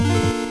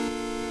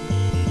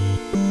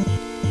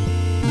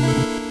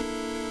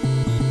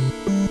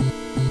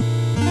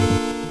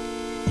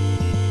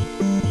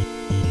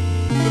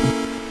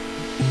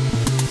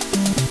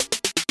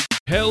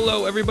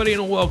Hello, everybody,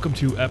 and welcome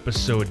to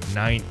episode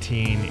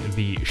 19,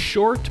 the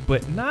short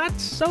but not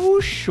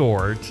so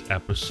short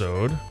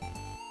episode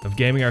of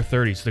Gaming Our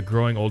 30s, the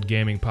growing old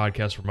gaming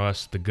podcast from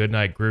us, the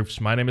Goodnight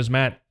Groups. My name is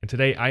Matt, and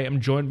today I am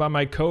joined by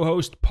my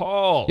co-host,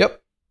 Paul. Yep.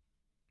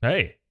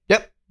 Hey.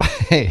 Yep.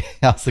 Hey,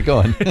 how's it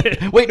going?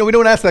 Wait, no, we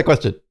don't ask that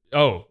question.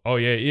 Oh,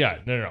 yeah.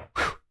 No.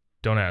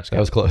 Don't ask. That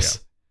was close.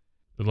 Yeah.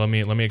 Let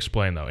me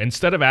explain, though.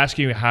 Instead of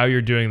asking you how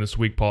you're doing this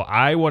week, Paul,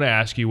 I want to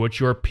ask you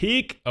what your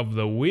peak of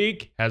the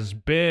week has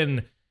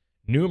been.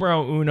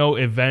 Numero uno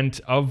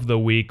event of the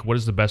week. What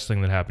is the best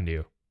thing that happened to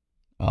you?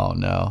 Oh,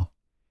 no.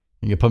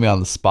 You can put me on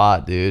the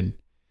spot, dude.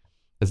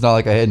 It's not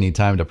like I had any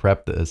time to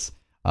prep this.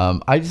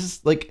 I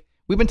just,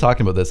 we've been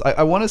talking about this.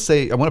 I want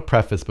to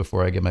preface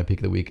before I get my peak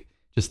of the week,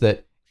 just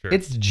that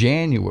It's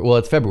January. Well,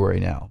 it's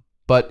February now,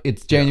 but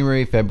it's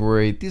January,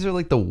 February. These are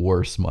the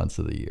worst months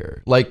of the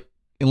year.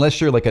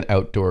 Unless you're an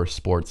outdoor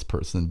sports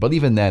person. But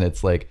even then,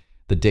 it's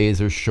the days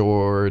are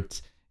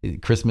short.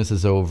 Christmas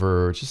is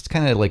over. It's just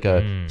kind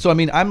of So, I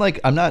mean, I'm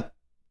not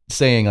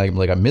saying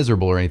I'm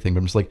miserable or anything, but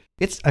I'm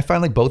just I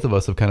find both of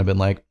us have kind of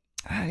been I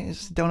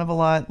just don't have a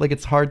lot.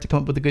 It's hard to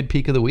come up with a good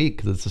peak of the week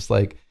because it's just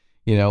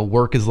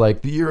work is the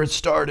year has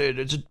started.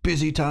 It's a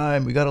busy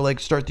time. We got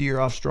to start the year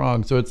off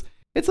strong. So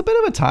it's a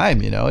bit of a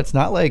time, It's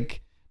not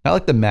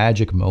not the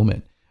magic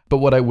moment. But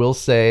what I will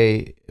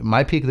say,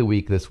 my peak of the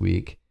week this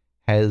week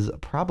has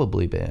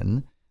probably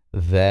been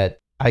that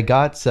I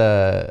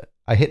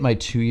hit my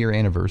 2-year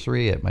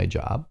anniversary at my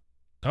job.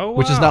 Oh, wow.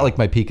 Which is not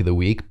my peak of the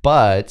week,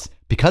 but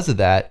because of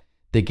that,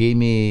 they gave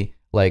me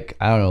I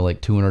don't know,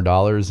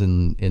 $200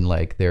 in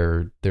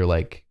their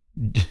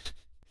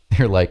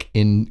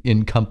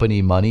in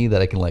company money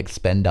that I can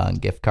spend on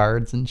gift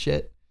cards and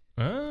shit.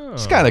 Oh.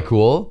 It's kind of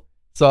cool.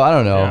 So I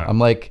don't know. Yeah.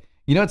 I'm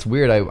it's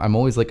weird. I'm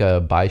always a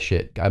buy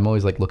shit. I'm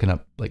always looking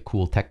up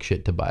cool tech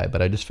shit to buy,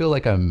 but I just feel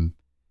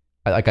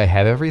I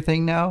have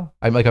everything now.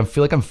 I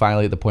feel I'm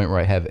finally at the point where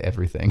I have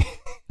everything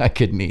I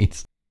could need.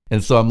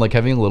 And so I'm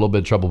having a little bit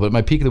of trouble. But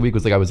my peak of the week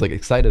was I was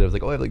excited. I was I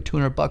have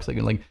 $200. I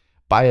can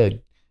buy a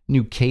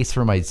new case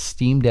for my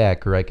Steam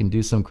Deck, or I can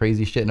do some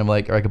crazy shit. And I'm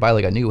or I could buy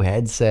a new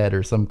headset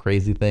or some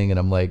crazy thing. And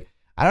I'm I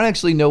don't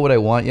actually know what I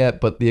want yet,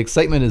 but the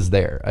excitement is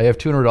there. I have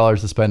 $200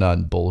 to spend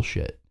on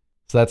bullshit.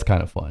 So that's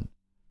kind of fun.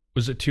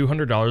 Was it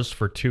 $200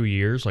 for 2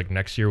 years?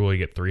 Next year will you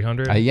get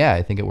 $300? Yeah,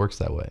 I think it works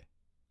that way.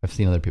 I've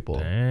seen other people.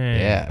 Dang,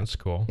 yeah, that's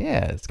cool.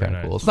 Yeah, it's kind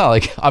of nice. cool. It's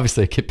not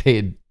obviously I get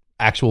paid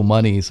actual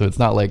money, so it's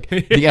not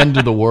the end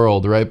of the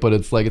world, right? But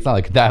it's it's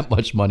not that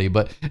much money,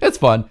 but it's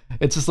fun.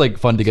 It's just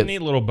fun to get a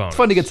neat little bonus. It's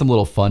fun to get some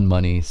little fun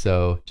money.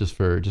 So just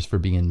for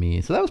being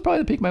me. So that was probably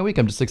the peak of my week.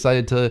 I'm just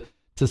excited to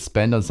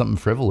spend on something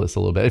frivolous a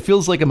little bit. It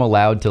feels I'm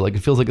allowed to. It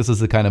feels this is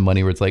the kind of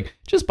money where it's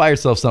just buy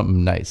yourself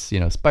something nice.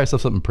 Buy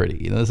yourself something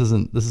pretty. This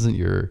isn't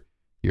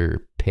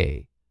your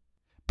pay.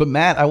 But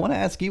Matt, I want to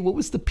ask you, what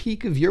was the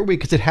peak of your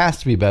week? Because it has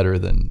to be better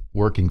than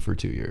working for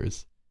 2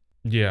 years.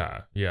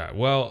 Yeah.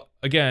 Well,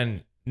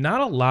 again, not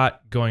a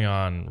lot going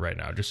on right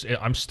now.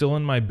 I'm still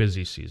in my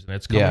busy season.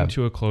 It's coming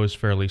to a close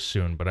fairly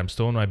soon, but I'm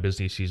still in my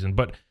busy season.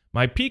 But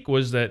my peak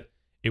was that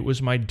it was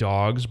my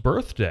dog's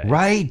birthday.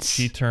 Right.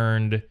 She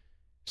turned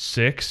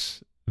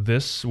 6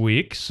 this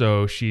week,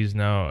 so she's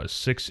now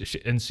 6,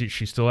 and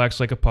she still acts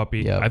like a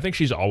puppy. Yep. I think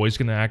she's always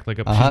going to act like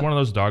a puppy. She's one of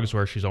those dogs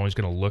where she's always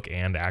going to look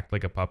and act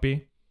like a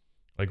puppy.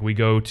 We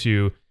go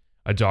to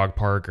a dog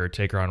park or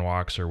take her on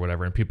walks or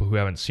whatever, and people who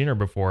haven't seen her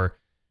before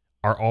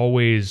are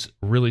always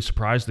really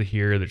surprised to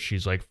hear that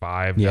she's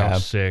 5, now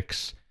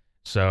 6.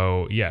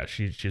 So yeah,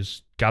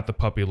 she's got the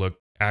puppy look,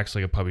 acts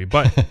like a puppy,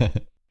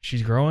 but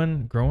she's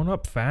growing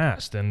up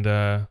fast, and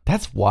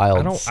that's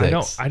wild.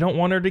 I don't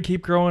want her to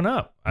keep growing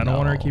up. I don't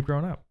want her to keep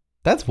growing up.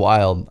 That's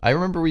wild. I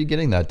remember you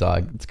getting that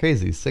dog. It's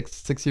crazy.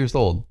 6 years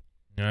old.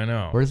 I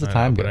know. Where's the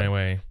time go? But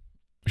anyway,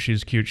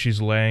 she's cute.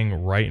 She's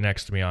laying right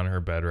next to me on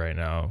her bed right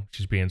now.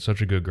 She's being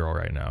such a good girl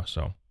right now.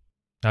 So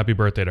happy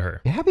birthday to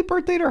her. Yeah, happy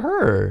birthday to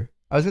her.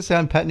 I was going to say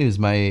on Pet News,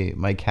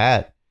 my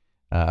cat,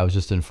 I was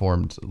just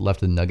informed,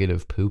 left a nugget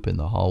of poop in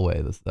the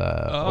hallway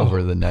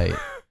over the night.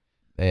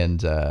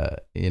 And,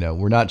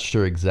 we're not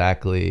sure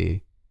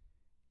exactly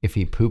if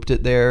he pooped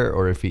it there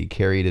or if he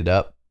carried it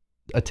up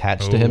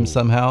attached to him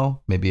somehow.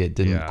 Maybe it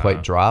didn't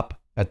quite drop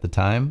at the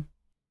time.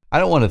 I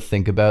don't want to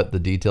think about the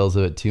details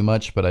of it too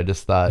much, but I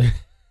just thought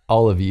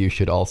all of you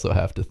should also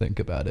have to think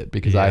about it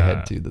because I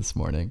had to this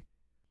morning.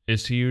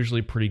 Is he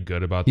usually pretty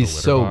good about the litter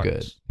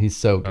box? He's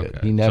so good. Okay.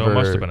 He never. So it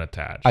must have been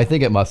attached. I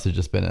think it must have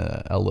just been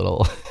a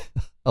little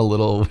a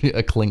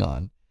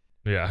Klingon.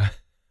 Yeah.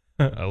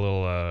 A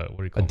little what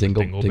do you call it?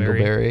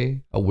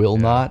 Dingleberry. A will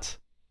not.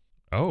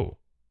 Oh,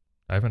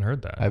 I haven't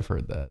heard that. I've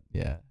heard that.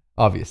 Yeah.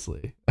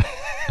 Obviously.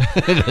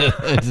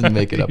 I didn't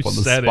make it up on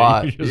the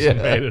spot. You just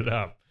made it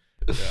up.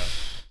 Yeah.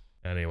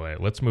 Anyway,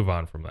 let's move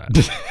on from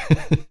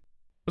that.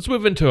 Let's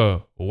move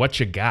into What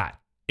You Got.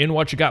 In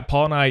What You Got,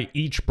 Paul and I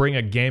each bring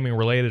a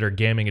gaming-related or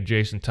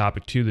gaming-adjacent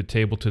topic to the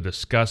table to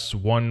discuss,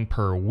 one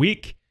per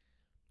week.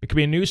 It could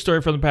be a news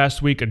story from the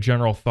past week, a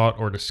general thought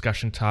or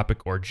discussion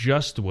topic, or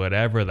just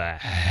whatever the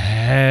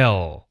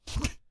hell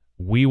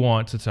we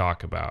want to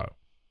talk about.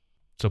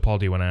 So Paul,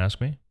 do you want to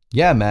ask me?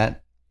 Yeah,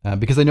 Matt.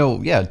 Because I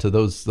know, to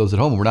those at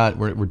home,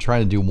 we're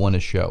trying to do one a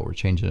show. We're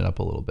changing it up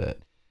a little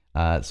bit.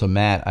 So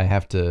Matt, I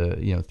have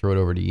to throw it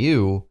over to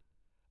you.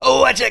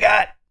 Oh, what you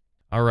got?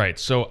 All right.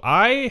 So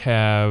I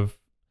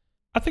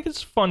think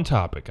it's a fun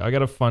topic. I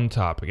got a fun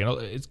topic.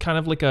 It's kind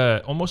of like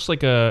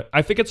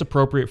I think it's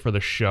appropriate for the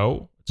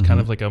show. It's kind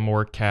of like a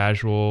more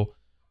casual,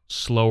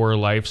 slower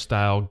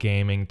lifestyle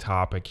gaming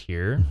topic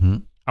here. Mm-hmm.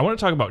 I want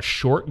to talk about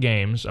short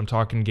games. I'm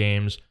talking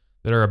games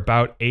that are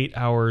about 8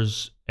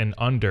 hours and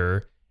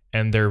under,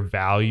 and their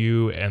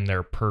value and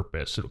their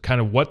purpose, kind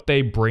of what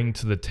they bring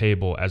to the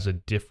table as a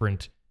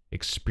different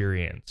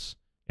experience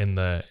in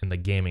the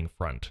gaming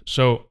front.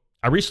 So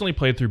I recently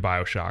played through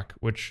BioShock,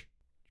 which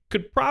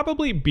could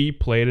probably be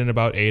played in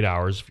about 8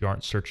 hours if you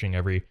aren't searching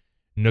every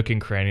nook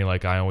and cranny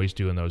like I always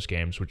do in those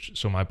games,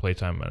 so my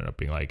playtime ended up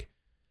being like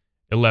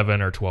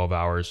 11 or 12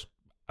 hours.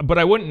 But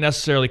I wouldn't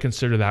necessarily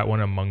consider that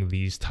one among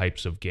these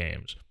types of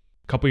games.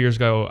 A couple years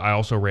ago, I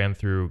also ran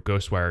through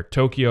Ghostwire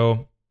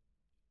Tokyo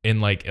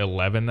in like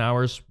 11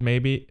 hours,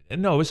 maybe.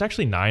 No, it was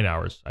actually 9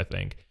 hours, I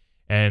think.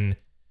 And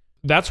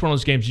that's one of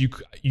those games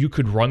you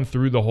could run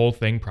through the whole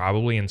thing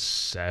probably in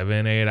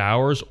 7-8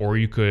 hours, or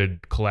you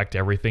could collect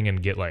everything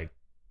and get like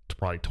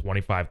probably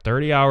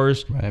 25-30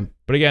 hours. Right.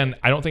 But again,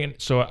 I don't think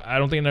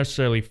it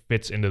necessarily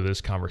fits into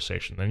this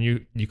conversation. Then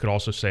you could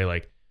also say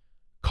like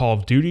Call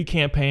of Duty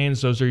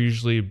campaigns, those are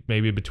usually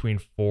maybe between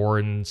 4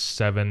 and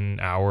 7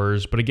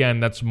 hours. But again,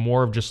 that's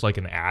more of just like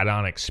an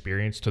add-on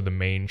experience to the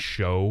main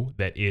show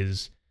that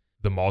is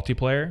the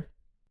multiplayer.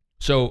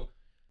 So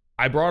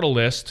I brought a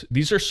list.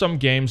 These are some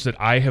games that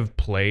I have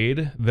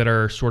played that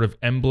are sort of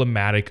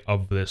emblematic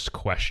of this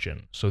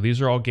question. So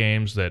these are all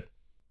games that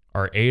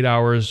are 8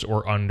 hours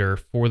or under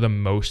for the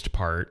most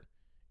part.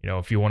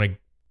 If you want to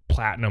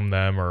platinum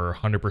them or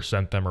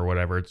 100% them or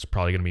whatever, it's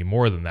probably going to be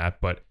more than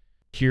that. But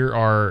here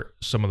are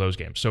some of those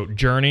games. So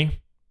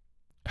Journey,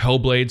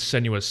 Hellblade: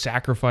 Senua's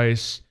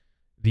Sacrifice,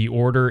 The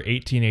Order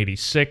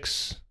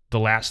 1886, The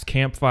Last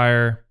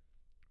Campfire,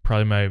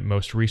 probably my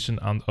most recent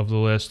of the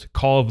list,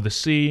 Call of the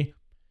Sea.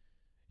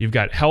 You've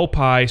got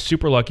Hellpie,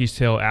 Super Lucky's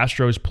Tale,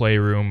 Astro's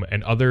Playroom,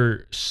 and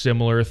other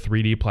similar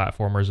 3D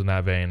platformers in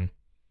that vein.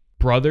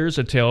 Brothers: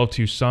 A Tale of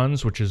Two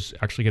Sons, which is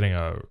actually getting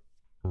a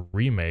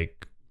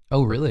remake.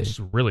 Oh, really?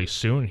 Really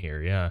soon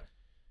here, yeah.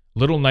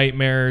 Little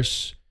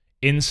Nightmares,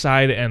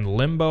 Inside and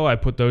Limbo, I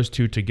put those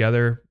two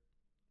together.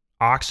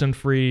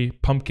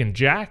 Oxenfree, Pumpkin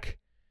Jack,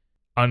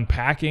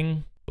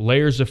 Unpacking,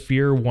 Layers of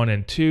Fear 1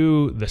 and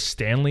 2, The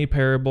Stanley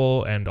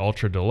Parable and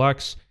Ultra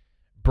Deluxe,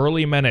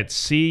 Burly Men at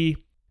Sea,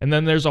 and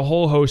then there's a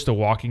whole host of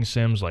walking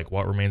sims like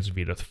What Remains of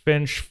Edith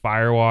Finch,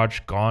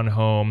 Firewatch, Gone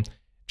Home,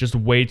 just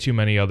way too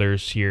many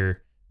others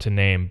here to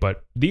name.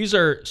 But these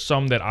are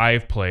some that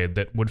I've played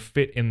that would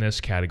fit in this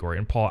category.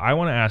 And Paul, I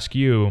want to ask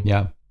you,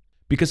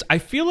 because I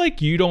feel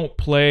like you don't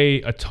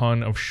play a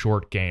ton of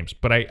short games,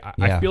 but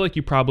I feel like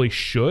you probably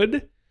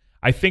should.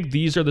 I think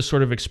these are the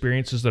sort of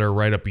experiences that are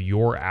right up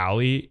your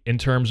alley in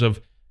terms of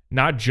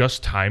not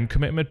just time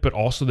commitment, but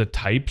also the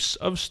types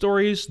of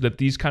stories that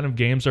these kind of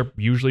games are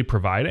usually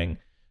providing.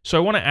 So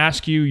I want to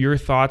ask you your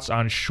thoughts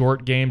on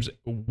short games,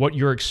 what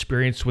your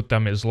experience with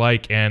them is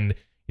like, and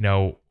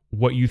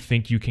what you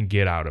think you can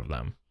get out of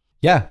them.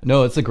 Yeah,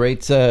 no, it's a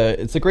great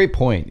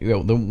point.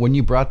 When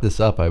you brought this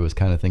up, I was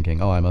kind of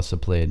thinking, I must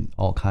have played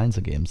all kinds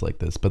of games like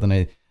this. But then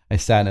I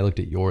sat and I looked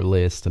at your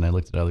list and I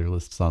looked at other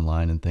lists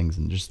online and things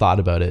and just thought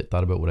about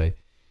what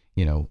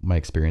my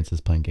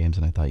experiences playing games.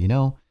 And I thought,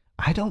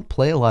 I don't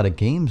play a lot of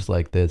games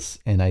like this.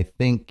 And I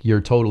think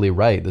you're totally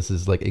right. This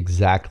is like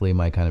exactly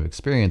my kind of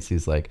experience.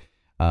 These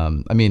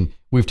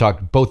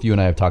both you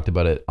and I have talked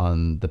about it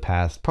on the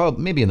past,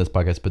 probably maybe in this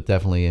podcast, but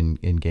definitely in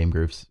game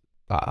groups,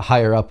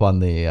 higher up on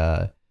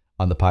the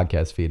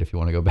podcast feed if you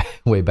want to go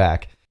way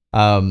back,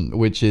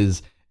 which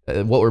is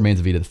What Remains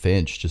of Edith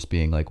Finch just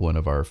being like one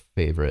of our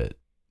favorite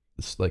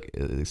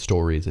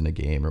stories in a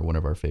game, or one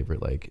of our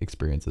favorite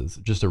experiences.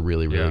 Just a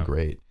really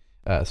great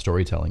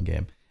storytelling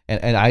game,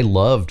 and I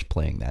loved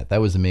playing that.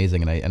 That was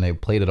amazing, and I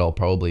played it all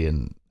probably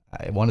in,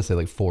 I want to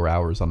say 4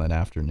 hours on an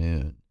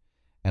afternoon,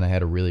 and I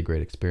had a really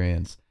great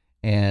experience.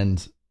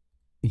 And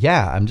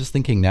I'm just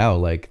thinking now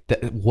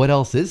what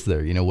else is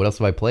there? What else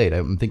have I played?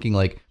 I'm thinking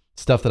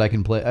stuff that I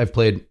can play. I've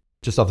played,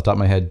 just off the top of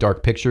my head,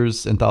 Dark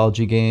Pictures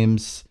anthology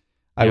games,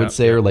 I would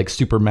say, or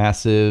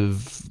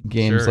supermassive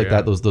games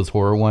that, those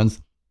horror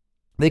ones.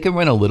 They can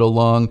run a little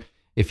long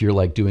if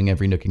you're doing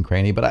every nook and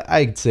cranny, but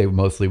I'd say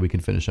mostly we can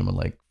finish them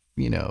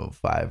in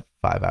 5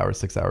 hours,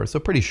 6 hours. So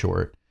pretty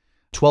short.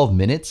 12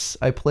 minutes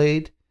I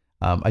played.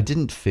 I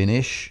didn't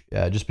finish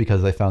just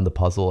because I found the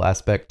puzzle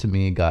aspect to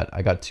me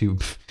I got too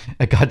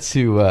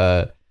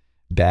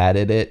bad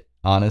at it,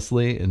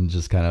 honestly, and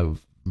just kind of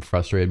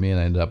frustrated me, and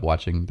I ended up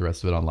watching the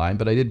rest of it online.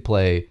 But I did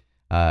play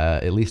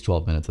at least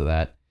 12 minutes of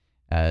that.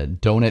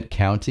 Donut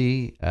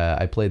County,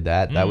 I played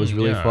that. That was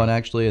really fun,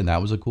 actually, and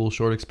that was a cool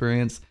short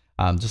experience.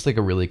 Just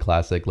a really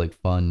classic,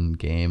 fun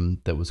game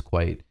that was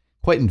quite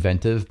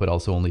inventive, but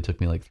also only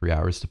took me 3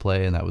 hours to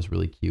play, and that was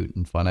really cute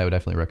and fun. I would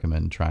definitely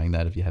recommend trying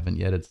that if you haven't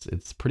yet.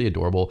 It's pretty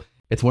adorable.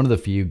 It's one of the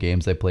few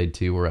games I played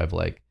too where I've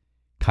like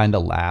kind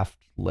of laughed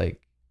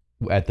like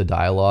at the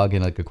dialogue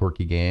in like a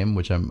quirky game,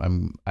 which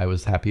I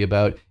was happy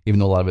about, even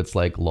though a lot of it's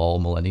like lol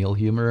millennial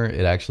humor.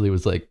 It actually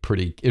was like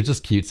pretty, it was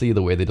just cutesy.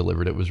 The way they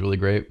delivered it was really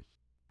great.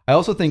 I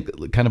also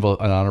think kind of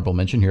an honorable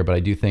mention here, but I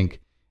do think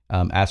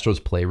Astro's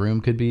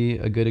Playroom could be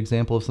a good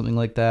example of something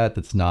like that.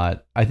 That's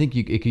not, I think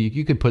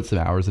you could put some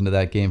hours into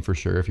that game for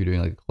sure if you're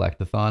doing like a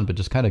collectathon, but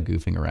just kind of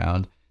goofing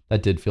around.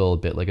 That did feel a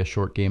bit like a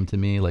short game to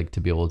me, like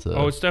to be able to.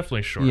 Oh, it's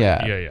definitely short.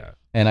 Yeah. Yeah.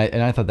 And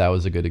I thought that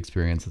was a good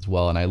experience as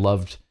well. And I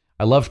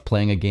loved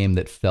playing a game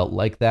that felt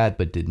like that,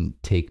 but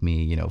didn't take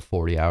me,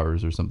 40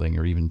 hours or something,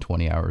 or even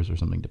 20 hours or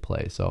something to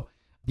play. So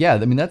yeah,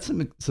 I mean, that's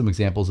some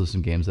examples of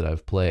some games that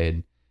I've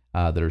played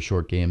that are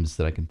short games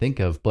that I can think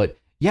of. But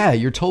yeah,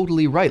 you're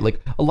totally right.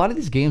 Like a lot of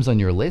these games on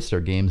your list are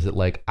games that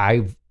like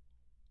I've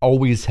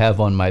always have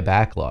on my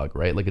backlog,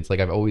 right? Like it's like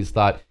I've always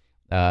thought,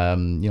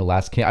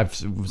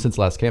 since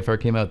Last Campfire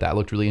came out, that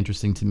looked really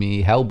interesting to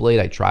me. Hellblade,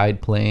 I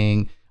tried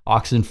playing.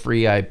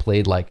 Oxenfree, I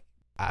played like,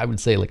 I would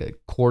say like a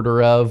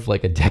quarter of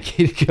like a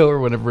decade ago or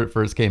whenever it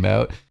first came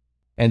out.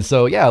 And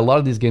so, yeah, a lot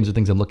of these games are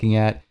things I'm looking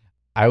at.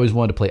 I always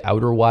wanted to play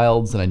Outer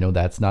Wilds, and I know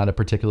that's not a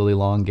particularly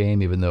long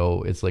game, even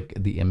though it's like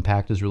the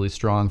impact is really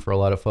strong for a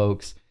lot of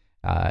folks.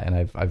 And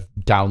I've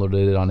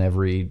downloaded it on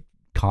every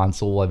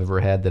console I've ever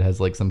had that has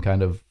like some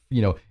kind of,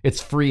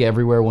 it's free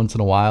everywhere once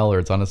in a while, or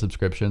it's on a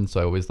subscription. So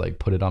I always like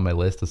put it on my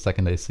list the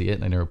second I see it,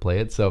 and I never play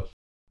it. So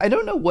I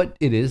don't know what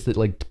it is that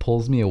like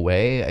pulls me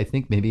away. I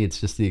think maybe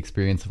it's just the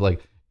experience of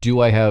like,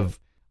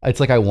 it's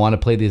like I want to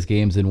play these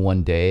games in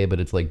one day, but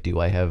it's like, do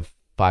I have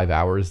 5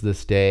 hours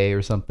this day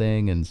or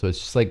something? And so it's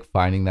just like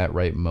finding that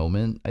right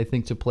moment, I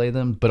think, to play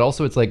them. But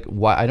also it's like,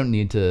 why I don't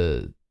need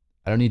to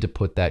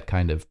put that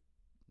kind of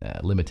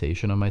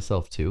limitation on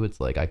myself too. It's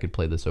like I could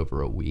play this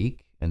over a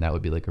week, and that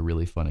would be like a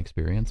really fun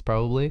experience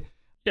probably.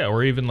 Yeah,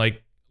 or even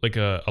like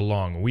a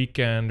long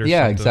weekend or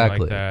yeah, something exactly.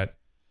 like that.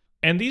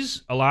 And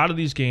a lot of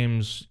these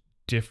games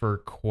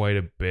differ quite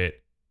a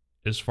bit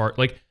as far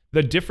like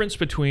the difference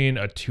between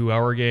a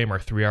 2-hour game or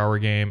 3-hour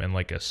game and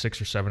like a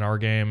 6 or 7-hour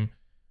game.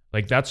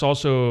 Like that's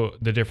also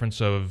the difference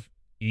of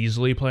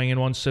easily playing in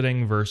one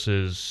sitting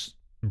versus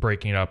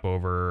breaking it up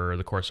over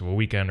the course of a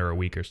weekend or a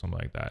week or something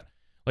like that.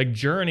 Like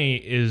Journey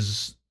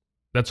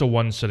that's a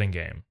one sitting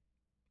game,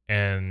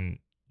 and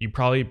you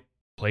probably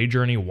play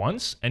Journey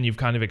once and you've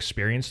kind of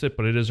experienced it,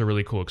 but it is a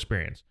really cool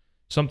experience.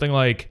 Something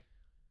like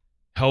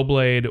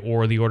Hellblade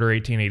or The Order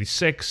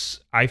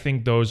 1886, I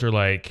think those are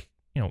like,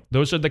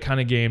 those are the kind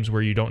of games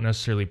where you don't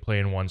necessarily play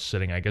in one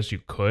sitting. I guess you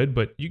could,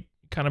 but you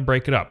kind of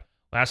break it up.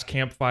 Last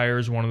Campfire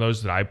is one of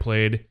those that I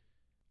played.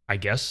 I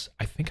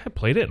think I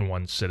played it in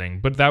one sitting,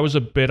 but that was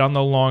a bit on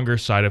the longer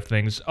side of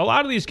things. A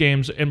lot of these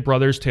games, in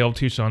Brothers, Tale of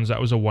Two Sons,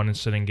 that was a one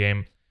sitting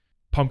game.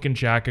 Pumpkin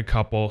Jack, a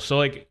couple. So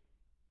like,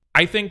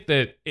 I think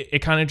that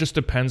it kind of just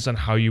depends on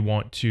how you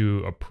want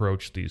to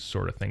approach these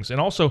sort of things. And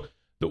also,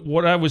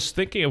 what I was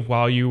thinking of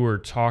while you were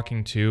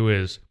talking too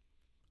is,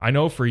 I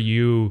know for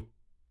you,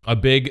 a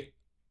big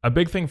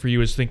thing for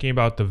you is thinking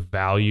about the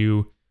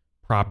value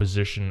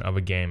proposition of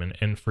a game.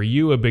 And for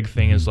you, a big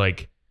thing is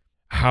like,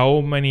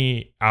 how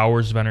many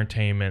hours of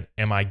entertainment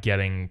am I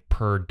getting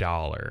per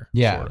dollar?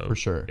 Yeah, sort of, for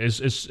sure.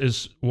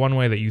 Is one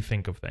way that you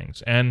think of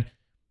things. And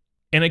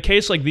in a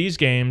case like these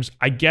games,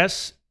 I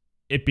guess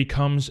it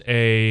becomes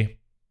a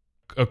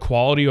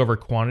quality over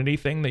quantity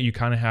thing that you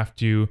kind of have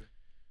to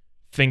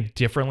think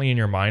differently in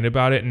your mind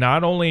about it.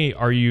 Not only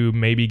are you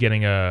maybe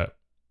getting a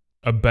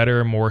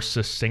better, more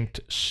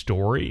succinct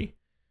story,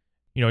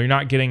 you're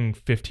not getting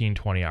 15,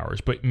 20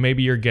 hours, but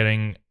maybe you're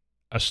getting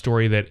a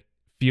story that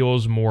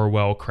feels more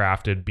well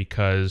crafted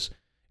because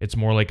it's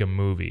more like a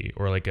movie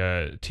or like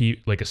a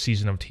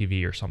season of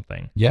TV or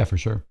something. Yeah, for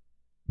sure.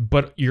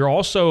 But you're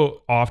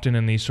also often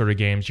in these sort of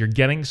games, you're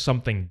getting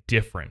something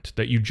different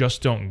that you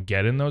just don't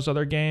get in those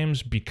other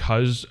games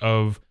because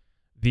of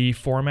the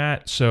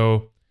format.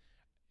 So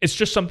it's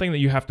just something that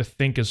you have to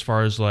think as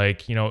far as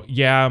like,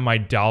 my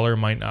dollar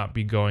might not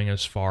be going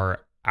as far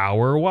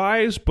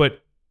hour-wise,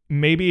 but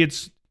maybe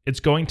it's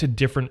going to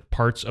different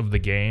parts of the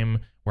game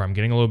where I'm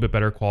getting a little bit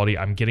better quality.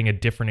 I'm getting a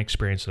different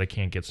experience that I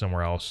can't get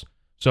somewhere else.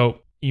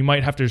 So you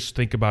might have to just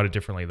think about it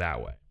differently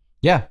that way.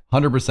 Yeah,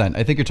 100%.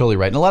 I think you're totally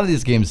right. And a lot of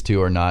these games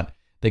too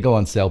they go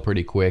on sale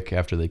pretty quick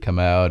after they come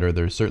out, or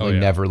they're certainly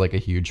never like a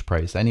huge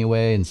price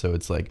anyway. And so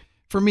it's like,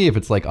 for me, if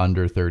it's like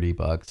under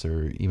 $30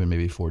 or even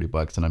maybe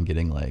 $40 and I'm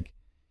getting like,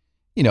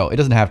 it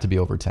doesn't have to be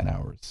over 10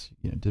 hours,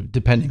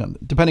 depending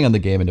on the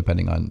game and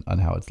depending on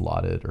how it's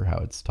lauded or how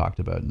it's talked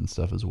about and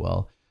stuff as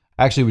well.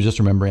 Actually, was just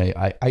remembering,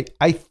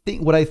 I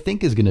think what I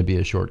think is going to be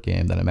a short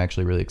game that I'm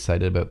actually really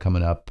excited about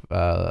coming up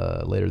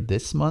later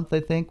this month,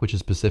 I think, which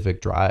is Pacific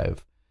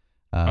Drive.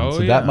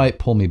 That might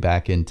pull me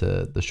back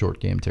into the short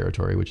game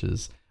territory, which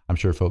is, I'm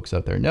sure folks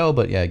out there know,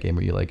 but yeah, a game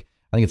where you like,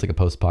 I think it's like a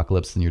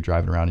post-apocalypse and you're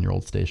driving around in your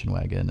old station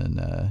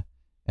wagon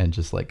and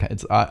just like,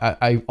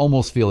 I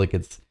almost feel like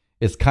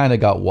it's kind of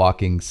got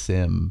walking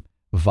sim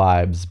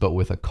vibes, but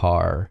with a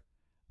car.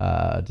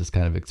 just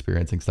kind of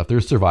experiencing stuff.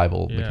 There's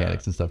survival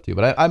mechanics and stuff too,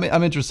 but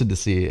I'm interested to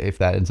see if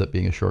that ends up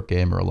being a short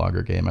game or a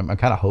longer game. I'm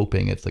kind of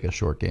hoping it's like a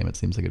short game. It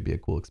seems like it'd be a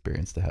cool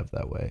experience to have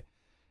that way.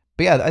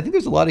 But yeah, I think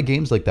there's a lot of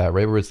games like that,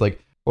 right? Where it's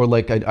like, or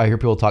like I hear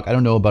people talk, I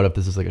don't know about if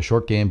this is like a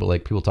short game, but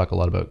like people talk a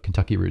lot about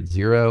Kentucky Route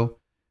Zero,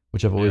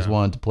 which I've always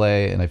wanted to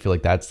play. And I feel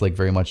like that's like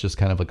very much just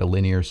kind of like a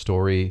linear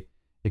story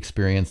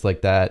experience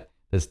like that.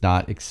 That's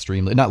not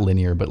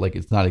linear, but like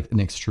it's not an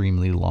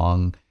extremely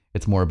long.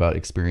 It's more about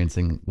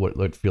experiencing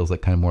what feels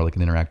like kind of more like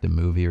an interactive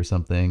movie or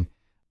something.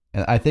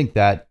 And I think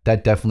that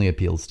definitely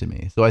appeals to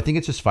me. So I think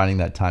it's just finding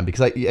that time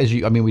because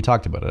we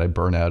talked about it. I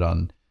burn out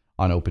on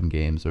open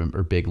games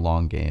or big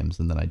long games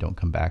and then I don't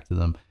come back to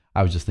them.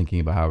 I was just thinking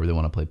about how I really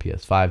want to play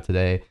PS5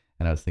 today.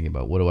 And I was thinking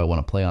about what do I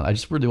want to play on? I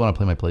just really want to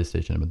play my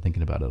PlayStation. I've been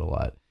thinking about it a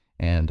lot.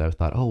 And I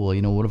thought, oh,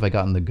 well, what have I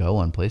gotten to go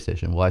on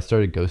PlayStation? Well, I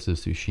started Ghost of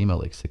Tsushima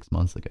like 6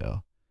 months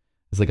ago.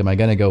 It's like, am I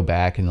going to go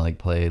back and like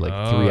play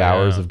like 3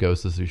 hours of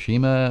Ghost of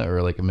Tsushima?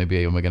 Or like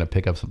maybe am I going to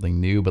pick up something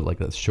new, but like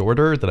that's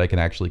shorter that I can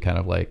actually kind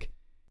of like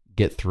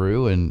get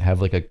through and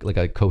have like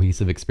a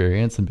cohesive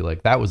experience and be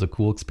like, that was a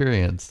cool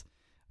experience.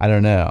 I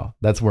don't know.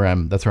 That's where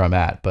I'm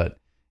at. But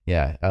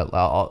yeah,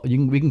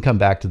 we can come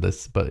back to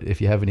this. But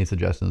if you have any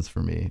suggestions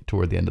for me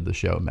toward the end of the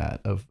show, Matt,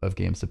 of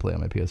games to play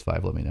on my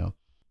PS5, let me know.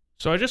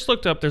 So I just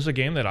looked up, there's a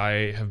game that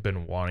I have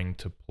been wanting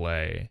to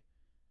play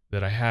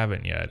that I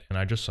haven't yet, and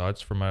I just saw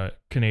it's from a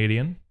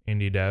Canadian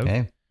indie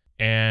dev,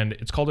 and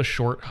it's called A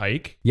Short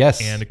Hike.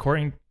 Yes. And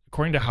according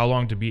to How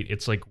Long to Beat,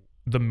 it's like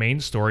the main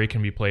story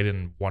can be played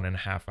in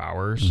 1.5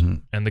 hours,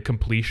 and the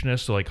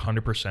completionist, so like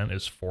 100%,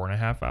 is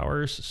 4.5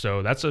 hours.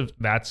 So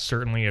that's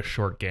certainly a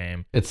short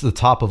game. It's the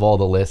top of all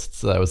the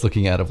lists that I was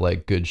looking at of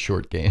like good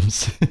short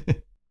games.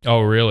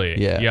 Oh,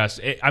 really? Yeah. Yes.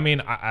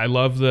 I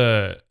love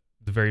the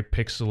very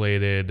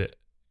pixelated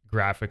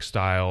graphic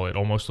style. It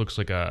almost looks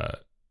like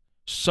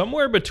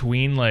somewhere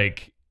between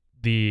like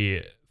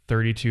the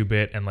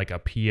 32-bit and like a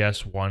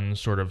PS1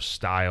 sort of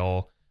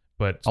style,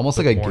 but almost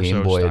like a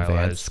Game Boy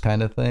Advance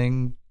kind of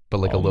thing, but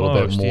like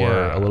almost,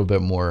 a little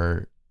bit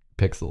more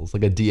pixels,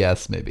 like a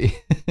DS maybe.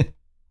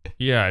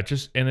 Yeah, it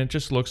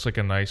just looks like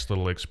a nice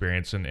little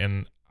experience,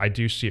 and I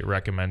do see it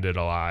recommended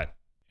a lot,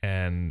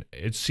 and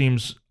it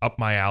seems up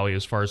my alley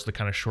as far as the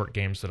kind of short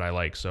games that I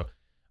like. So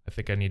I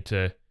think I need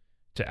to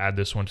add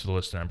this one to the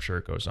list, and I'm sure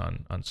it goes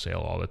on sale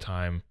all the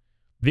time.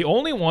 The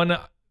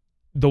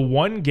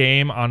one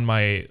game on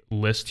my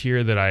list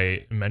here that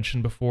I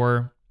mentioned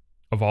before,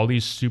 of all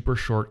these super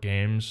short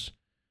games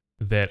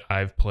that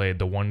I've played,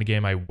 the one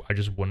game I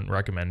just wouldn't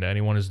recommend to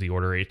anyone is The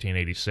Order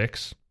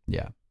 1886.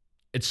 Yeah.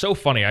 It's so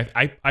funny.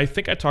 I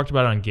think I talked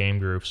about it on Game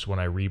Groups when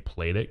I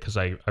replayed it, because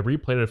I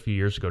replayed it a few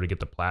years ago to get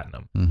the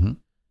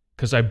platinum.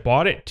 Because I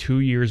bought it 2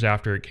 years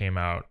after it came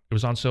out. It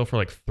was on sale for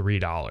like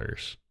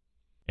 $3.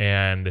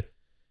 And it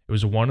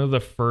was one of the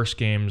first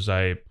games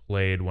I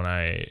played when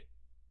I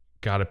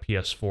got a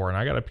PS4, and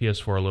I got a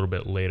PS4 a little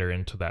bit later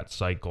into that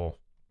cycle.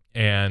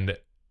 And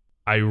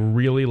I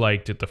really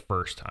liked it the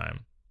first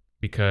time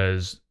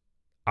because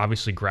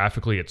obviously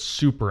graphically it's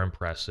super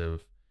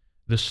impressive.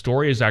 The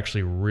story is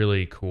actually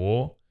really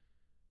cool.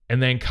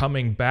 And then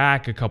coming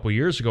back a couple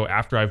years ago,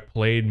 after I've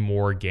played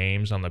more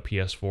games on the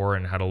PS4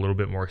 and had a little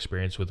bit more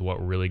experience with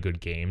what really good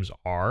games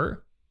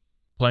are,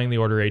 playing The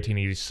Order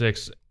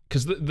 1886,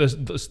 because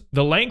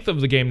the length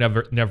of the game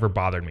never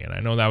bothered me. And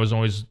I know that was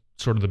always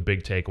sort of the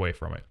big takeaway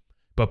from it.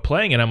 But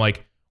playing it, I'm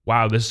like,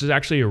 wow, this is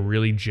actually a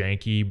really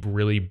janky,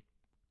 really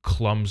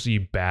clumsy,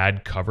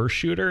 bad cover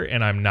shooter,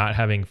 and I'm not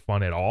having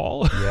fun at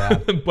all. Yeah.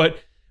 but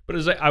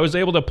as I was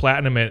able to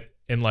platinum it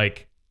in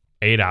like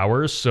 8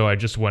 hours, so I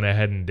just went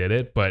ahead and did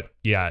it. But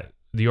yeah,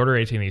 The Order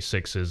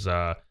 1886 is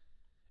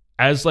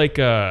as like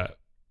a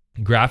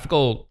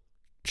graphical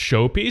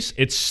showpiece,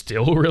 it's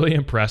still really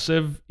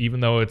impressive, even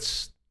though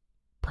it's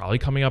probably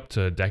coming up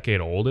to a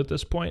decade old at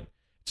this point.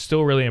 It's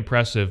still really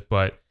impressive,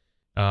 but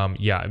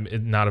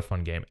not a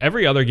fun game.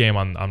 Every other game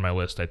on my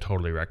list I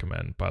totally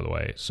recommend, by the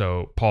way.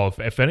 So Paul,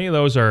 if any of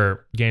those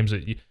are games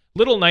that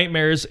Little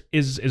Nightmares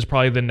is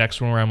probably the next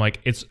one where I'm like,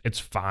 it's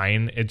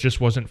fine. It just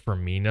wasn't for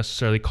me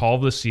necessarily. Call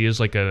of the Sea is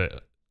like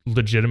a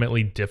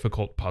legitimately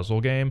difficult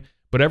puzzle game,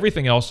 but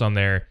everything else on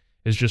there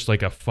is just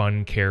like a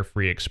fun,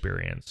 carefree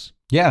experience.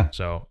 Yeah.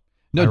 So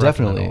no,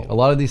 definitely. A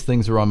lot of these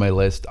things are on my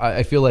list.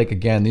 I feel like,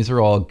 again, these are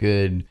all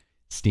good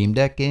Steam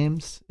Deck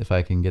games, if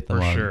I can get them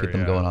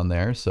going on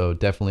there. So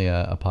definitely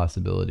a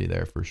possibility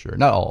there for sure.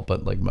 Not all,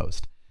 but like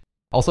most.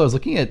 Also, I was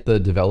looking at the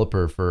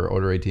developer for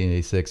Order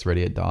 1886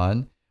 Ready at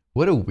Dawn.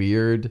 What a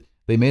weird,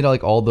 they made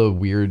like all the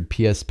weird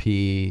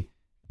PSP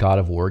God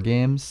of War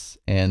games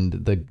and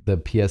the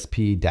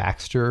PSP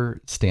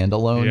Daxter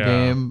standalone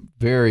game.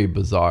 Very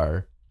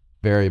bizarre.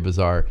 Very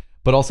bizarre.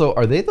 But also,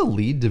 are they the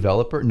lead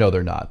developer? No,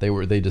 they're not.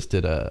 They just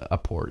did a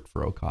port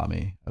for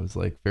Okami. I was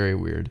like, very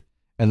weird.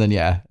 And then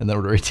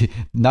Order 18,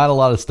 not a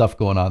lot of stuff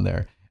going on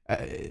there.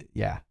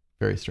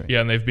 Very strange.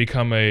 Yeah, and they've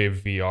become a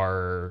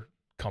VR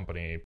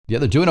company. Yeah,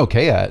 they're doing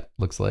okay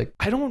looks like.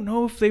 I don't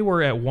know if they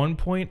were at one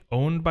point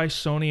owned by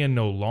Sony and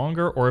no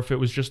longer, or if it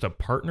was just a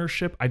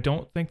partnership. I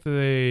don't think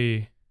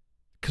they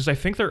because I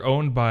think they're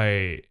owned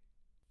by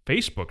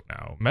Facebook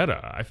now,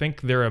 Meta. I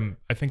think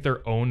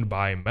they're owned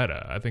by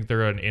Meta. I think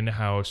they're an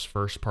in-house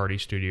first-party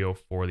studio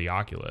for the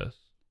Oculus.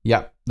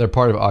 Yeah, they're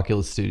part of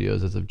Oculus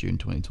Studios as of June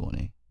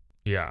 2020.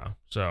 Yeah,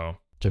 so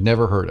which I've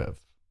never heard of,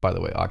 by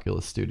the way,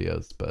 Oculus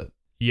Studios, but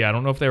yeah, I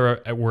don't know if they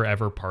were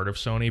ever part of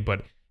Sony,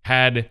 but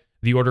had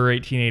the Order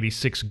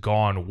 1886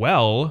 gone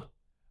well,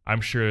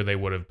 I'm sure they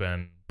would have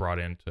been brought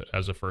in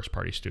as a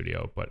first-party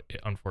studio, but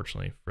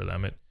unfortunately for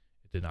them, it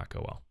did not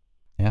go well.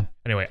 Yeah.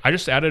 Anyway, I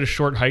just added a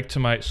short hike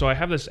to so I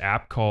have this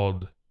app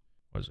called,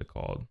 what is it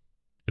called?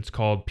 It's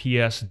called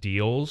PS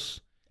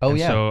Deals. Oh, and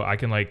yeah. So I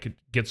can like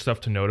get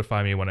stuff to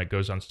notify me when it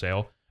goes on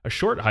sale. A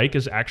short hike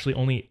is actually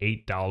only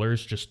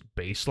 $8 just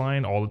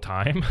baseline all the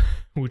time,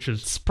 which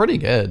is it's pretty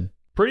good.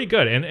 Pretty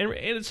good. And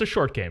it's a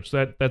short game,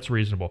 so that's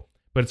reasonable.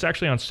 But it's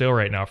actually on sale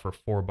right now for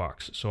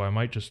 $4. So I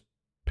might just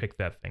pick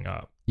that thing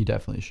up. You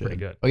definitely should. Pretty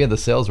good. Oh yeah, the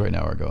sales right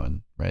now are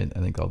going, right? I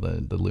think all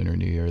the Lunar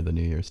New Year, the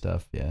New Year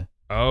stuff, yeah.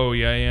 Oh,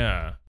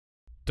 yeah.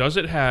 Does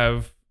it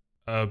have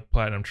a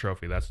platinum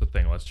trophy? That's the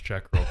thing. Let's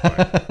check real quick.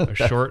 A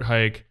short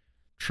hike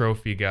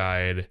trophy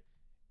guide.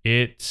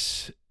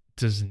 It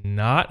does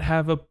not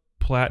have a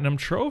platinum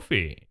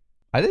trophy.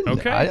 I didn't.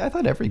 Okay. I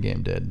thought every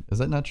game did. Is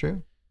that not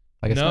true?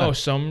 I guess no.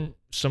 not.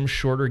 Some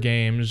shorter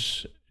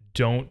games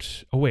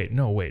don't. Oh wait,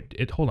 no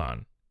wait. Hold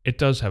on. It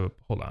does have a.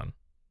 Hold on.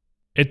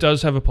 It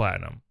does have a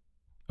platinum.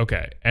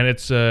 Okay, and it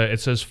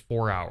says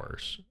 4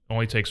 hours.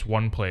 Only takes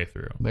one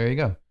playthrough. There you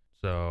go.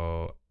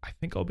 So I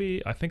think I'll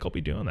be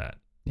doing that.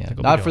 Yeah,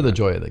 not for the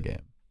joy of the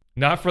game.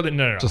 Not for the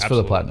no. Just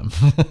absolutely. for the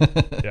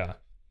platinum. Yeah.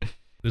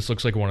 This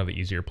looks like one of the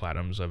easier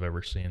platinums I've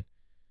ever seen.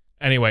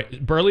 Anyway,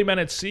 Burly Men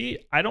at Sea,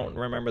 I don't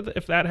remember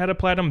if that had a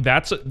platinum.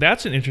 That's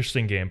an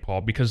interesting game,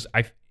 Paul, because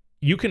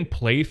you can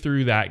play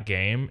through that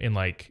game in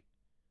like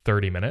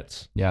 30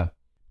 minutes. Yeah.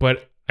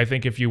 But I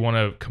think if you want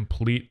to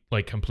complete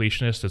like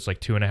completionist, it's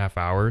like 2.5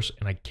 hours.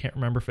 And I can't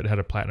remember if it had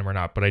a platinum or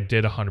not, but I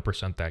did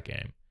 100% that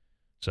game.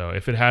 So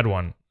if it had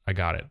one, I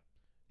got it.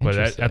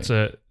 But that's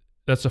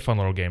a fun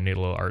little game, neat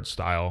little art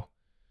style.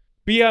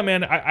 But yeah,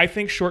 man, I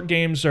think short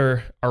games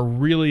are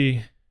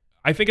really,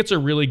 I think it's a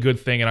really good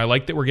thing. And I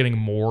like that we're getting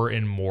more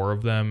and more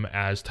of them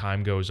as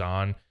time goes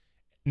on.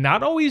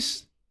 Not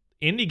always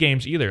indie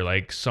games either.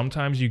 Like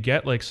sometimes you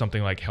get like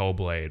something like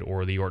Hellblade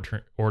or the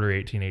Order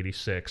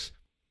 1886,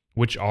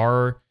 which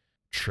are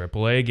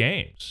AAA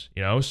games,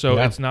 you know? So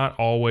It's not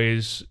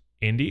always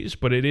indies,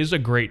 but it is a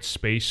great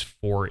space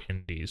for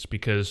indies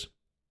because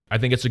I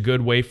think it's a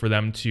good way for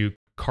them to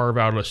carve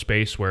out a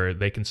space where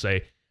they can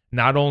say,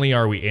 not only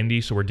are we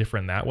indie, so we're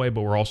different that way,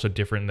 but we're also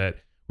different that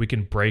we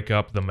can break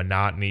up the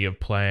monotony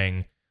of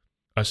playing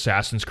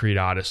Assassin's Creed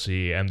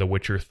Odyssey and The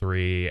Witcher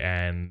 3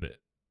 and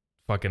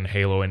fucking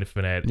Halo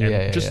Infinite.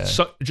 And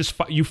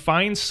you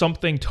find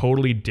something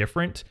totally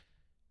different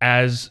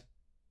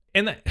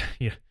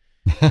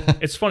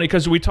it's funny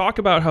because we talk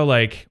about how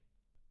like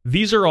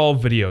these are all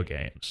video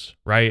games,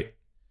 right?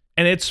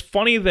 And it's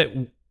funny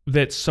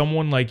that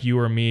someone like you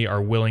or me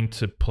are willing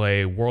to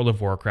play World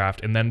of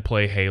Warcraft and then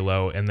play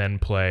Halo and then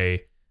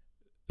play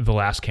The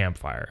Last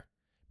Campfire.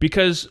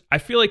 Because I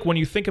feel like when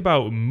you think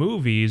about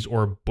movies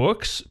or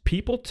books,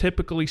 people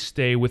typically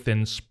stay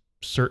within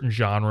certain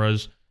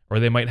genres, or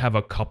they might have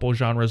a couple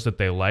genres that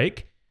they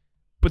like.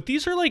 But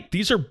these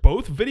are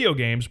both video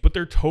games, but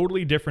they're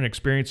totally different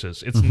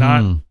experiences. It's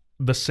not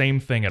the same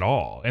thing at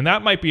all. And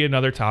that might be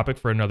another topic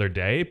for another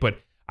day, but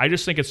I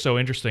just think it's so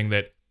interesting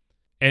that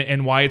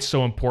and why it's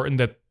so important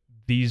that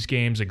these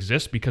games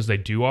exist, because they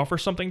do offer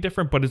something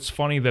different. But it's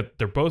funny that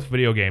they're both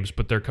video games,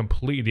 but they're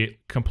completely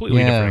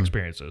different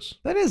experiences.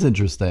 That is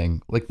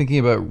interesting. Like thinking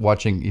about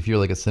watching, if you're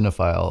like a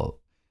cinephile,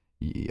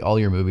 all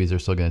your movies are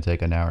still going to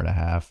take an hour and a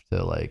half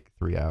to like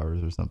 3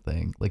 hours or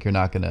something. Like you're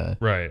not going to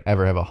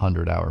ever have a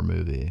 100-hour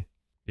movie.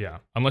 Yeah.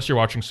 Unless you're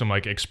watching some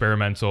like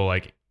experimental,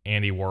 like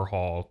Andy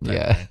Warhol.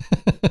 Yeah.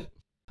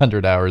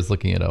 100 hours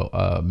looking at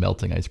a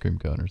melting ice cream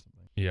cone or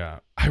something. Yeah.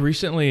 I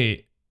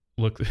recently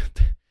looked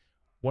at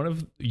one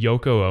of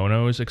Yoko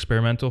Ono's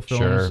experimental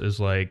films is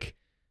like,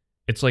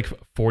 it's like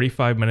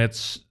 45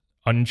 minutes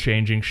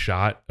unchanging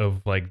shot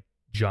of like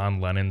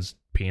John Lennon's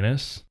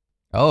penis.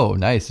 Oh,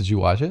 nice. Did you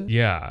watch it?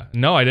 Yeah.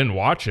 No, I didn't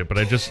watch it, but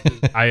I just,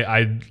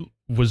 I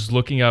was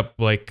looking up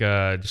like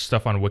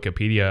stuff on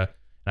Wikipedia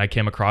and I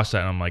came across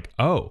that and I'm like,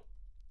 oh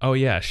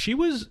yeah, she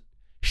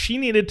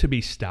needed to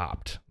be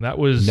stopped. That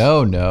was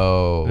no.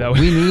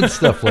 We need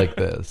stuff like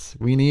this.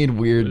 We need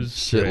weird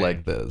shit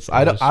like this.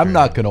 I'm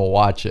not gonna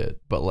watch it,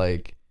 but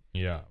like,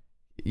 yeah,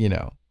 you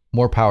know,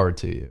 more power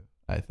to you.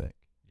 I think.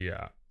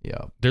 Yeah.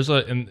 There's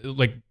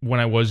like when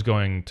I was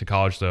going to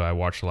college though, I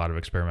watched a lot of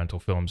experimental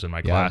films in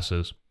my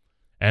classes,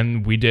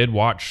 and we did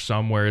watch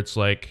some where it's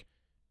like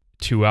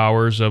 2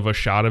 hours of a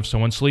shot of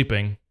someone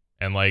sleeping,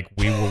 and like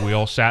we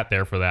all sat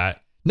there for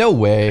that. No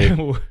way.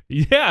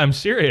 Yeah, I'm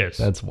serious.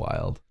 That's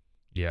wild.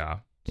 Yeah.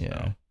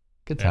 So.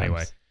 Good times.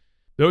 Anyway,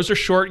 those are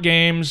short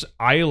games.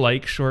 I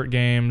like short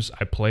games.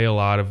 I play a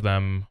lot of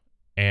them.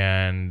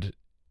 And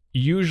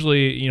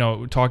usually, you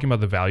know, talking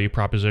about the value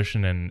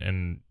proposition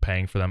and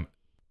paying for them,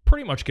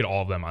 pretty much get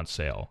all of them on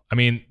sale. I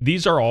mean,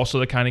 these are also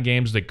the kind of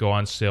games that go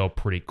on sale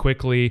pretty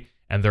quickly,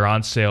 and they're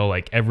on sale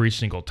like every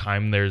single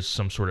time there's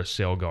some sort of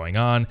sale going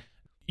on.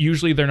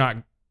 Usually they're not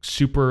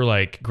super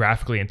like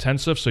graphically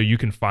intensive, so you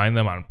can find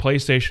them on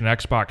PlayStation,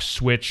 Xbox,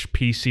 Switch,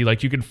 PC.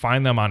 Like you can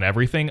find them on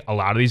everything. A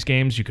lot of these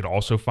games you could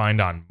also find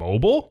on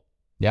mobile.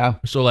 Yeah.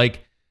 So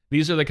like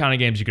these are the kind of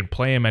games you can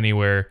play them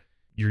anywhere.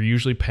 You're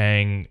usually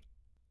paying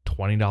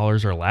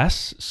 $20 or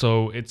less.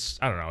 So it's,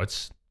 I don't know,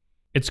 it's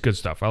good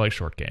stuff. I like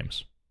short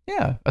games.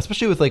 Yeah,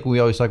 especially with like we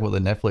always talk about the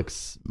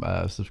Netflix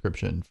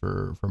subscription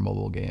for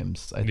mobile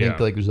games. I think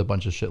like there's a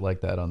bunch of shit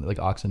like that on like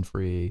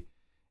Oxenfree,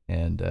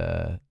 and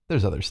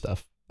there's other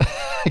stuff.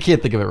 I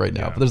can't think of it right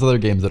now, but there's other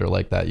games that are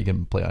like that you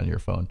can play on your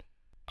phone.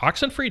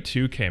 Oxenfree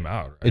 2 came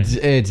out, right?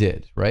 It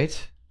did,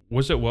 right?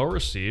 Was it well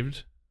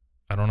received?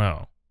 I don't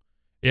know.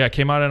 Yeah, it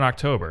came out in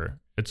October.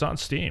 It's on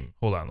Steam.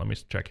 Hold on, let me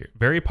check here.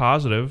 Very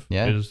positive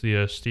is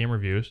the Steam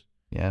reviews.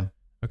 Yeah.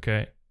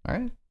 Okay. All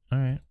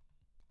right.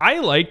 I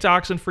liked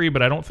Oxenfree,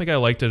 but I don't think I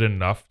liked it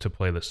enough to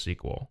play the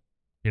sequel.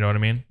 You know what I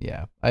mean?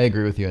 Yeah, I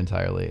agree with you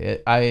entirely.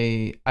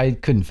 I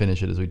couldn't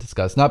finish it, as we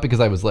discussed. Not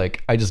because I was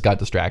like, I just got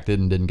distracted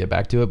and didn't get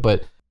back to it,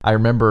 but I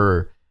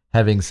remember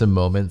having some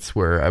moments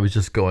where I was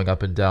just going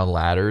up and down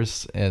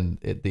ladders, and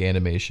the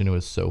animation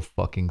was so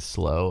fucking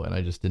slow, and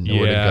I just didn't know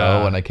where to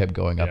go, and I kept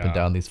going up and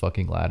down these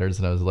fucking ladders,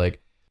 and I was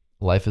like,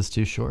 life is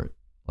too short.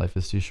 Life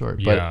is too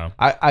short. But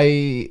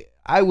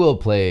I will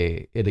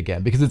play it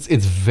again because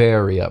it's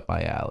very up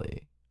my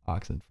alley.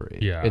 Oxenfree.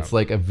 Yeah. It's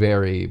like a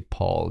very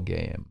Paul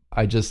game.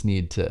 I just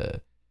need to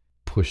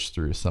push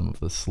through some of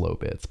the slow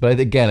bits. But I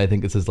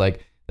think this is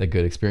like a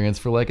good experience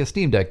for like a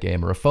Steam Deck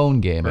game or a phone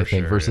game,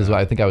 versus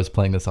I think I was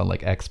playing this on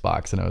like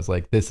Xbox, and I was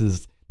like, this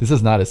is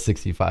not a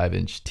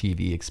 65-inch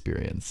TV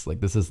experience.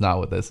 Like this is not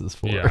what this is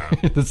for. Yeah.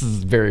 This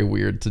is very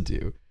weird to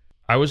do.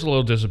 I was a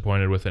little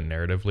disappointed with it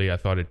narratively. I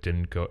thought it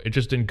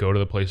just didn't go to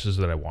the places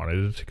that I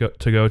wanted it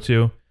to go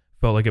to.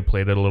 Felt like it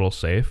played it a little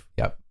safe.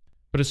 Yep.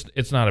 But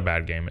it's not a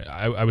bad game.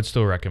 I would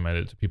still recommend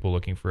it to people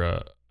looking for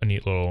a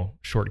neat little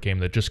short game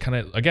that just kind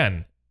of,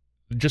 again,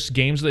 just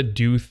games that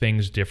do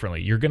things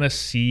differently. You're going to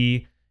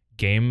see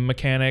game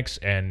mechanics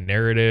and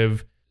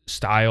narrative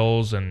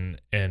styles and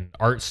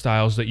art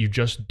styles that you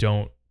just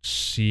don't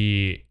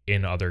see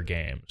in other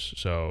games.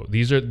 So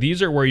these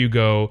are where you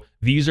go.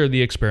 These are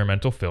the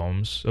experimental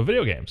films of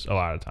video games a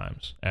lot of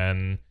times.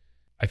 And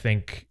I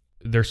think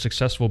they're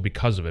successful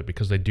because of it,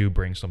 because they do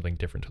bring something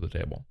different to the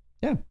table.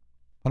 Yeah,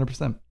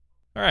 100%.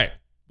 All right,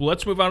 well,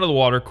 let's move on to the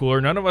water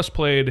cooler. None of us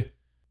played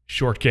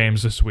short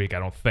games this week, I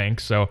don't think.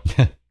 So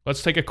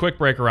let's take a quick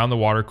break around the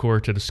water cooler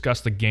to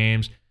discuss the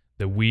games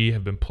that we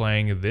have been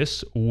playing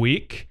this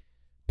week.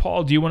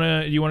 Paul, do you want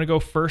to go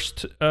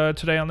first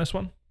today on this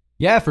one?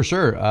 Yeah, for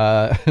sure.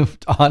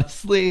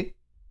 Honestly,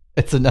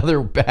 it's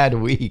another bad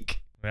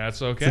week.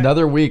 That's okay. It's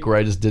another week where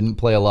I just didn't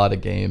play a lot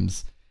of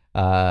games.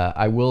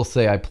 I will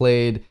say I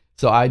played.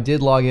 So I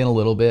did log in a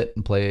little bit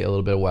and play a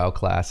little bit of WoW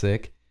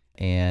Classic.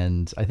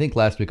 And I think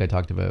last week I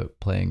talked about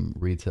playing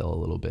retail a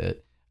little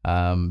bit.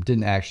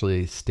 Didn't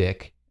actually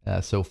stick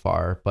so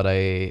far, but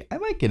I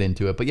might get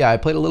into it. But yeah, I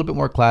played a little bit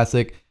more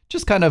Classic,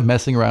 just kind of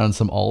messing around in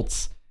some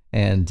alts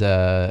and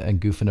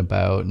goofing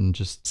about and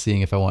just seeing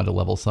if I wanted to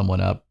level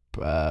someone up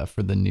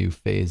for the new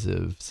phase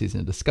of Season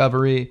of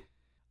Discovery.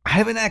 I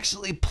haven't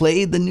actually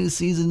played the new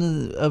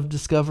Season of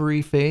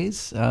Discovery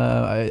phase.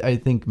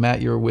 I think,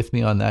 Matt, you're with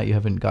me on that. You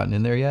haven't gotten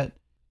in there yet?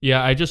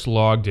 Yeah, I just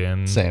logged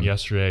in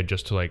yesterday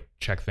just to like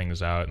check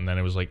things out, and then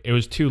it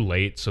was too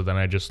late, so then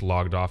I just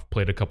logged off,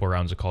 played a couple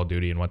rounds of Call of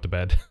Duty, and went to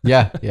bed.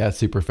 yeah,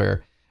 super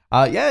fair.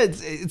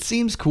 It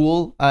seems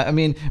cool. I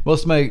mean,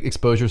 most of my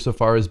exposure so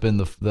far has been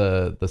the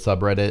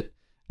subreddit.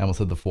 I almost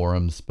said the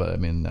forums, but I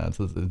mean it's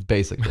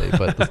basically,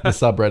 but the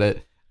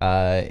subreddit.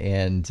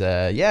 And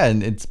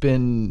it's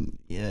been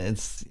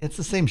it's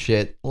the same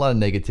shit. A lot of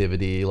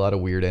negativity, a lot of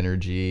weird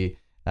energy.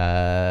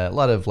 A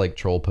lot of like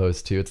troll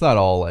posts too. It's not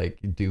all like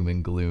doom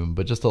and gloom,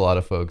 but just a lot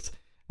of folks,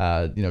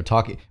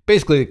 talking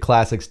basically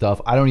classic stuff.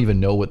 I don't even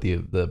know what the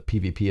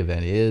PvP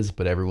event is,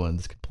 but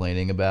everyone's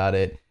complaining about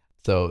it.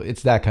 So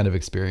it's that kind of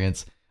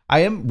experience.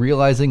 I am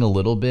realizing a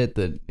little bit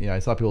that, I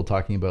saw people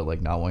talking about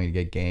like not wanting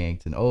to get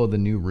ganked and, the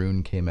new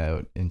rune came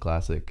out in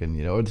Classic and,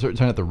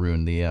 it's not the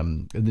rune,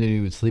 the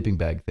new sleeping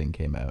bag thing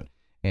came out.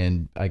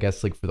 And I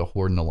guess like for the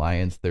Horde and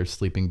Alliance, their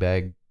sleeping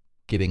bag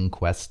getting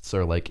quests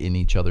are like in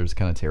each other's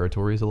kind of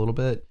territories a little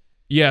bit.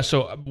 Yeah,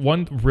 so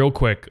one real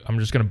quick, I'm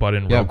just going to butt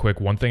in real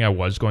quick. One thing I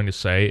was going to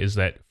say is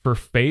that for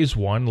phase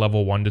 1,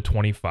 level 1 to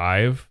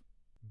 25,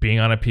 being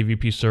on a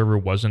PvP server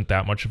wasn't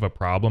that much of a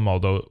problem,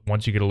 although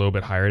once you get a little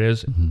bit higher it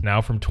is. Mm-hmm.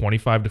 Now from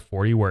 25 to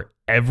 40, where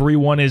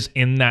everyone is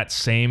in that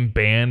same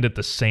band at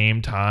the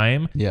same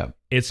time,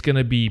 it's going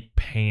to be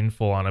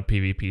painful on a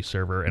PvP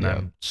server, and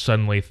I'm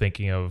suddenly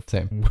thinking of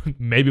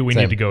maybe we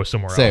need to go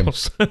somewhere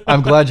else.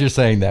 I'm glad you're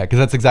saying that, because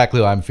that's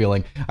exactly what I'm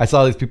feeling. I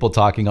saw these people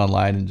talking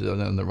online and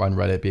on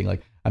Reddit being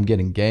like, I'm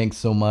getting ganked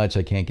so much.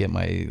 I can't get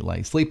my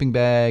like sleeping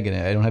bag, and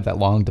I don't have that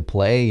long to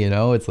play. You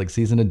know, it's like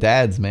Season of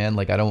Dads, man.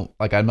 Like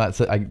I'm not,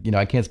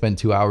 I can't spend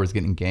 2 hours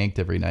getting ganked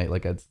every night.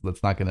 Like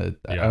that's not gonna.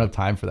 I don't have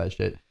time for that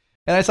shit.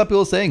 And I saw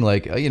people saying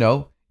like,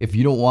 if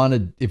you don't want to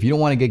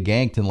get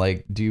ganked and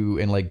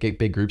like get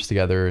big groups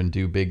together and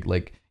do big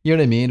like, you know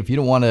what I mean? If you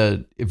don't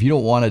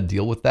want to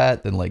deal with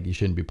that, then like you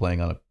shouldn't be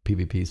playing on a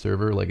PvP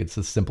server. Like it's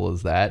as simple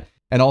as that.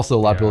 And also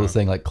a lot of people are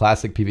saying like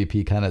classic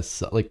PvP kind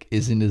of like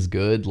isn't as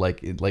good.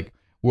 Like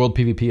world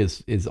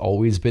PvP is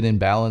always been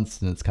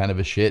imbalanced and it's kind of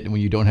a shit. And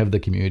when you don't have the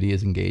community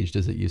as engaged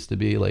as it used to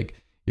be, like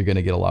you're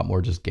gonna get a lot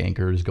more just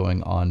gankers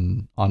going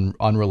on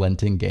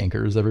unrelenting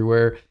gankers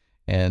everywhere.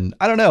 And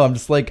I don't know. I'm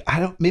just like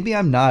I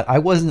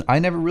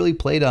never really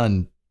played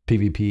on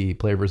PvP,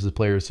 player versus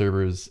player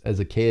servers as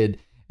a kid.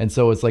 And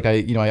so it's like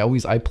I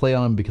play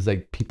on them because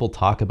like people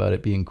talk about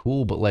it being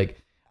cool, but like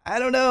I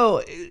don't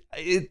know.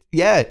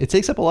 It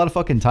takes up a lot of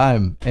fucking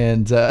time,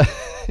 and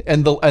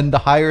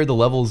the higher the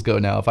levels go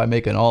now. If I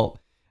make an alt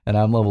and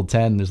I'm level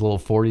 10, there's little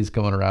 40s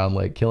coming around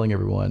like killing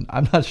everyone.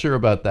 I'm not sure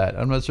about that.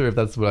 I'm not sure if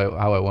that's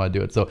how I want to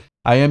do it. So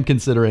I am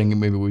considering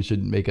maybe we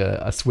should make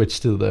a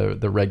switch to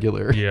the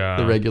regular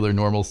the regular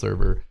normal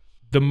server.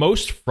 The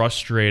most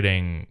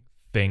frustrating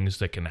things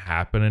that can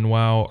happen in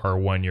WoW are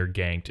when you're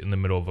ganked in the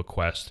middle of a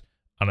quest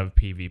on a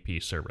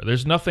PvP server.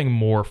 There's nothing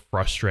more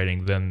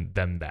frustrating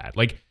than that.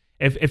 Like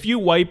if you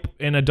wipe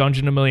in a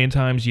dungeon a million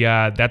times,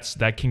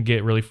 that can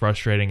get really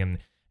frustrating and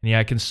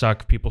it can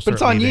suck. People start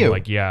but it's leaving.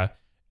 On you.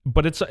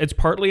 But it's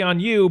partly on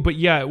you. But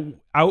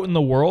out in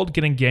the world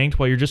getting ganked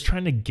while you're just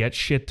trying to get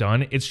shit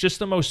done, it's just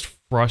the most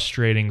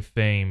frustrating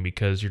thing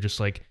because you're just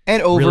like,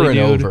 and over really,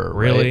 and dude? over.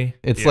 Really? Right?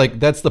 It's like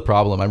that's the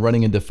problem. I'm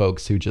running into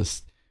folks who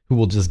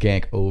will just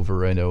gank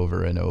over and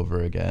over and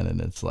over again, and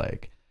it's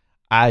like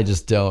I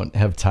just don't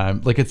have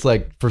time. Like it's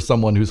like for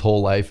someone whose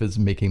whole life is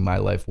making my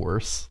life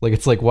worse. Like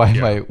it's like why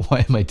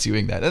am I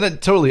doing that? And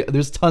then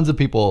there's tons of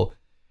people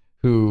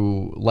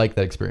who like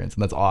that experience,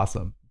 and that's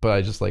awesome. But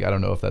I just like I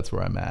don't know if that's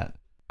where I'm at.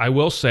 I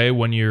will say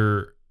when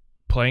you're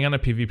playing on a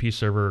PvP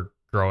server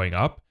growing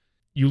up,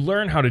 you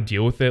learn how to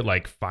deal with it,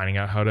 like finding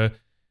out how to,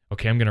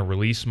 okay, I'm going to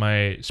release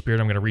my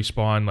spirit. I'm going to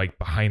respawn like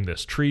behind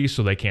this tree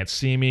so they can't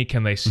see me.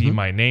 Can they see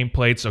my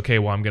nameplates? Okay,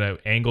 well, I'm going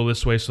to angle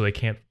this way so they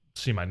can't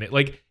see my name.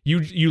 Like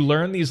you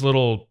learn these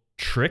little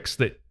tricks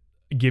that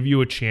give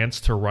you a chance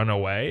to run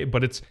away,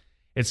 but it's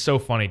so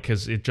funny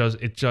because it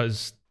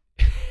just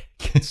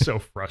it's so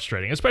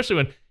frustrating, especially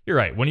when you're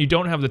right, when you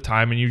don't have the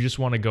time and you just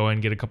want to go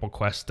and get a couple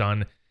quests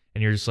done.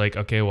 And you're just like,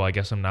 okay, well, I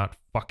guess I'm not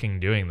fucking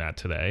doing that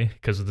today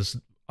because this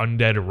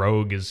undead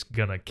rogue is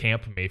going to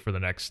camp me for the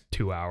next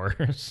 2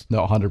 hours.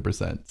 No,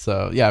 100%.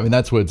 So, yeah, I mean,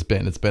 that's what it's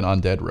been. It's been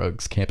undead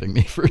rogues camping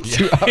me for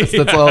 2 hours.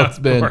 That's all it's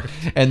been.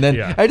 And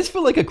then I just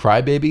feel like a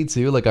crybaby,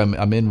 too. Like, I'm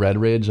in Red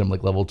Ridge. I'm,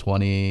 like, level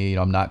 20.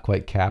 I'm not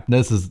quite capped.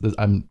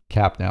 I'm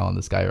capped now on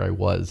this guy, or I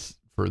was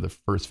for the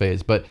first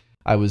phase. But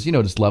I was,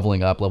 just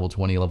leveling up, level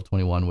 20, level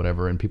 21,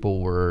 whatever. And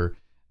people were...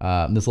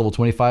 this level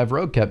 25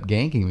 rogue kept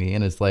ganking me,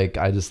 and it's like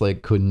I just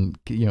like couldn't,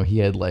 he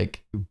had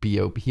like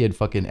he had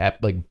fucking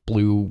like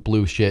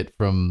blue shit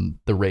from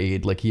the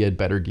raid, like he had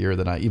better gear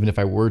than I, even if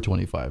I were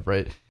 25,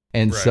 right?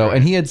 And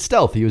and he had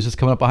stealth. He was just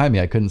coming up behind me.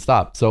 I couldn't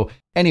stop. So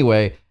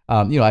anyway,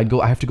 I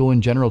have to go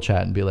in general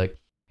chat and be like,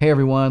 hey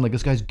everyone, like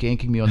this guy's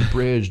ganking me on the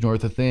bridge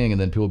north of thing,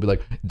 and then people would be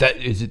like, that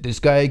is it this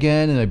guy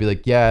again? And I'd be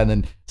like, yeah, and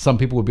then some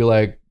people would be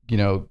like,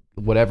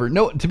 whatever.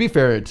 No, to be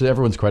fair, to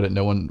everyone's credit,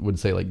 no one would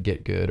say like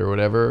get good or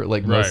whatever,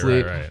 like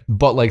mostly. Right.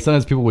 But like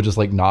sometimes people would just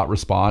like not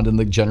respond, and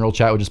the general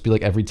chat would just be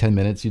like every 10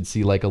 minutes you'd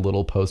see like a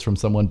little post from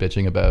someone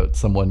bitching about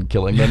someone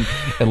killing them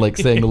and like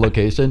saying the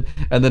location.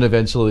 And then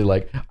eventually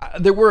like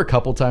there were a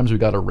couple times we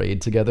got a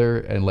raid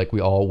together and like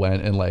we all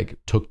went and like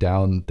took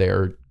down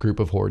their group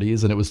of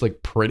hordes, and it was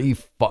like pretty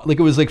fun. Like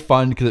it was like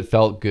fun because it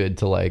felt good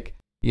to like,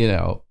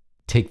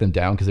 take them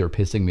down because they were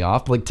pissing me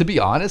off. But like to be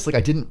honest, like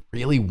I didn't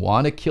really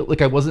want to kill,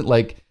 like I wasn't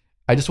like,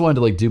 I just wanted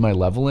to like do my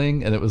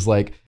leveling, and it was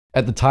like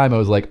at the time I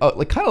was like, oh,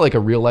 like kind of like a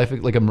real life,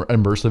 like an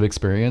immersive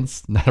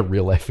experience, not a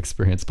real life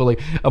experience, but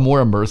like a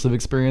more immersive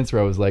experience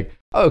where I was like,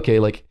 oh, okay,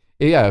 like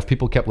yeah, if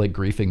people kept like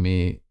griefing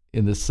me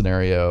in this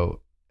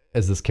scenario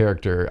as this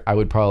character, I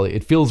would probably,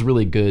 it feels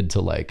really good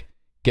to like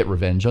get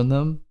revenge on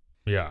them.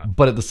 Yeah.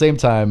 But at the same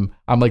time,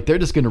 I'm like, they're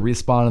just going to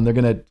respawn and they're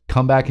going to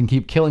come back and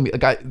keep killing me.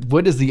 Like,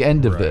 what is the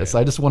end of this?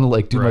 I just want to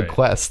like do my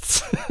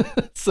quests.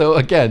 So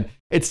again,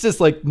 it's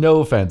just like, no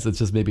offense. It's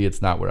just maybe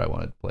it's not where I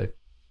wanted to play.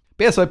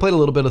 But yeah, so I played a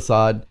little bit of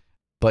Sod.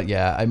 But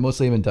yeah, I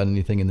mostly haven't done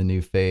anything in the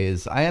new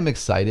phase. I am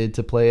excited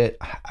to play it.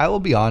 I will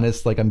be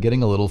honest, like I'm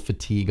getting a little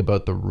fatigue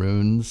about the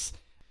runes.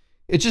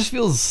 It just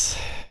feels,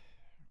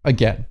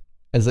 again,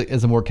 as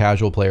a more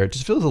casual player, it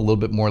just feels a little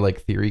bit more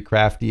like theory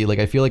crafty. Like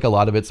I feel like a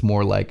lot of it's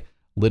more like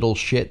little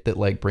shit that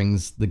like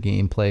brings the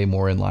gameplay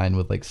more in line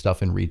with like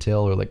stuff in retail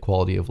or like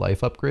quality of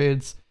life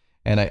upgrades.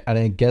 And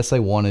I guess I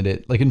wanted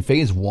it like in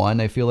phase 1,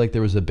 I feel like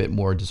there was a bit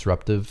more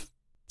disruptive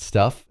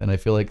stuff. And I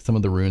feel like some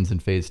of the runes in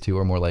phase 2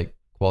 are more like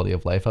quality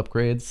of life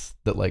upgrades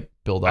that like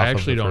build off. I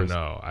actually don't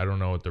know. I don't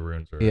know what the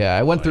runes are. Yeah,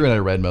 I went through and I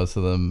read most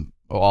of them.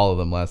 all of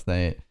them last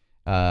night.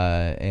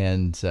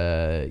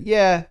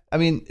 Yeah, I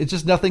mean, it's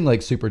just nothing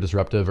like super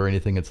disruptive or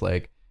anything. It's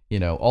like,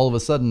 all of a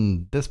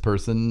sudden this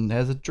person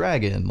has a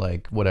dragon,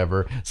 like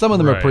whatever. Some of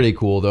them are pretty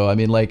cool though. I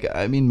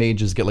mean,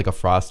 mages get like a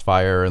frost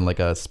fire and like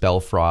a spell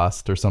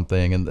frost or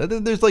something. And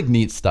there's like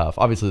neat stuff.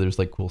 Obviously there's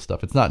like cool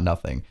stuff. It's not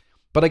nothing,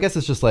 but I guess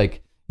it's just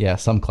like, yeah,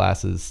 some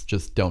classes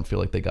just don't feel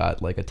like they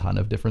got like a ton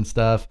of different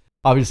stuff.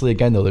 Obviously,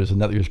 again, though, there's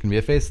going to be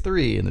a phase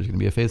 3 and there's going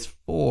to be a phase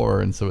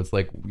 4. And so it's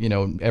like,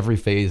 every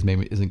phase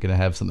maybe isn't going to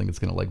have something that's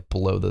going to like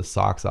blow the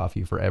socks off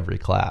you for every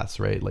class,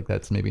 right? Like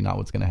that's maybe not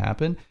what's going to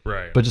happen.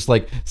 Right. But just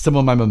like some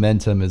of my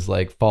momentum is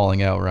like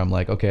falling out where I'm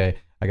like, okay,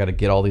 I got to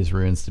get all these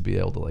runes to be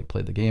able to like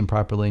play the game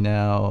properly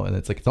now. And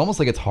it's like, it's almost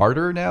like it's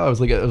harder now. I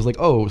was like,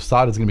 oh,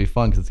 SOD is going to be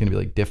fun because it's going to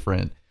be like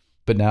different.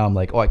 But now I'm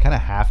like, oh, I kind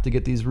of have to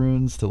get these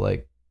runes to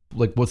like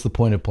what's the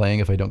point of playing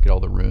if I don't get all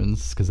the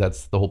runes? Because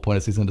that's the whole point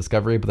of Season of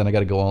Discovery. But then I got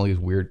to go on all these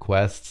weird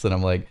quests, and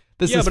I'm like,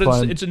 this is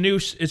fun. It's new.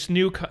 It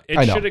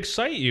should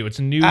excite you.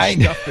 It's new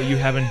stuff that you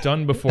haven't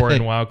done before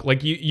in WoW.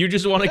 Like you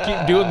just want to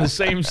keep doing the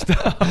same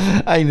stuff.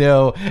 I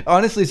know.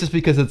 Honestly, it's just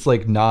because it's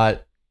like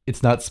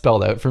it's not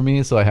spelled out for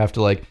me, so I have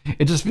to like.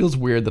 It just feels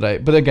weird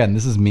that but again,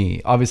 this is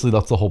me. Obviously,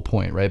 that's the whole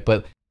point, right?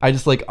 But I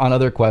just like on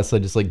other quests, I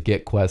just like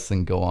get quests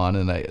and go on,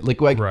 and I like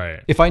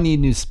if I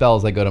need new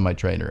spells, I go to my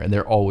trainer, and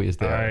they're always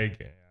there.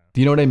 Do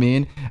you know what I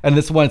mean? And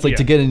this one, it's like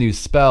to get a new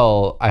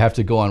spell, I have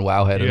to go on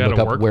Wowhead and look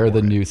up where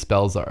the new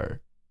spells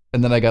are.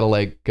 And then I got to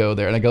like go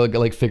there and I got to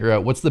like figure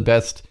out what's the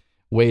best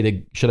way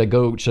to, should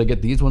I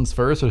get these ones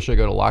first or should I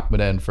go to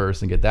Lochmaden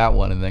first and get that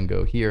one and then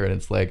go here? And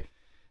it's like,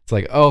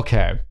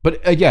 okay. But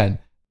again,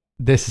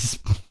 this is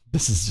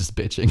just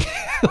bitching.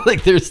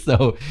 Like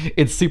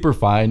it's super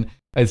fine.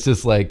 It's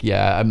just like,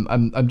 yeah,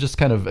 I'm just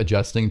kind of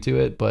adjusting to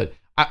it, but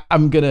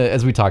I'm going to,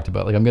 as we talked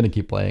about, like I'm going to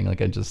keep playing.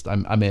 Like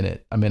I'm in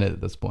it. I'm in it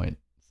at this point.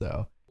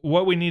 So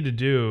what we need to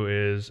do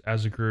is,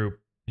 as a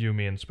group, you,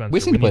 me, and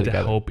Spencer, we need to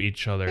help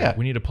each other. Yeah.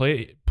 We need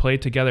to play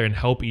together and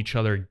help each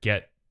other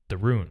get the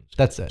runes.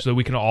 That's it. So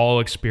we can all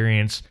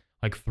experience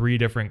like 3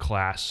 different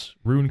class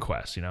rune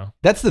quests,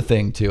 That's the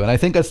thing too. And I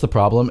think that's the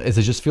problem is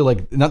I just feel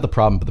like not the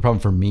problem, but the problem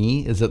for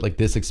me is that like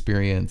this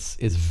experience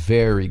is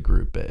very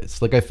group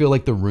based. Like I feel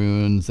like the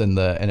runes and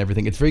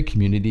everything, it's very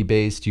community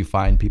based. You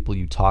find people,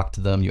 you talk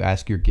to them, you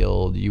ask your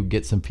guild, you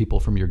get some people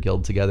from your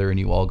guild together and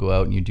you all go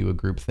out and you do a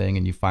group thing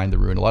and you find the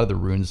rune. A lot of the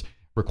runes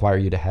require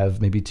you to have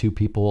maybe 2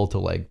 people to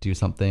like do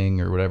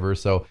something or whatever.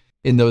 So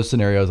in those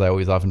scenarios, I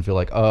always often feel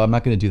like, oh, I'm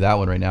not going to do that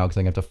one right now because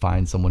I have to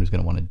find someone who's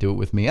going to want to do it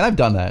with me. And I've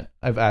done that.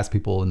 I've asked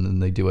people and then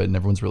they do it and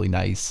everyone's really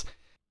nice.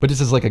 But this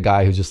is like a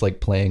guy who's just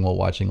like playing while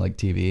watching like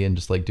TV and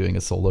just like doing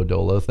a solo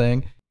dolo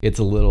thing. It's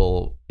a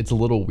little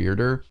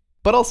weirder,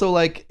 but also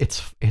like it's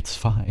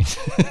fine.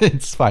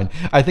 It's fine.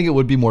 I think it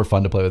would be more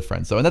fun to play with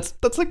friends. So, and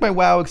that's like my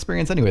WoW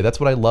experience anyway.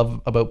 That's what I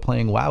love about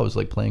playing WoW is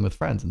like playing with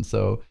friends. And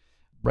so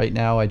right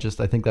now, I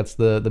think that's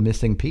the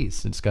missing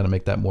piece. It's got to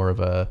make that more of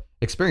a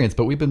experience.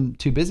 But we've been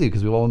too busy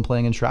because we've all been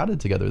playing Enshrouded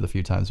together the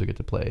few times we get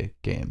to play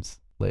games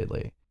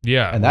lately.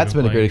 Yeah. And that's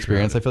been a great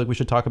experience. I feel like we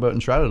should talk about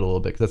Enshrouded a little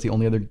bit because that's the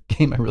only other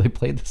game I really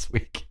played this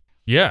week.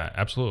 Yeah,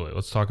 absolutely.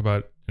 Let's talk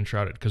about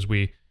Enshrouded because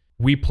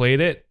we played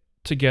it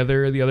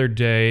together the other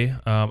day.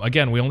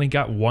 Again, we only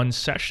got one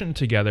session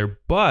together,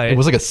 but it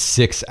was like a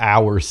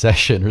 6-hour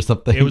session or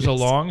something. It was a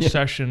long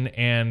session,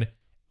 and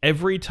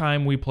every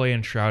time we play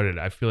Enshrouded,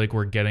 I feel like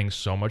we're getting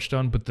so much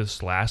done. But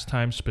this last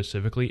time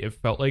specifically, it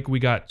felt like we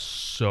got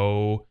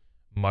so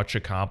much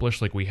accomplished.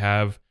 Like we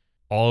have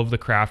all of the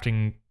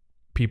crafting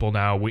people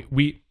now.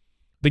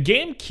 The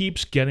game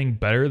keeps getting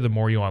better the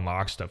more you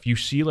unlock stuff. You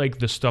see like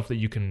the stuff that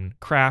you can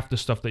craft, the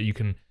stuff that you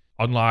can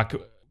unlock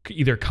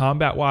either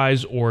combat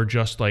wise or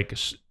just like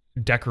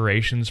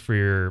decorations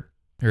for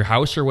your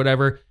house or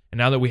whatever. And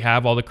now that we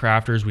have all the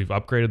crafters, we've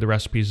upgraded the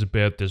recipes a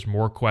bit. There's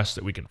more quests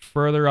that we can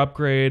further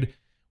upgrade.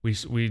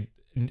 We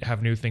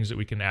have new things that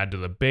we can add to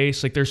the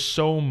base. Like there's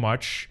so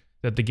much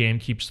that the game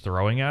keeps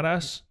throwing at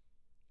us.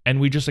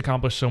 And we just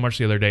accomplished so much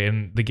the other day.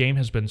 And the game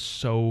has been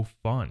so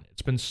fun.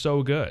 It's been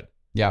so good.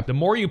 Yeah. The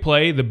more you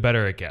play, the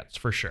better it gets,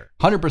 for sure.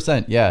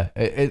 100%. Yeah.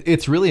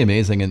 It's really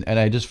amazing. And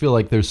I just feel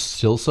like there's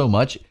still so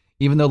much,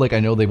 even though like I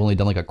know they've only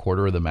done like a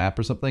quarter of the map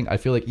or something. I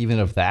feel like even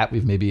of that,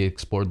 we've maybe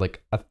explored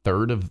like a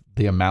third of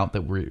the amount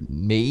that we're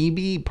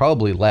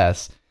probably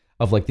less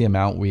of like the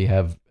amount we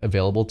have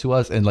available to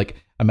us. And like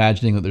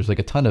imagining that there's like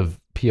a ton of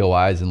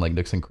POIs and like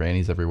nooks and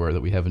crannies everywhere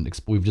that we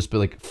haven't, we've just been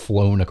like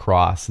flown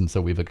across. And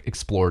so we've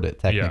explored it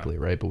technically,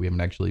 right? But we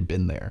haven't actually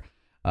been there.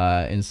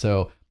 And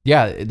so,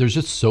 yeah, there's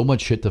just so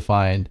much shit to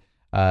find.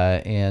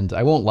 And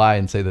I won't lie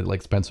and say that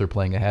like Spencer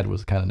playing ahead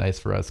was kind of nice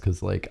for us.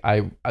 Cause like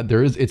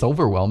it's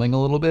overwhelming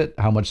a little bit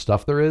how much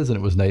stuff there is. And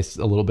it was nice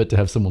a little bit to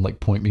have someone like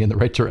point me in the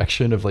right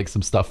direction of like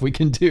some stuff we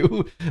can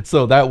do.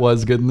 So that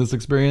was good in this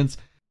experience.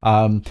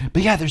 But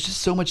yeah, there's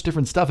just so much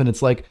different stuff. And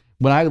it's like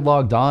when I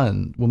logged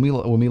on, when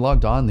we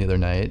logged on the other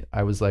night,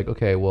 I was like,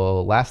 okay,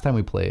 well, last time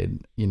we played,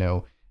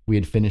 we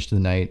had finished the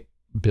night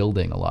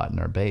building a lot in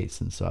our base.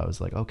 And so I was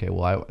like, okay,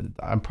 well,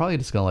 I'm probably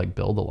just going to like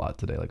build a lot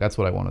today. Like that's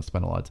what I want to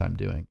spend a lot of time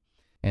doing.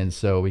 And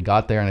so we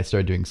got there and I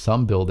started doing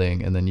some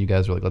building, and then you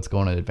guys were like, let's go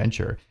on an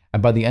adventure.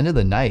 And by the end of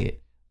the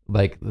night,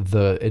 like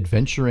the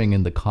adventuring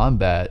and the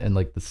combat and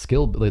like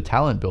the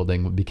talent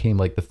building became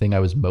like the thing I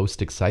was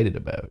most excited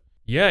about.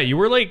 Yeah, you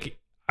were like,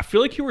 I feel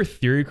like you were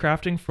theory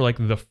crafting for like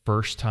the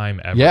first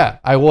time ever. Yeah,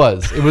 I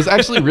was. It was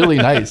actually really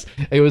nice.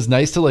 It was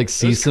nice to like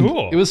see some.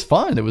 Cool. It was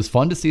fun. It was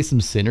fun to see some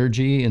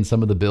synergy in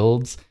some of the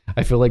builds.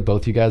 I feel like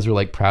both you guys were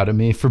like proud of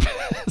me for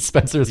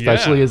Spencer,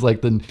 especially is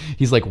like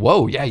he's like,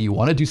 whoa, yeah, you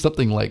want to do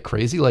something like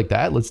crazy like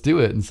that? Let's do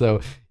it. And so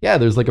yeah,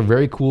 there's like a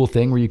very cool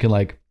thing where you can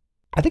like,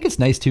 I think it's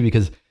nice too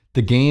because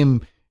the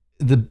game,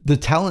 the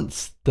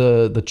talents,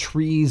 the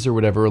trees or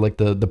whatever, like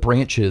the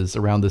branches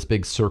around this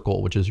big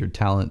circle, which is your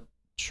talent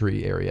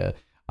tree area.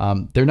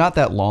 They're not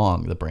that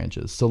long, the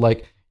branches. So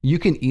like you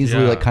can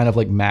easily like kind of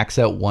like max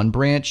out one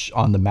branch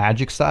on the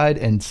magic side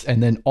and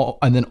then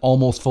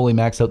almost fully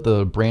max out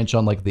the branch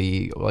on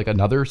like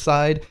another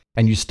side.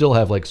 And you still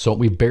have like, so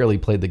we barely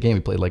played the game. We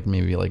played like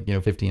maybe like,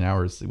 15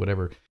 hours,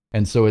 whatever.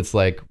 And so it's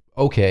like,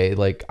 okay,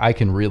 like I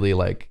can really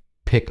like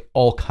pick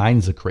all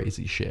kinds of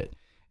crazy shit.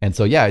 And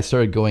so, yeah, I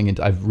started going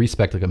into, I've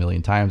respec'd like a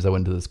million times. I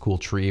went to this cool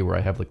tree where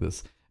I have like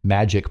this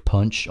magic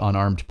punch,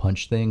 unarmed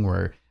punch thing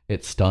where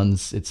it stun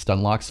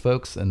locks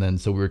folks. And then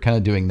so we were kind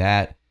of doing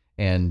that,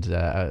 and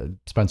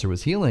Spencer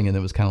was healing, and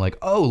it was kind of like,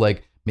 oh,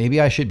 like maybe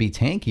I should be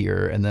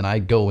tankier. And then I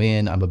go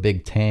in, I'm a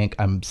big tank,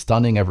 I'm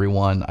stunning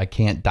everyone, I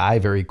can't die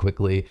very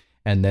quickly.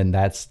 And then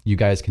you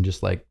guys can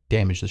just like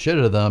damage the shit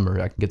out of them,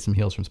 or I can get some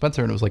heals from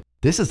Spencer. And it was like,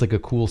 this is like a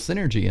cool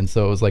synergy. And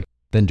so it was like,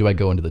 then do I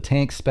go into the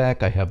tank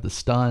spec? I have the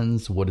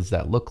stuns. What does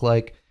that look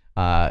like?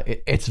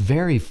 It's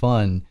very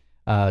fun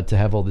to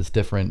have all this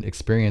different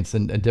experience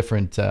and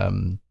different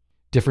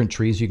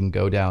trees you can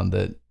go down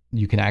that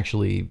you can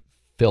actually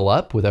fill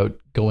up without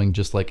going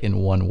just like in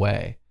one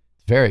way.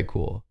 It's very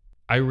cool.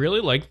 I really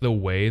like the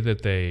way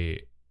that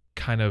they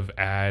kind of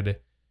add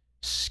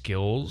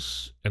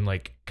skills and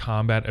like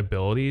combat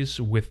abilities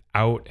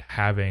without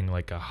having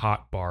like a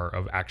hot bar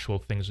of actual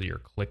things that you're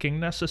clicking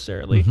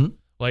necessarily. Mm-hmm.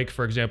 Like,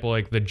 for example,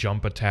 like the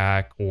jump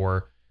attack,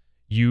 or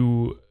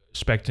you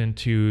spec'd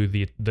into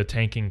the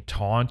tanking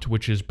taunt,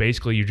 which is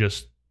basically you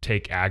just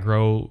take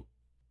aggro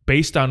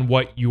based on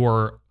what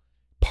your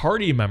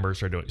party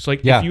members are doing. So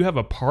like if you have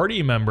a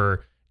party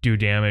member do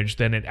damage,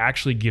 then it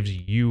actually gives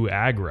you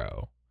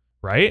aggro,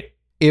 right?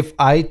 If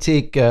I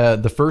take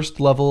the first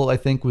level, I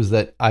think was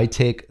that I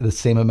take the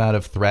same amount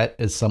of threat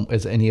as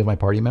any of my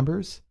party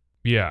members.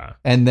 Yeah.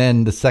 And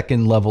then the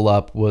second level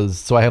up was,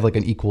 so I have like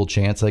an equal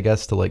chance, I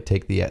guess, to like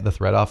take the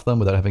threat off them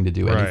without having to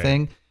do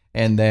anything.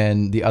 And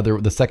then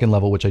the second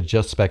level, which I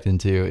just spec'd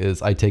into,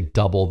 is I take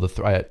double the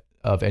threat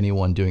of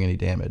anyone doing any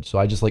damage. So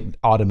I just like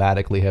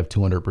automatically have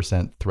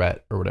 200%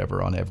 threat or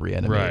whatever on every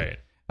enemy.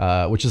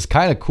 Right. Which is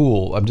kind of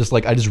cool. I'm just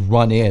like, I just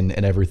run in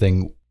and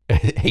everything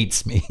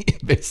hates me,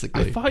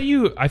 basically.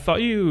 I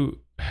thought you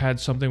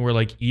had something where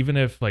like even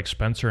if like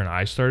Spencer and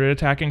I started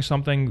attacking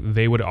something,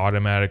 they would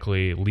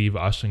automatically leave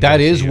us and that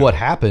is what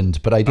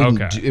happened, but I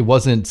didn't. Okay. It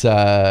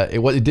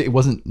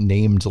wasn't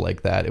named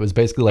like that. It was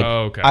basically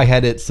like I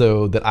had it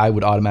so that I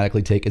would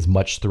automatically take as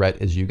much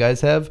threat as you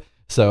guys have.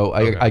 So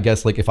I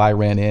guess like if I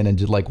ran in and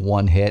did like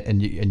one hit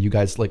and you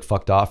guys like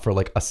fucked off for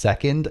like a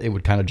second, it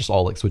would kind of just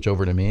all like switch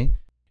over to me.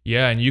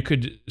 Yeah, and you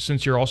could,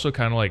 since you're also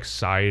kind of like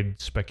side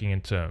specking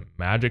into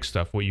magic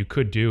stuff, what you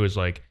could do is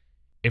like,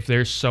 if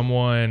there's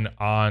someone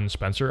on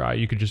Spencer,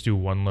 you could just do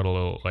one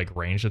little like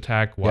ranged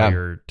attack while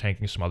you're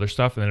tanking some other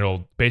stuff, and then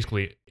it'll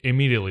basically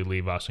immediately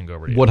leave us and go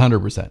over to you.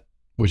 100%,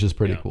 which is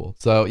pretty cool.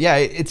 So yeah,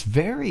 it's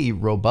very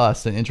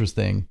robust and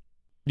interesting.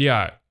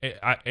 Yeah,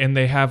 and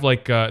they have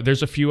like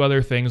there's a few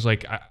other things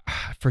like I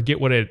forget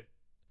what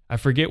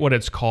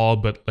it's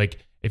called, but like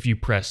if you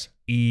press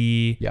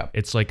E,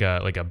 it's like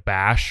a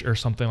bash or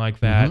something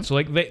like that. Mm-hmm. So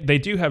like they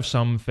do have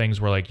some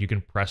things where like you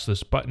can press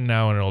this button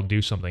now and it'll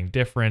do something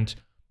different.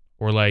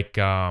 Or like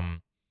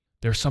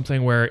there's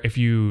something where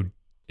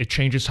it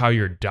changes how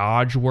your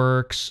dodge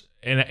works.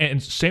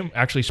 And same,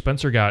 actually,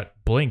 Spencer got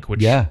Blink,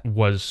 which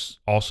was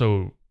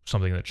also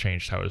something that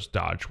changed how his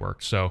dodge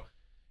worked. So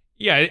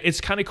yeah, it's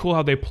kind of cool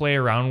how they play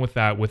around with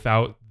that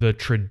without the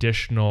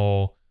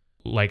traditional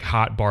like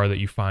hot bar that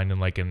you find in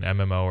like an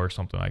MMO or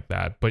something like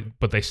that.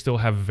 But they still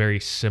have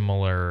very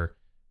similar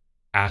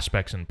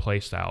aspects and play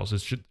styles.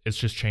 It's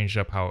just changed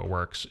up how it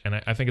works.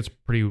 And I think it's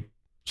pretty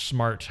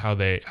smart how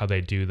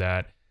they do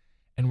that.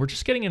 And we're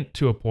just getting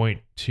into a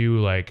point too,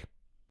 like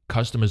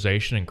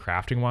customization and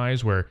crafting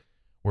wise, where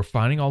we're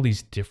finding all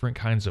these different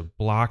kinds of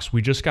blocks.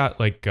 We just got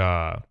like,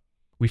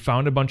 we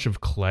found a bunch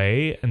of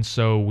clay. And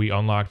so we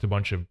unlocked a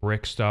bunch of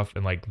brick stuff,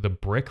 and like the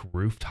brick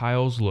roof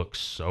tiles look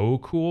so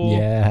cool.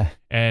 Yeah.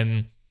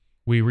 And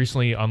we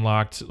recently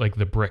unlocked like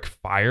the brick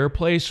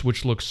fireplace,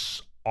 which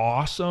looks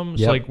awesome. Yep.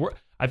 So like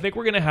I think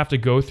we're going to have to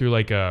go through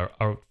like a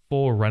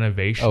full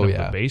renovation of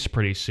the base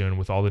pretty soon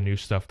with all the new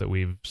stuff that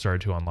we've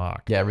started to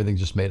unlock. Yeah, everything's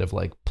just made of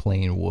like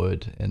plain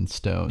wood and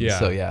stone. Yeah.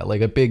 So yeah,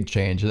 like a big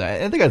change. And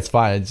I think that's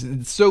fine.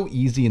 It's so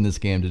easy in this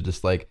game to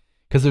just like,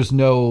 because there's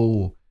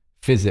no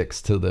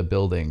physics to the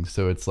building.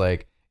 So it's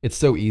like, it's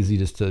so easy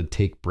just to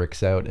take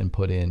bricks out and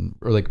put in,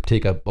 or like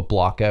take a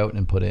block out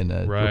and put in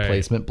a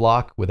replacement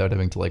block without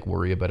having to like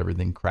worry about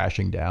everything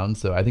crashing down.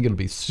 So I think it'll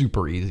be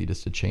super easy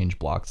just to change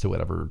blocks to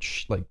whatever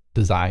like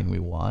design we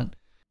want.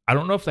 I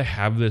don't know if they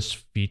have this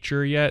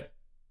feature yet.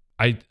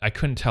 I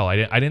couldn't tell. I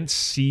didn't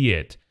see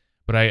it.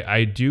 But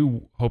I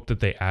do hope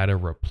that they add a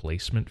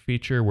replacement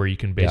feature where you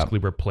can basically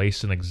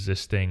replace an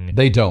existing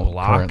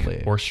block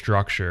currently. Or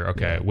structure,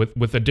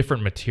 with a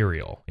different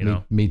material. You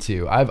know, me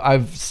too.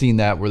 I've seen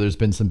that where there's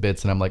been some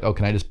bits, and I'm like, oh,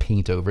 can I just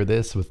paint over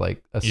this with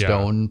like a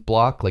stone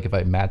block? Like if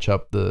I match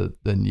up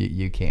then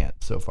you can't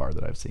so far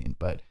that I've seen.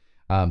 But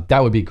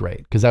that would be great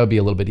because that would be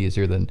a little bit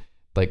easier than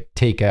like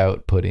take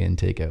out, put in,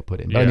 take out,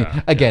 put in. But I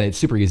mean, again, it's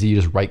super easy. You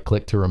just right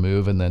click to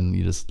remove, and then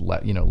you just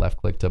left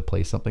click to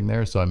place something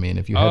there. So I mean,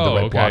 if you had the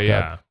right block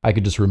up, I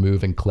could just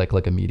remove and click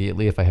like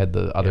immediately if I had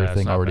the other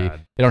thing already.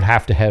 Bad. You don't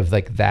have to have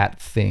like that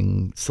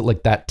thing, so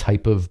like that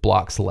type of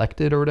block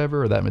selected or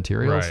whatever, or that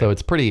material. Right. So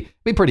it's pretty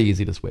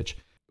easy to switch.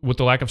 With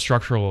the lack of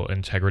structural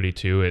integrity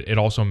too, it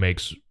also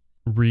makes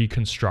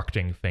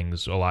reconstructing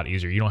things a lot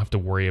easier. You don't have to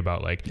worry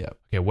about like,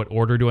 okay, what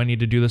order do I need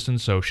to do this in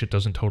so shit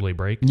doesn't totally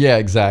break? Yeah,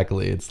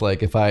 exactly. It's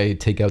like if I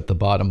take out the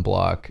bottom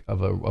block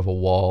of a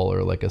wall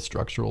or like a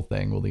structural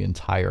thing, will the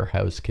entire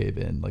house cave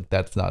in? Like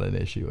that's not an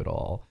issue at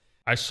all.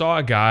 I saw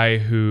a guy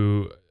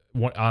who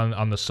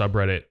on the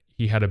subreddit,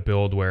 he had a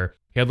build where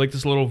he had like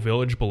this little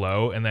village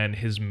below, and then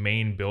his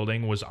main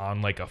building was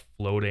on like a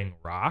floating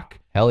rock.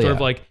 Hell yeah. Sort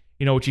of like,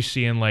 you know what you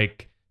see in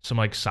like some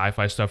like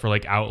sci-fi stuff or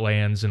like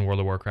Outlands in World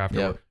of Warcraft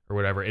or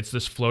whatever. It's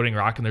this floating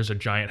rock, and there's a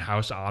giant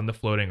house on the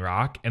floating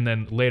rock. And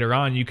then later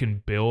on, you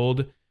can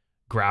build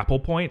grapple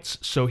points.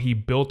 So he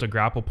built a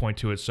grapple point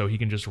to it so he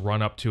can just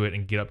run up to it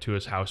and get up to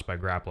his house by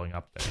grappling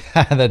up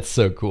there. That's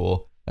so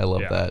cool. I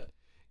love that.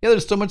 Yeah,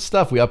 there's so much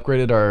stuff. We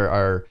upgraded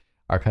our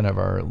kind of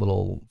our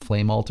little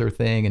flame altar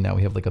thing, and now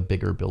we have like a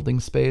bigger building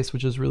space,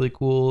 which is really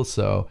cool.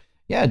 So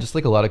yeah, just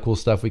like a lot of cool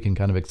stuff we can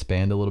kind of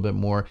expand a little bit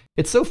more.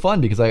 It's so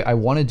fun because I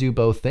want to do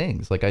both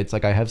things. Like it's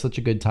like I have such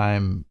a good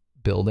time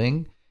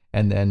building,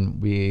 and then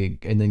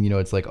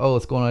it's like, oh,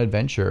 let's go on an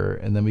adventure,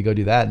 and then we go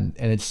do that, and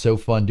it's so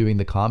fun doing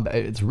the combat.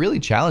 It's really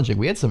challenging.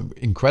 We had some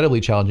incredibly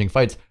challenging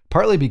fights,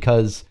 partly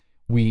because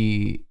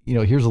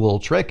here's a little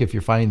trick. If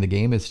you're finding the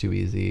game is too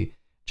easy,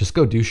 just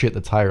go do shit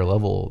that's higher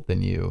level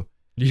than you.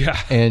 Yeah.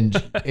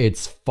 And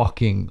it's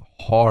fucking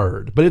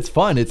hard, but it's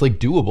fun. It's like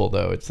doable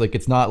though. It's like,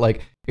 it's not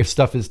like if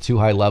stuff is too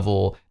high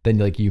level, then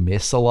like you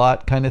miss a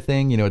lot kind of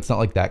thing. It's not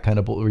like that kind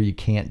of where you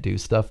can't do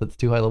stuff that's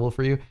too high level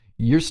for you.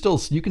 You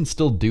can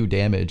still do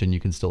damage, and you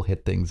can still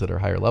hit things that are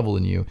higher level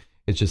than you.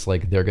 It's just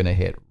like they're going to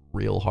hit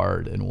real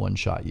hard and one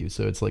shot you.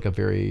 So it's like a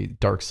very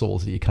Dark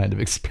Souls-y kind of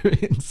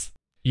experience.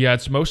 Yeah.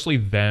 It's mostly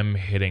them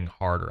hitting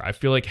harder. I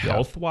feel like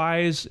health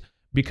wise,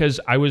 because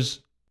I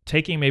was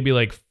taking maybe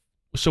like,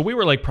 so we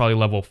were like probably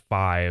level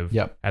 5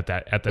 at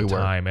the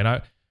time. And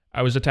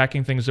I was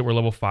attacking things that were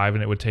level 5,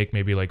 and it would take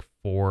maybe like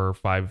 4 or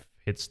 5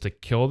 hits to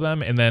kill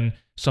them. And then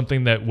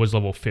something that was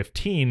level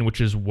 15, which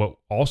is what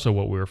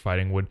we were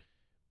fighting, would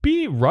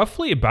be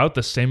roughly about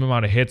the same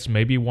amount of hits,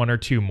 maybe 1 or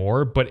 2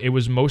 more. But it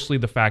was mostly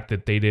the fact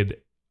that they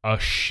did a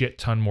shit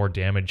ton more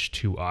damage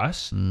to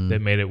us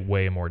that made it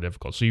way more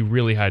difficult. So you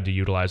really had to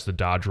utilize the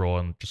dodge roll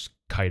and just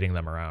kiting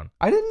them around.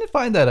 I didn't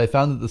find that. I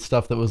found that the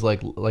stuff that was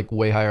like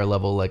way higher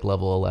level, like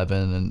level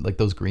 11, and like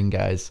those green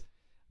guys,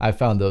 I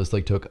found those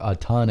like took a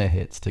ton of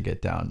hits to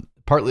get down.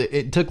 Partly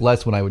it took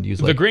less when I would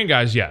use like the green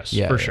guys,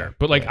 for sure.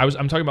 But like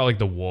I'm talking about like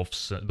the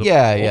wolves.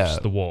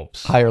 The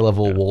wolves. Higher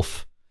level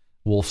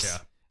wolves.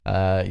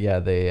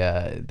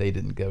 They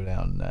didn't go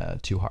down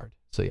too hard.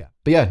 So yeah.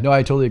 But yeah, no,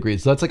 I totally agree.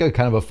 So that's like a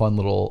kind of a fun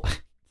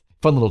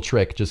little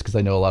trick, just because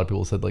I know a lot of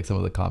people said like some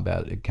of the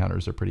combat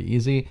encounters are pretty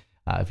easy.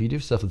 If you do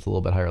stuff that's a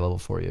little bit higher level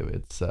for you,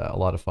 it's a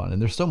lot of fun.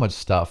 And there's so much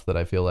stuff that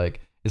I feel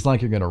like it's not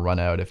like you're going to run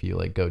out if you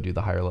like go do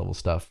the higher level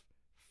stuff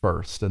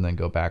first and then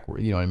go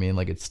backward. You know what I mean?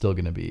 Like it's still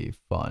going to be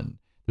fun.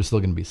 There's still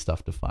going to be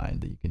stuff to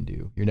find that you can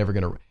do. You're never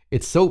going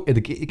to,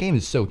 the game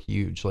is so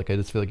huge. Like I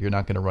just feel like you're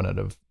not going to run out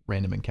of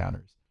random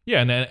encounters.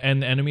 Yeah.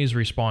 And enemies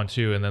respawn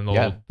too. And then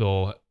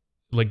they'll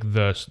like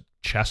the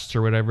chests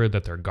or whatever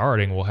that they're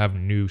guarding will have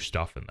new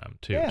stuff in them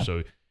too. Yeah.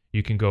 So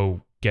you can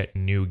go get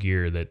new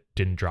gear that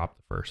didn't drop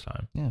the first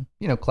time.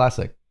 Yeah.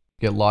 Classic.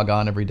 Log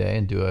on every day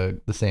and do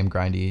the same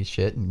grindy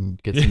shit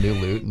and get some new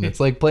loot. And it's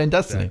like playing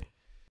Destiny. Exactly.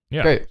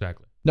 Yeah, great.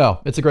 Exactly.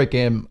 No, it's a great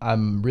game.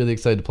 I'm really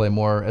excited to play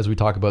more. As we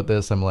talk about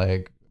this, I'm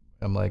like,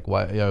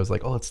 why? I was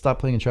like, oh, let's stop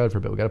playing Enshrouded for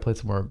a bit. We got to play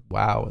some more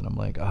WoW. And I'm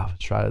like, oh,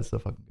 Enshrouded's so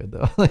fucking good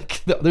though.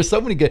 Like, there's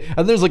so many good,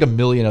 and there's like a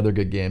million other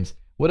good games.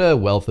 What a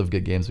wealth of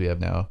good games we have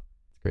now.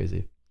 It's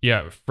crazy.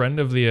 Yeah, friend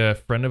of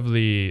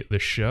the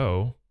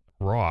show,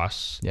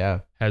 Ross.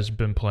 Has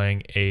been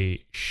playing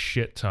a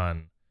shit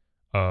ton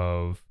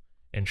of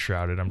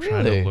Enshrouded. I'm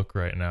trying to look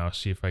right now,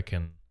 see if I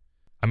can.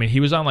 I mean, he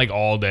was on like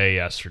all day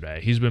yesterday.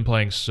 He's been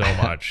playing so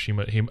much.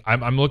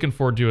 I'm looking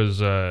forward to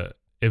his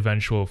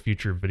eventual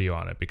future video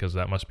on it, because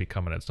that must be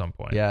coming at some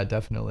point. Yeah,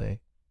 definitely.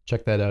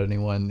 Check that out,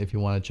 anyone, if you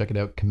want to check it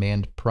out.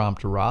 Command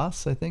Prompt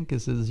Ross, I think,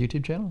 is his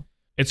YouTube channel.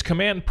 It's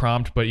command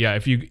prompt, but yeah,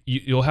 if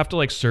you'll have to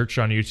like search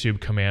on YouTube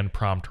command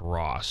prompt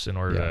Ross in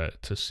order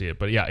to see it.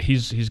 But yeah,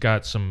 he's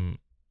got some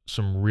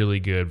really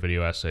good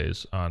video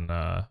essays on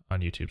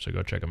YouTube, so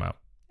go check him out.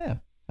 Yeah,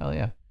 hell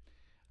yeah.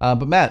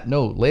 But Matt,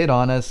 no, lay it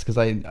on us, because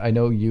I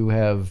know you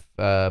have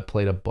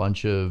played a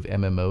bunch of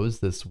MMOs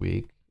this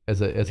week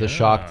as a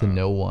shock to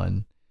no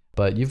one.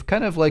 But you've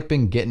kind of like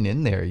been getting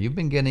in there. You've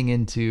been getting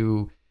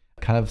into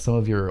kind of some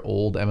of your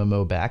old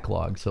MMO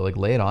backlog. So like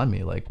lay it on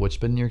me. Like, what's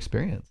been your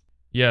experience?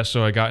 Yeah,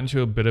 so I got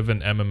into a bit of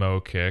an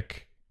MMO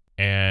kick,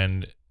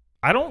 and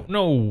I don't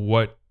know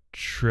what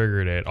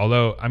triggered it.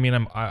 Although, I mean,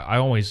 I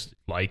always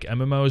like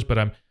MMOs, but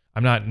I'm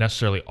not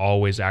necessarily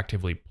always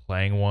actively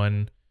playing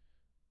one.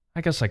 I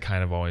guess I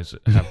kind of always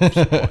have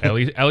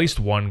at least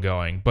one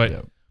going.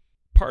 But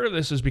part of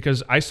this is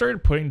because I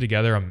started putting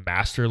together a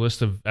master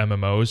list of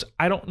MMOs.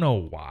 I don't know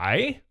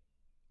why.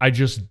 I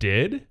just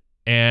did.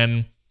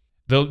 And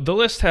the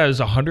list has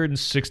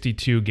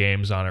 162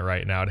 games on it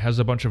right now. It has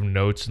a bunch of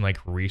notes and like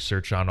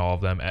research on all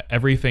of them.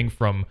 Everything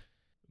from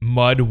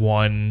Mud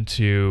 1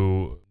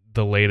 to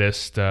the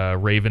latest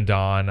Raven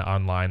Dawn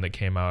Online that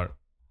came out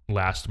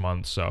last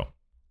month. So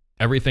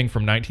everything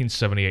from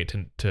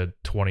 1978 to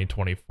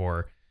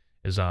 2024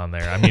 is on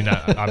there. I mean,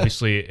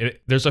 obviously,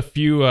 there's a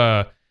few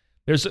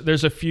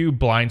there's a few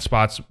blind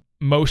spots,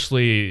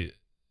 mostly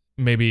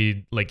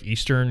maybe like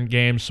Eastern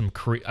games.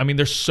 I mean,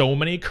 there's so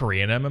many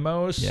Korean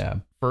MMOs. Yeah.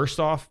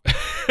 First off,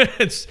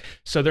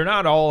 so they're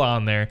not all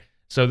on there.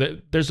 So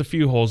there's a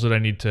few holes that I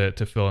need to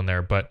fill in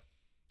there. But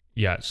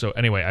yeah. So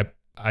anyway,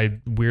 I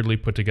weirdly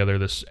put together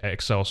this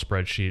Excel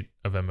spreadsheet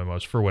of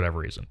MMOs for whatever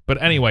reason.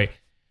 But anyway,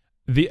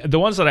 the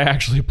ones that I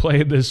actually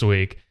played this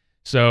week.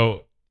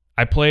 So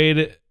I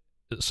played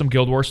some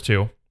Guild Wars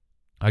 2.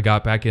 I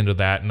got back into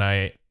that, and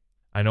I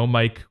know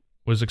Mike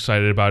was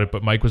excited about it,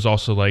 but Mike was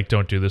also like,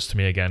 "Don't do this to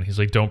me again." He's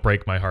like, "Don't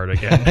break my heart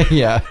again."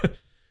 Yeah.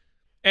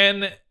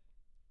 And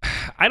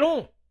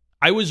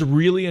I was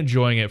really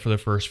enjoying it for the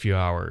first few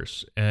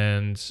hours,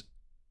 and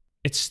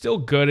it's still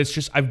good. It's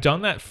just I've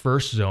done that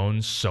first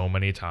zone so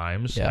many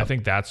times. Yeah. I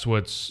think that's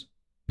what's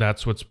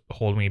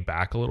holding me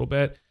back a little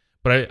bit.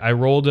 But I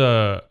rolled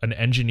an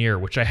engineer,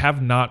 which I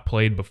have not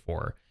played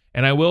before.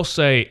 And I will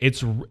say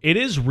it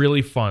is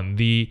really fun.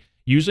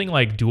 Using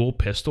like dual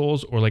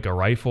pistols or like a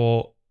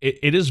rifle,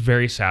 it is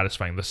very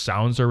satisfying. The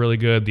sounds are really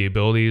good. The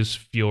abilities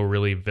feel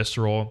really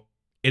visceral.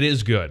 It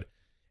is good.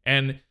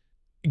 And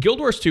Guild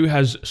Wars 2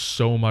 has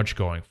so much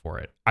going for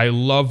it. I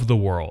love the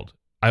world.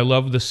 I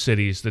love the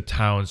cities, the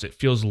towns. It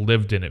feels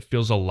lived in. It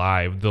feels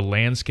alive. The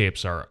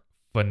landscapes are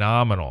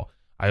phenomenal.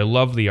 I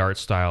love the art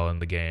style in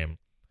the game.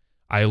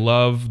 I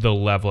love the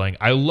leveling.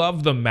 I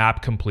love the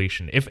map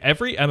completion. If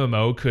every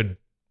MMO could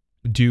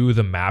do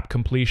the map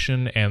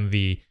completion and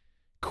the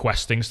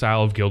questing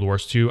style of Guild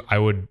Wars 2, I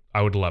would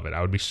love it.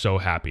 I would be so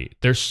happy.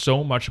 There's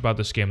so much about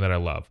this game that I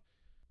love.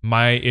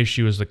 My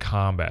issue is the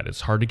combat. It's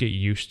hard to get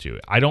used to.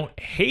 I don't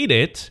hate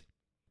it.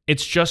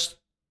 It's just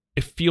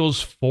it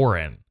feels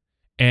foreign,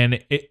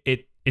 and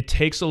it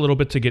takes a little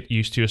bit to get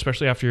used to,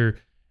 especially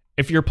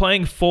if you're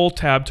playing full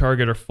tab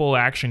target or full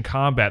action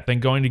combat, then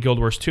going to Guild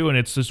Wars 2, and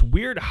it's this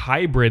weird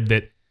hybrid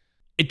that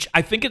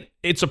I think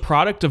it's a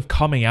product of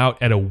coming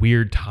out at a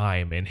weird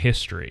time in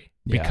history,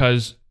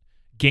 because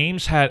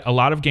a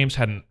lot of games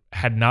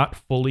had not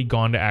fully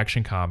gone to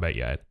action combat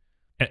yet.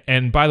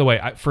 And by the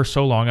way, for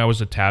so long I was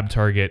a tab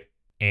target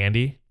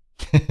Andy.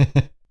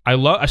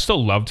 I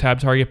still love tab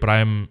target, but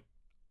I'm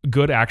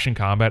good action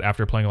combat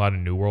after playing a lot of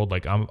New World.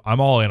 Like I'm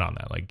all in on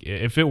that. Like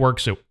if it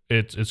works,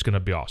 it's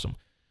gonna be awesome.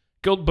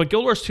 But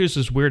Guild Wars 2 is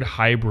this weird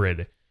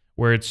hybrid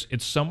where it's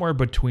somewhere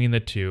between the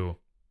two,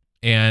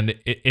 and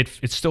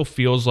it still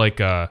feels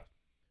like a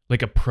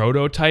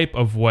prototype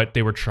of what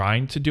they were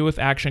trying to do with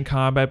action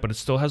combat, but it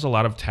still has a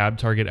lot of tab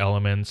target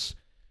elements.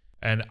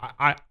 And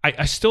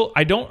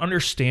I don't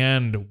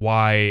understand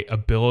why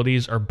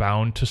abilities are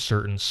bound to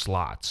certain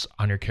slots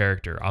on your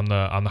character on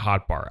the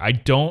hotbar.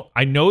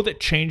 I know that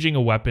changing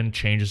a weapon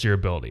changes your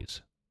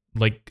abilities.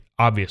 Like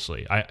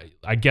obviously,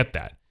 I get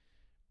that.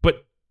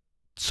 But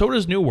so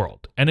does New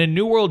World. And in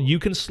New World, you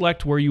can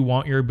select where you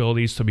want your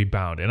abilities to be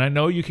bound. And I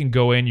know you can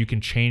go in, you can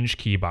change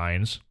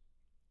keybinds,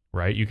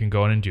 right? You can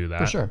go in and do that.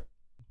 For sure.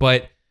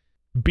 But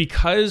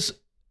because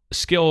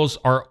skills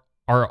are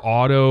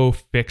auto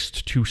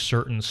fixed to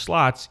certain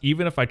slots,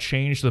 even if I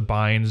change the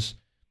binds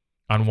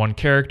on one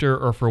character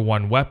or for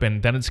one weapon,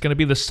 then it's going to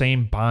be the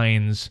same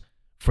binds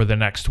for the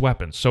next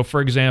weapon. So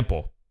for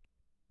example,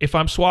 if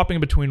I'm swapping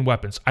between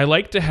weapons, I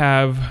like to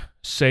have,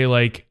 say,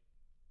 like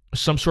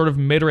some sort of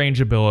mid-range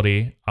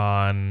ability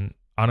on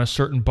a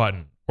certain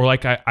button, or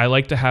like I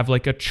like to have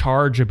like a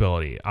charge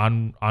ability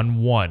on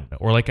 1,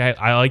 or like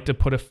I like to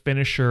put a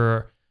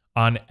finisher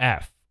on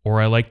F,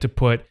 or I like to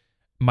put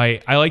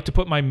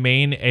my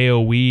main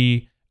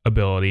AoE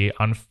ability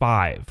on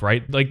 5,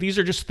 right? Like these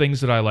are just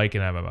things that I like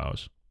in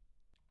MMOs.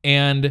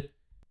 And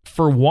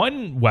for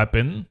one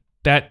weapon,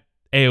 that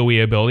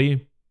AoE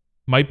ability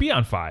might be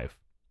on 5,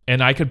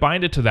 and I could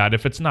bind it to that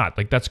if it's not.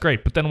 Like that's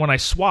great. But then when I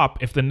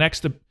swap, if the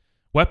next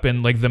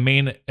weapon, like the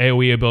main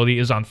AoE ability,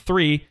 is on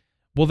 3,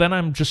 well, then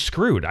I'm just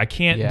screwed. I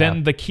can't,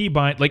 then the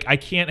keybind, like I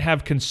can't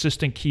have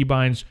consistent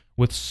keybinds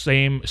with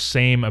same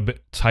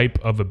type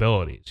of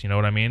abilities. You know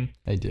what I mean?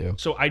 I do.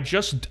 So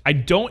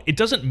it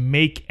doesn't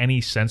make any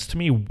sense to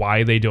me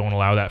why they don't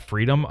allow that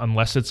freedom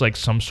unless it's like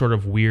some sort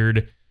of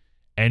weird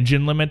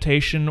engine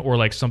limitation or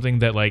like something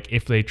that like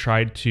if they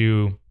tried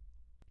to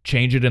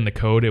change it in the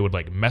code, it would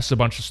like mess a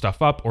bunch of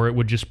stuff up, or it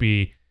would just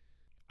be,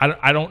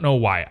 I don't know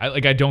why.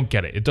 I don't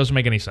get it. It doesn't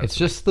make any sense. It's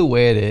just the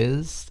way it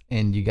is,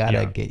 and you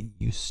gotta get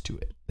used to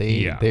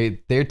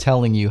it. They're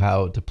telling you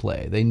how to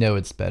play. They know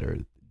it's better.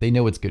 They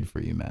know it's good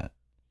for you, Matt.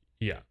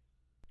 Yeah.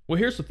 Well,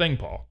 here's the thing,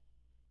 Paul.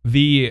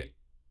 I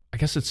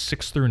guess it's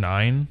 6 through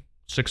 9,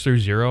 6 through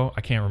 0.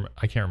 I can't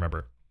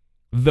remember.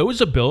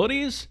 Those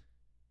abilities,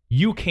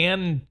 you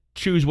can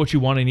choose what you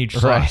want in each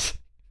slot.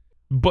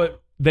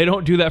 But they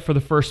don't do that for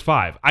the first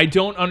 5. I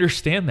don't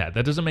understand that.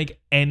 That doesn't make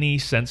any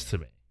sense to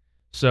me.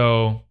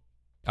 So,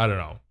 I don't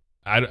know.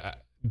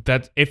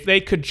 That if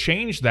they could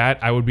change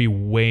that, I would be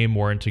way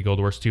more into Guild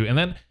Wars 2. And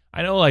then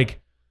I know like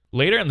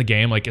later in the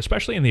game, like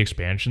especially in the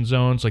expansion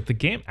zones, like the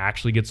game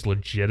actually gets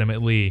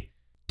legitimately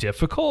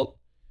difficult,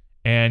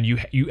 and you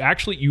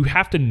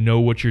have to know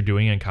what you're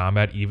doing in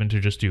combat even to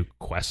just do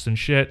quests and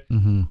shit.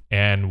 Mm-hmm.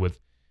 And with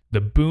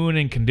the boon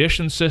and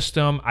condition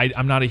system,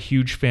 I'm not a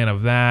huge fan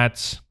of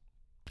that.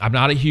 I'm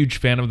not a huge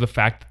fan of the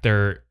fact that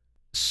there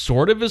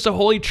sort of is a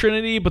holy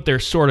trinity, but there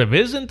sort of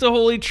isn't a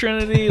holy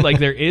trinity. Like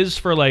there is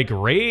for like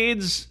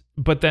raids,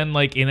 but then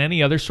like in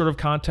any other sort of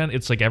content,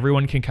 it's like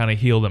everyone can kind of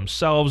heal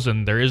themselves,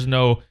 and there is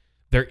no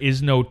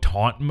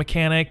taunt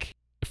mechanic.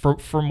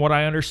 From what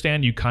I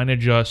understand, you kind of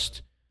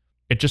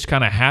it just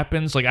kind of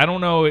happens. Like I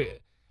don't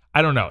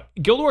know.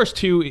 Guild Wars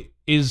 2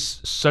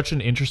 is such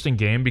an interesting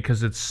game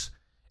because it's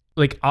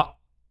like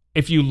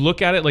if you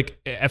look at it like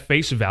at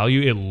face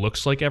value, it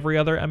looks like every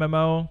other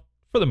MMO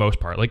for the most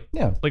part. Like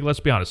let's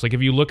be honest. Like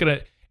if you look at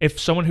it, if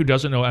someone who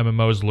doesn't know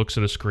MMOs looks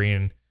at a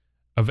screen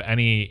of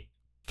any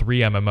 3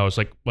 MMOs,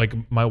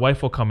 like my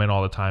wife will come in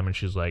all the time and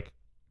she's like,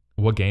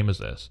 "What game is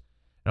this?"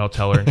 And I'll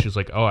tell her, and she's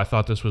like, "Oh, I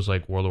thought this was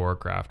like World of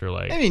Warcraft or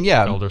like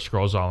Elder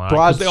Scrolls Online."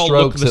 Broad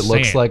strokes, it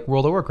looks like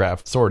World of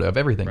Warcraft, sort of.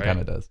 Everything kind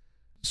of does.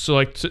 So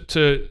like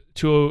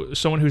to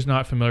someone who's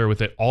not familiar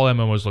with it, all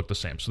MMOs look the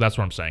same. So that's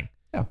what I'm saying.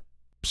 Yeah.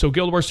 So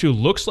Guild Wars 2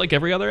 looks like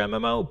every other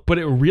MMO, but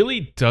it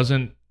really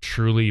doesn't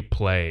truly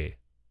play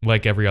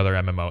like every other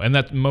MMO. And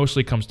that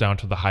mostly comes down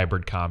to the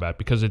hybrid combat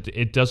because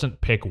it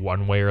doesn't pick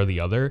one way or the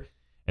other.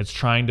 It's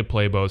trying to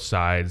play both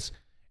sides.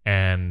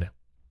 And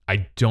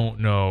I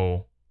don't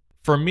know.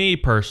 For me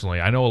personally,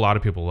 I know a lot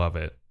of people love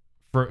it.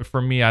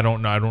 For me, I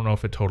don't know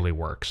if it totally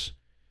works.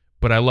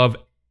 But I love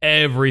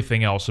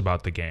everything else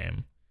about the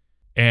game.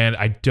 And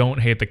I don't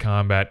hate the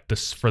combat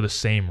for the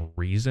same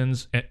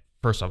reasons.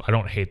 First off, I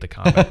don't hate the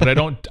combat, but I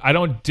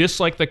don't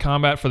dislike the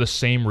combat for the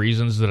same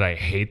reasons that I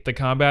hate the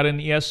combat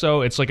in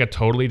ESO. It's like a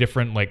totally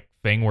different like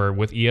thing where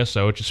with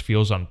ESO it just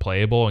feels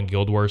unplayable, and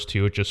Guild Wars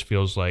 2 it just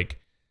feels like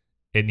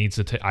it needs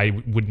to.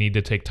 I would need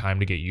to take time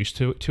to get used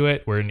to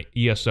it. Where in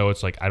ESO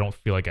it's like I don't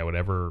feel like I would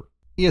ever.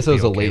 ESO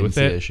is a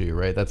latency issue,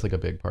 right? That's like a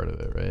big part of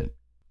it, right?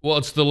 Well,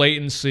 it's the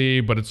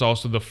latency, but it's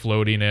also the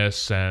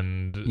floatiness,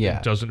 and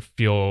it doesn't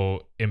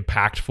feel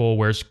impactful.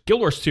 Whereas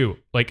Guild Wars 2,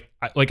 like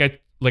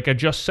I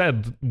just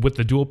said, with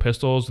the dual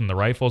pistols and the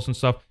rifles and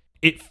stuff,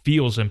 it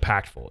feels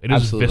impactful. It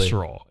is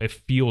visceral. It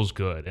feels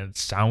good and it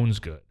sounds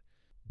good.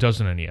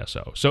 Doesn't an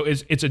ESO. So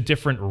it's a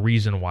different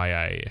reason why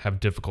I have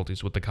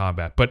difficulties with the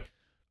combat. But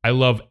I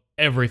love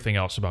everything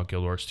else about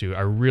Guild Wars 2.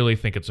 I really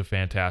think it's a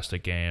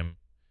fantastic game,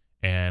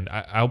 and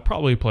I'll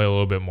probably play a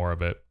little bit more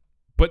of it.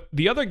 But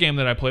the other game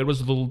that I played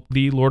was the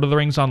Lord of the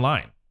Rings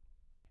Online.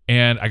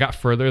 And I got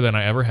further than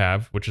I ever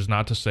have, which is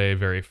not to say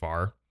very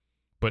far.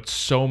 But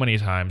so many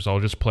times I'll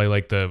just play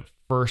like the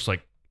first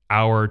like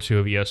hour or two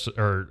of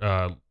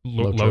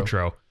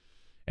Lotro,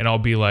 and I'll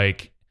be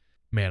like,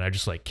 man, I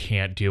just like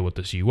can't deal with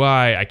this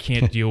UI. I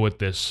can't deal with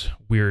this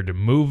weird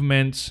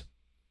movement.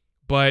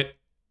 But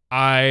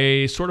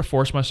I sort of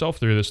forced myself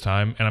through this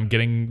time, and I'm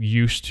getting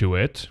used to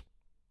it.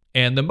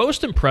 And the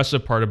most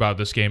impressive part about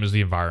this game is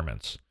the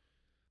environments.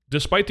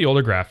 Despite the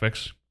older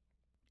graphics,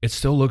 it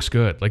still looks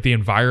good. Like the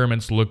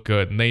environments look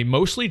good, and they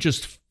mostly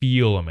just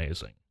feel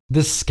amazing.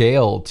 The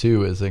scale,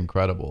 too, is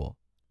incredible.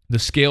 The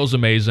scale's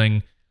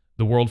amazing.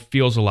 The world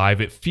feels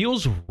alive. It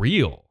feels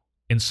real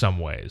in some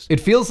ways. It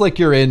feels like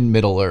you're in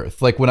Middle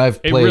Earth. Like when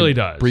I've played, it really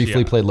does,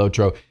 briefly played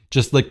Lotro,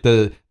 just like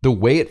the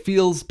way it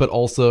feels, but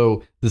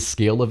also the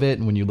scale of it.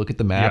 And when you look at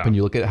the map and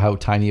you look at how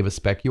tiny of a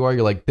speck you are,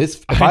 you're like,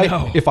 this.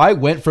 If I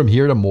went from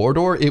here to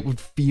Mordor, it would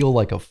feel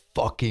like a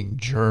fucking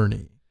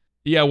journey.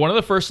 Yeah, one of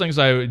the first things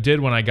I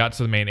did when I got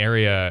to the main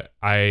area,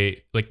 I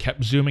like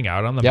kept zooming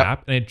out on the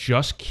map, and it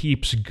just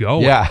keeps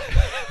going. Yeah,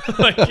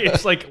 like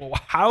it's like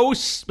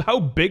how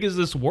big is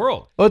this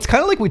world? Well, it's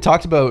kind of like we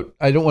talked about.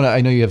 I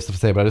know you have stuff to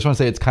say, but I just want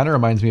to say it kind of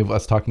reminds me of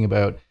us talking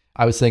about.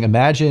 I was saying,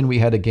 imagine we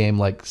had a game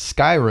like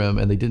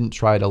Skyrim, and they didn't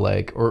try to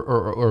like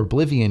or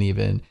Oblivion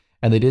even,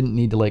 and they didn't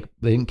need to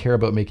they didn't care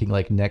about making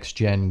like next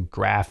gen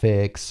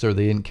graphics, or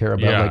they didn't care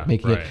about like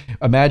making it.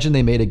 Imagine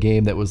they made a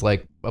game that was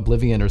like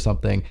Oblivion or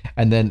something,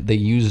 and then they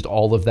used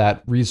all of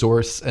that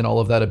resource and all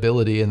of that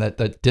ability and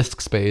that disk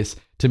space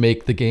to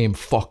make the game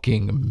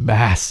fucking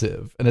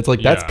massive. And it's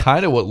like, that's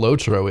kind of what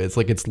Lotro is.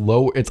 Like, it's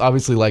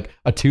obviously like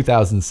a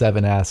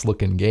 2007 ass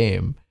looking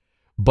game,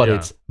 but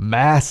it's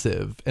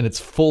massive and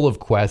it's full of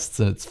quests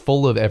and it's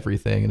full of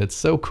everything, and it's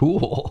so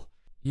cool.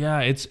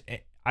 Yeah,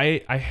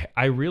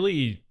 I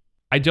really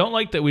don't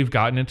like that we've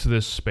gotten into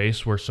this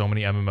space where so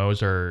many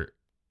MMOs are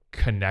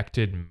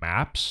connected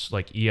maps,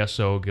 like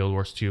ESO, Guild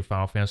Wars 2,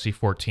 Final Fantasy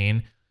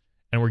 14,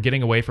 and we're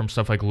getting away from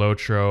stuff like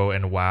Lotro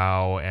and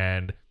WoW,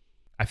 and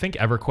I think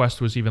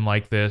EverQuest was even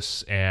like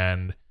this,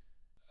 and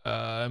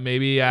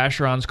maybe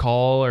Asheron's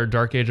Call or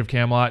Dark Age of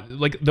Camelot.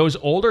 Like, those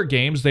older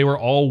games, they were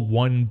all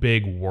one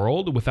big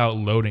world without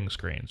loading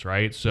screens,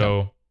 right?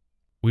 So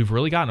we've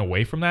really gotten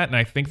away from that, and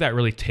I think that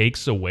really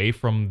takes away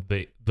from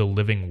the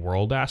living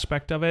world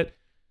aspect of it.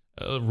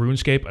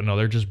 RuneScape,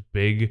 another just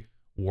big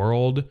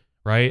world,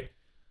 right?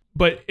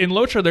 But in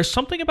Lotro, there's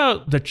something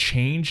about the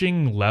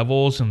changing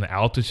levels and the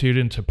altitude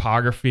and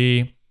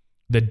topography,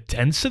 the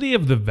density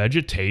of the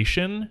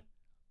vegetation.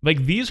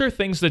 Like, these are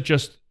things that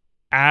just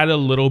add a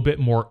little bit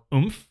more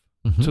oomph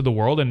to the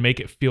world and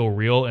make it feel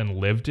real and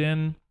lived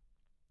in.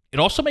 It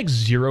also makes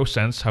zero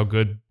sense how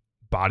good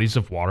bodies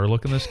of water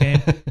look in this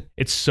game.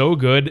 It's so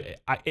good.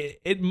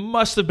 It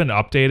must have been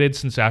updated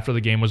since after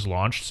the game was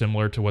launched,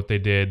 similar to what they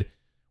did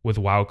with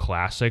WoW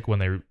Classic. When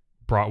they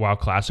brought WoW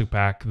Classic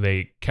back,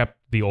 they kept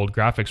the old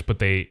graphics, but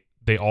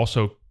they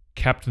also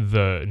kept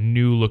the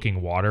new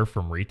looking water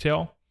from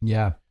retail.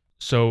 Yeah.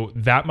 So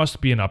that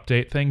must be an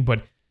update thing,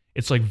 but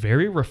it's like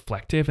very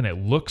reflective, and it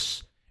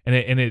looks and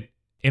it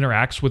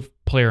interacts with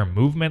player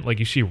movement. Like,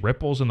 you see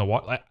ripples in the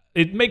water.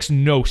 It makes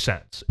no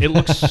sense. It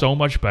looks so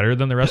much better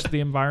than the rest of the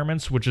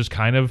environments, which is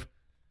kind of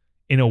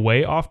in a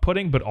way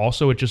off-putting, but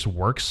also it just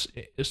works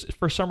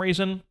for some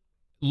reason.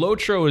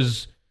 Lotro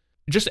is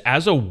just,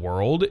 as a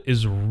world,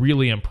 is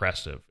really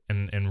impressive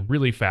and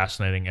really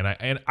fascinating.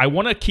 And I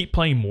want to keep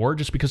playing more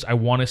just because I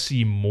want to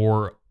see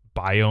more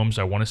biomes.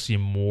 I want to see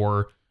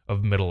more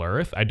of Middle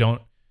Earth. I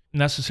don't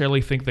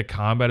necessarily think the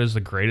combat is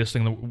the greatest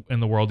thing in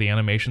the world. The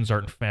animations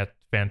aren't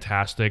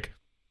fantastic.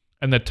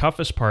 And the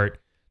toughest part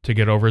to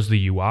get over is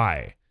the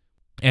UI.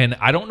 And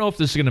I don't know if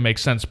this is going to make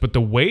sense, but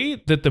the way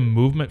that the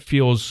movement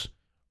feels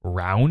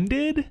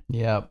rounded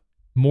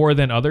more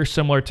than other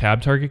similar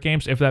tab target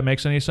games, if that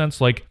makes any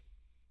sense, like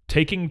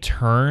taking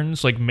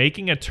turns, like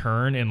making a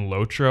turn in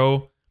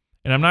Lotro,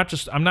 and I'm not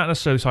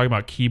necessarily talking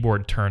about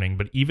keyboard turning,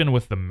 but even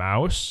with the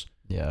mouse,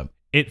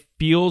 it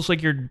feels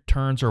like your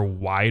turns are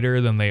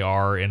wider than they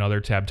are in other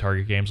tab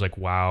target games like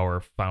WoW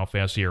or Final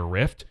Fantasy or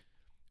Rift,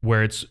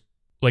 where it's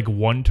like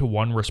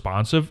one-to-one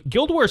responsive.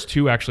 Guild Wars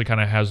 2 actually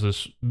kind of has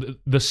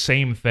the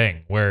same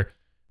thing, where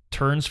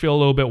turns feel a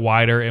little bit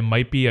wider. It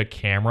might be a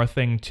camera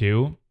thing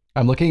too.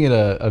 I'm looking at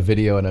a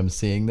video and I'm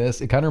seeing this.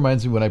 It kind of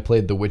reminds me when I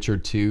played The Witcher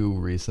 2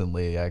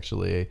 recently,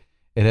 actually.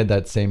 It had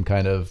that same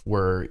kind of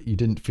where you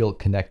didn't feel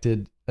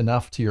connected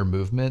enough to your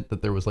movement,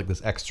 that there was like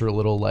this extra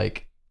little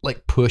like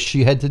push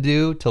you had to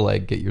do to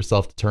like get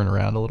yourself to turn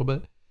around a little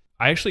bit.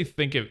 I actually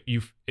think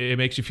it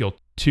makes you feel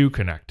too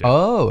connected.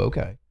 Oh,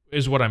 okay.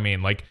 Is what I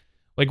mean. Like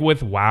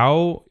with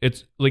WoW,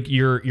 it's like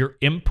your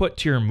input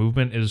to your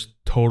movement is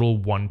total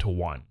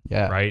one-to-one.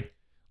 Yeah. Right?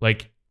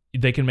 Like,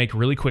 they can make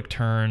really quick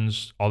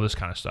turns, all this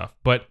kind of stuff.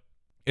 But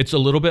it's a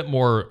little bit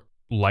more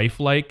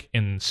lifelike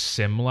and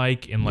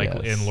sim-like in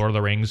in Lord of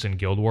the Rings and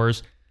Guild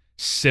Wars.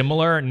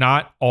 Similar,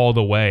 not all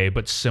the way,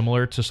 but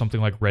similar to something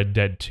like Red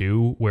Dead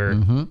 2,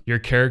 where your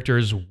character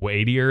is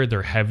weightier,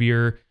 they're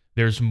heavier,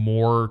 there's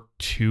more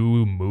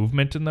to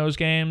movement in those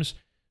games.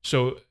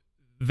 So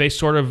they're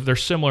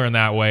similar in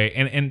that way.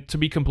 And to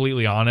be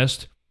completely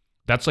honest,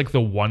 that's like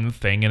the one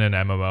thing in an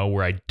MMO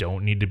where I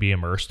don't need to be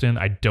immersed in.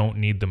 I don't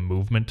need the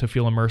movement to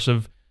feel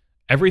immersive.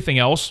 Everything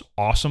else,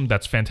 awesome,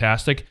 that's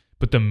fantastic.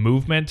 But the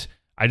movement,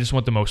 I just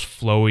want the most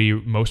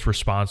flowy, most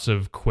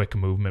responsive, quick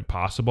movement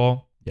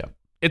possible. Yeah.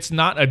 It's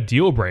not a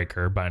deal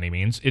breaker by any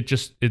means. It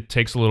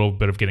takes a little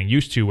bit of getting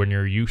used to when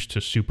you're used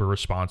to super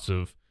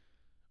responsive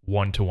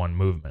one-to-one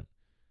movement.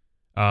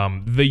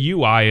 The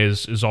UI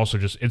is also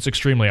it's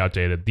extremely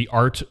outdated. The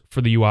art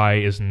for the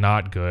UI is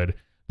not good.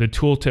 The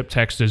tooltip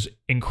text is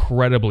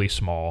incredibly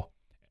small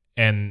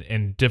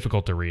and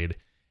difficult to read.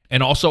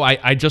 And also,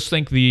 I just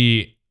think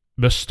the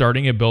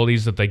starting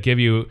abilities that they give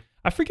you,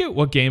 I forget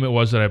what game it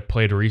was that I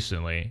played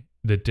recently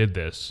that did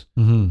this,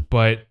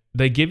 but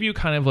they give you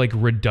kind of like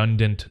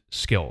redundant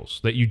skills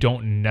that you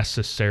don't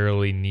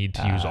necessarily need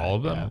to use all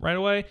of them right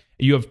away.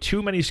 You have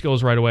too many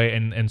skills right away,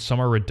 and some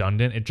are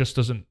redundant. It just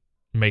doesn't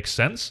make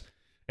sense.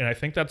 And I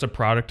think that's a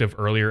product of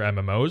earlier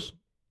MMOs,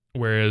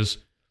 whereas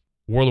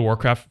World of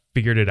Warcraft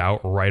figured it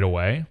out right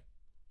away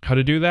how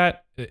to do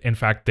that. In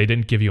fact, they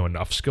didn't give you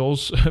enough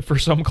skills for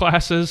some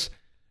classes,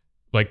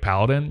 like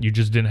Paladin. You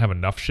just didn't have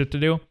enough shit to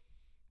do.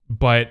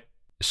 But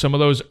some of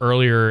those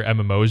earlier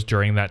MMOs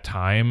during that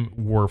time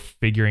were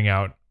figuring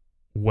out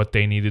what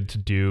they needed to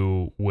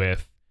do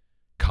with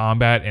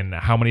combat and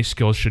how many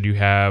skills should you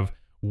have,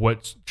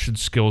 what should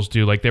skills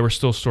do. Like they were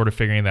still sort of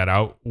figuring that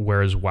out,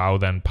 whereas WoW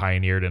then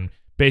pioneered, and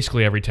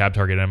basically every tab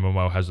target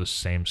MMO has the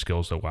same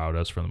skills that WoW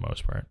does for the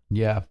most part.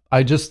 Yeah.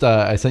 I just,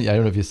 I sent you, I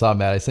don't know if you saw,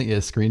 Matt, I sent you a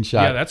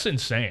screenshot. Yeah, that's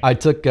insane. I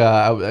took,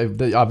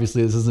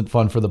 obviously this isn't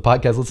fun for the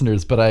podcast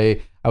listeners, but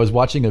I was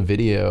watching a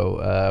video.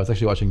 I was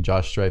actually watching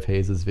Josh Strife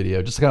Hayes'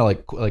 video, just kind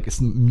of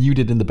like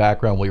muted in the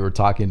background while you were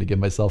talking to give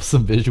myself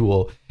some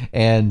visual.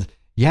 And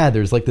yeah,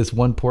 there's like this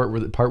one part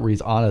where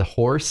he's on a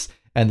horse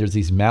and there's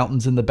these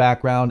mountains in the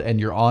background and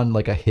you're on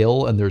like a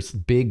hill and there's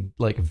big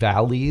like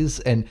valleys,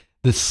 and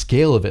the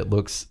scale of it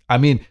looks, I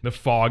mean, the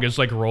fog is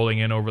like rolling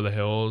in over the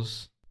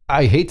hills.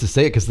 I hate to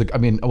say it because I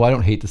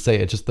don't hate to say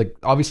it. Just like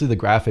obviously the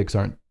graphics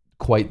aren't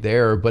quite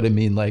there, but I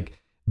mean like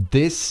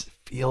this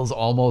feels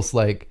almost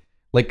like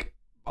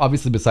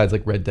obviously besides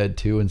like Red Dead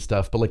 2 and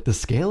stuff, but like the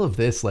scale of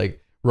this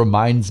like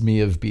reminds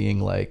me of being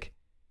like,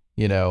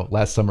 you know,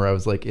 last summer I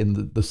was like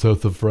in the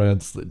south of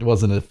France. It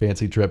wasn't a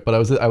fancy trip, but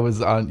I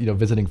was on, you know,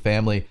 visiting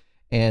family.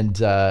 And,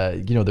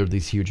 you know, there are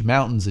these huge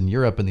mountains in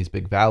Europe and these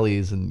big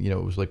valleys. And, you know,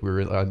 it was like we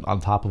were on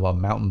top of a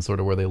mountain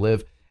sort of where they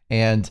live.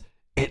 And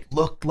it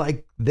looked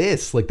like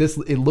this,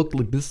 it looked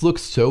like this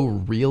looks so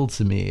real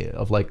to me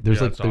of like,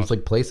 there's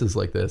like places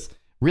like this.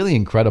 Really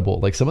incredible.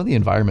 Like some of the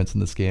environments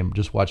in this game,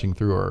 just watching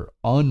through, are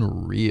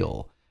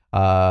unreal.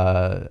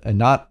 And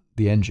not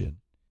the engine.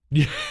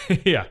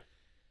 Yeah.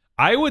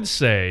 I would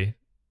say,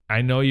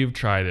 I know you've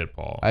tried it,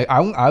 Paul.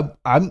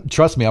 I'm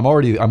trust me,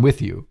 I'm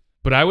with you.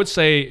 But I would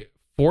say,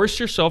 force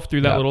yourself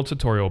through that little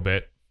tutorial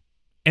bit.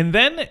 And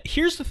then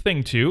here's the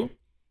thing too.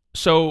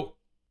 So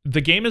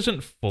the game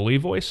isn't fully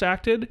voice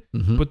acted,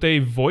 but they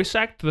voice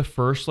act the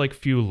first like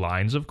few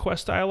lines of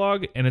quest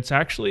dialogue. And it's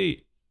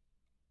actually,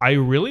 I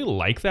really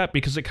like that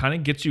because it kind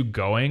of gets you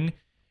going.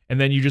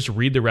 And then you just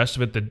read the rest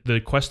of it. The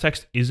quest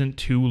text isn't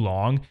too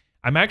long.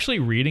 I'm actually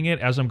reading it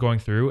as I'm going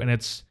through, and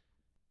it's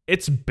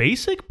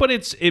basic, but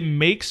it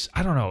makes,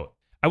 I don't know.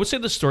 I would say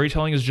the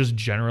storytelling is just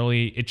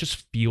generally, it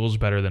just feels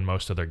better than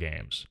most other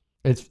games.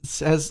 It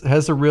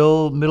has a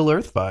real Middle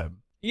Earth vibe.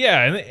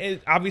 Yeah,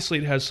 and obviously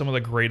it has some of the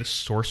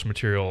greatest source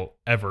material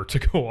ever to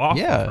go off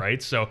of,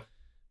 right? So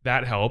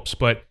that helps,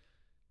 but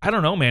I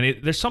don't know, man.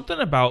 There's something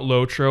about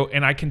Lotro,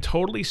 and I can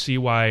totally see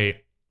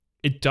why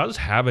it does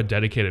have a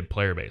dedicated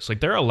player base. Like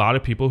there are a lot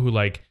of people who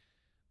like,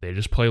 they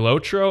just play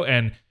Lotro,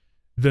 and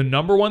the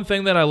number one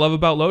thing that I love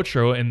about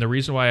Lotro, and the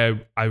reason why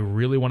I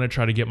really want to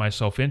try to get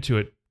myself into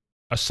it,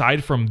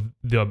 aside from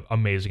the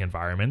amazing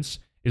environments,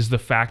 is the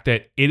fact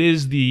that it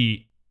is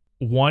the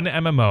one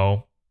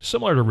MMO,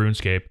 similar to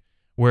RuneScape,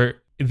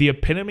 where the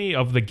epitome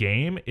of the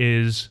game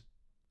is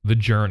the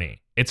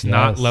journey. It's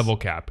not level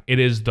cap. It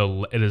is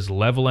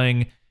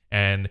leveling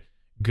and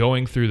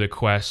going through the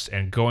quests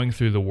and going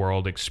through the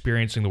world,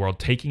 experiencing the world,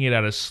 taking it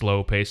at a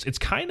slow pace. It's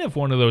kind of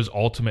one of those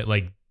ultimate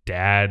like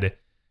dad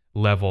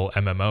level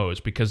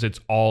MMOs because it's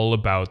all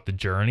about the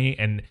journey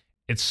and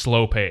it's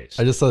slow paced.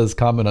 I just saw this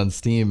comment on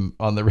Steam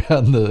on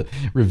the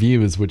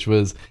reviews, which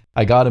was,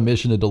 I got a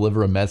mission to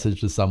deliver a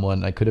message to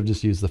someone. I could have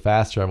just used the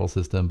fast travel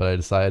system, but I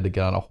decided to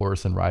get on a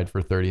horse and ride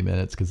for 30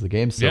 minutes because the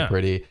game's so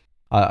pretty.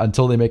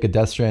 Until they make a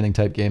Death Stranding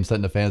type game set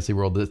in a fantasy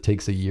world that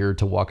takes a year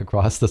to walk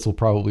across, this will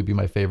probably be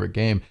my favorite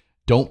game.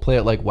 Don't play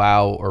it like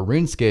WoW or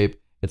RuneScape.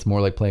 It's more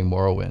like playing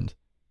Morrowind.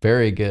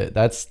 Very good.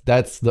 I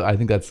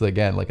think that's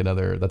again like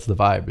that's the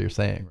vibe you're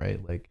saying, right?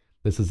 Like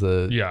this is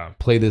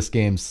play this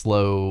game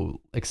slow,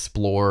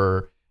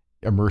 explore,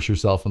 immerse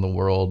yourself in the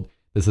world.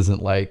 This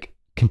isn't like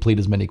complete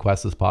as many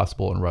quests as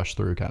possible and rush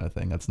through kind of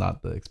thing. That's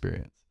not the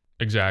experience.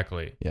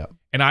 Exactly. Yeah.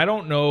 And I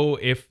don't know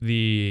if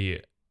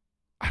the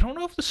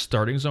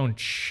starting zone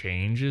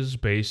changes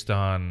based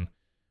on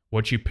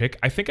what you pick.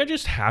 I think I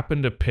just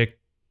happen to pick,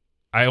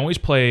 I always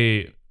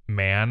play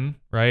man,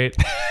 right?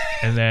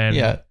 And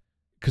then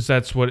because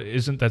that's what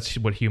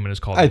human is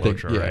called in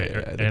Lotro,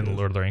 right? And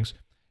Lord of the Rings.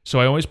 So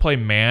I always play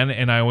man,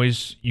 and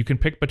you can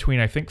pick between,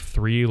 I think,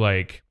 3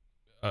 like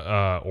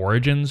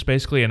origins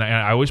basically, and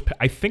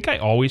I think I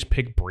always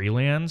pick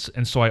Brelands,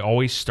 and so I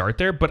always start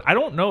there. But I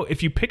don't know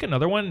if you pick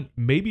another one,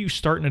 maybe you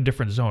start in a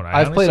different zone.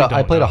 I played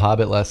a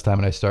Hobbit last time,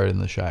 and I started in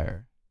the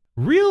Shire.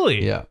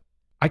 Really? Yeah.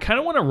 I kind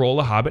of want to roll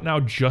a Hobbit now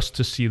just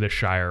to see the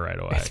Shire right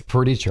away. It's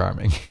pretty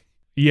charming.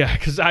 Yeah,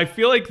 because I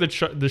feel like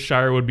the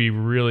Shire would be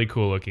really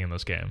cool looking in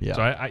this game. Yeah.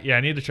 So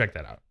I need to check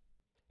that out.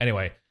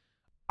 Anyway,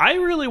 I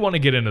really want to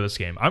get into this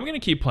game. I'm going to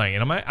keep playing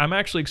it. I'm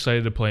actually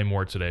excited to play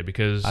more today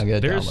because I'm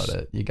going to download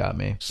it. You got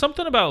me.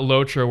 Something about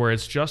Lotro where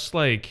it's just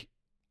like,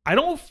 I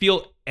don't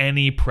feel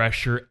any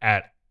pressure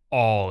at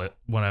all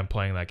when I'm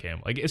playing that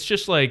game. Like, it's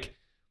just like,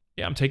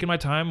 yeah, I'm taking my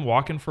time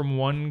walking from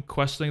one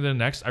quest thing to the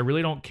next. I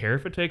really don't care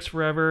if it takes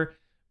forever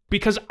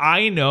because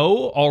I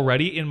know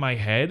already in my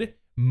head,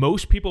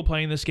 most people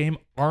playing this game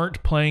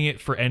aren't playing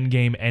it for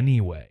endgame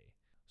anyway.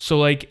 So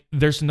like,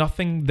 there's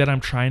nothing that I'm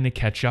trying to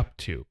catch up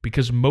to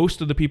because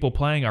most of the people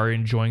playing are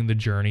enjoying the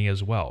journey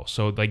as well.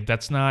 So like,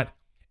 it's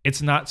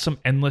not some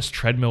endless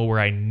treadmill where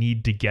I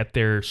need to get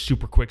there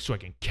super quick so I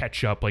can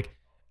catch up. Like,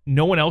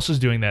 no one else is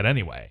doing that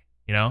anyway,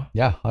 you know?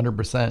 Yeah,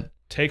 100%.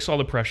 takes all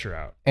the pressure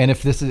out. And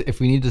if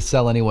we need to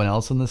sell anyone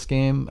else in this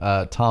game,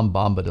 Tom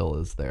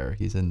Bombadil is there.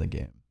 He's in the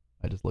game.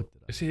 I just looked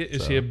it up.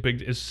 Is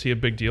he a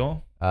big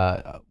deal?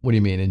 What do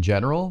you mean in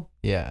general?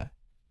 Yeah.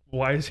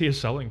 Why is he a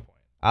selling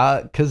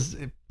point? Because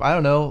I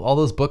don't know, all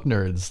those book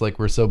nerds like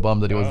were so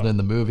bummed that he wasn't in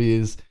the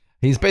movies.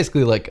 He's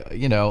basically like,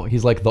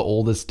 he's like the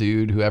oldest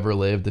dude who ever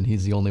lived, and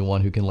he's the only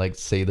one who can like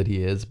say that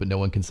he is, but no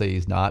one can say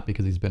he's not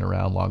because he's been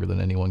around longer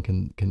than anyone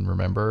can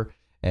remember.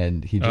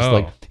 And he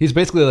just he's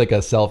basically like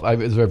as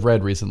I've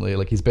read recently,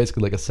 like he's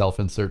basically like a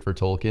self-insert for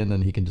Tolkien,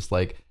 and he can just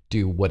like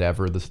do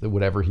whatever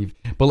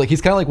but like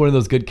he's kind of like one of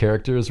those good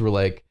characters where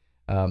like,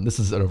 this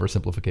is an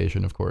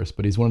oversimplification of course,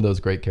 but he's one of those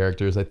great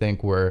characters I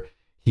think where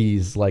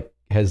he's like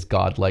has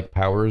godlike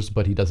powers,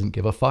 but he doesn't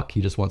give a fuck.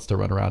 He just wants to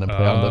run around and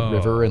play on the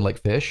river and like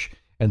fish.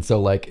 And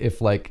so like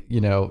if like,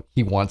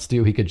 he wants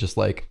to, he could just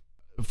like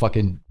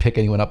fucking pick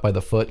anyone up by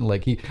the foot, and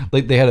like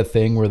they had a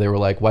thing where they were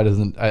like, why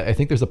doesn't I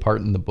think there's a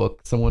part in the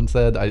book someone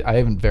said, I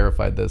haven't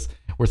verified this,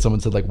 where someone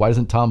said like, why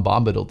doesn't Tom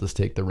Bombadil just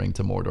take the ring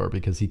to Mordor,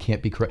 because he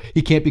can't be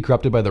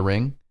corrupted by the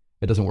ring.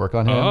 It doesn't work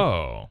on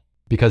him.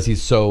 Because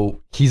he's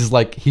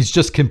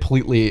just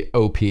completely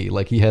OP.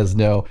 Like he has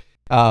no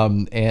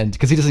and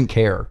because he doesn't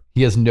care,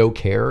 he has no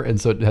care, and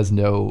so it has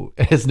no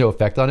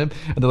effect on him.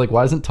 And they're like,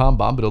 why doesn't Tom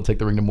Bombadil take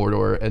the ring to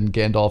Mordor? And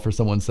Gandalf or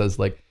someone says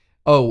like,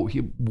 oh,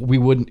 he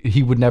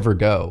would never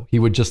go. He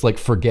would just like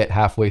forget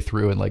halfway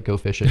through and like go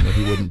fishing, and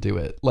he wouldn't do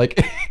it. Like,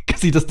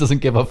 because he just doesn't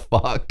give a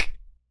fuck.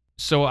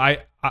 So I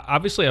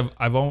obviously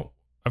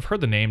I've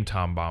heard the name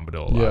Tom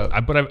Bombadil a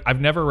lot, but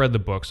I've never read the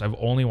books. I've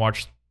only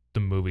watched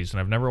the movies, and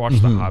I've never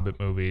watched the Hobbit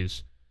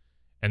movies.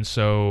 And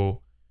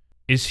so,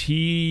 is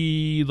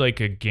he like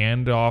a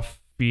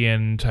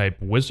Gandalfian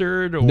type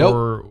wizard,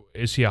 or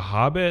is he a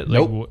hobbit?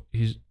 Like,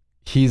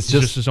 He's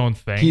just his own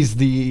thing. He's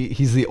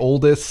the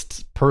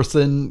oldest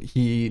person.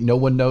 No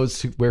one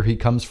knows where he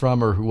comes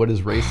from or what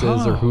his race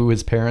is or who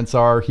his parents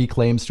are. He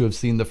claims to have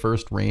seen the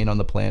first rain on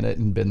the planet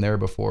and been there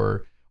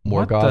before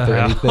Morgoth or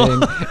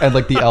anything. And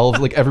like the elves,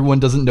 like everyone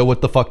doesn't know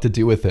what the fuck to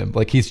do with him.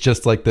 Like he's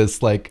just like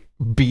this like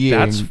being.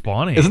 That's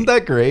funny. Isn't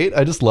that great?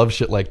 I just love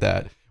shit like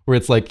that, where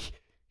it's like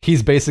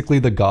he's basically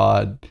the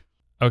god.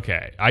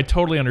 Okay, I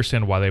totally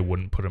understand why they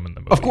wouldn't put him in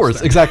the movie. Of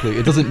course, exactly.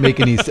 It doesn't make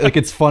any like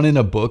it's fun in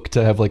a book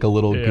to have like a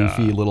little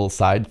goofy little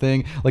side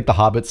thing. Like the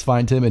hobbits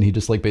find him and he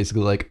just like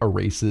basically like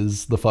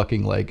erases the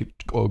fucking like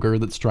ogre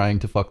that's trying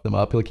to fuck them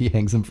up. Like he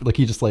hangs him, like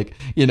he just like,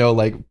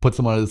 like puts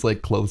him on his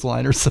like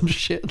clothesline or some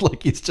shit.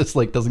 Like he's just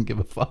like doesn't give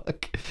a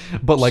fuck.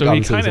 But like so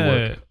obviously he doesn't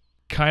work.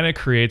 Kind of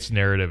creates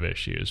narrative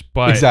issues,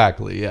 but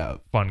exactly, yeah,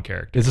 fun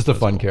character. It's just a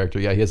fun character.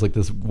 Yeah, he has like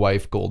this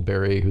wife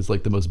Goldberry who's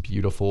like the most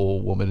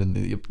beautiful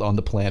woman on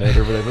the planet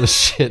or whatever the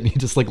shit, and he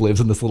just like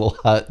lives in this little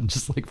hut and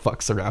just like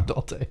fucks around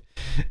all day,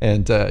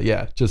 and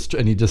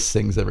and he just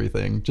sings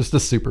everything. Just a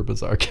super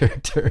bizarre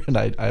character, and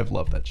I have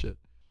loved that shit.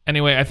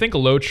 Anyway, I think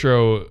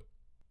Lotro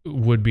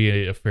would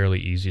be a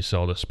fairly easy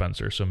sell to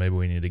Spencer, so maybe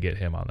we need to get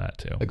him on that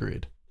too.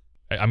 Agreed.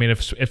 I mean,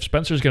 if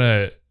Spencer's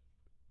gonna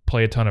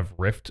play a ton of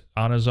Rift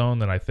on his own,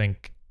 then I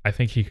think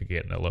he could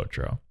get into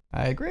Lotro.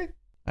 I agree.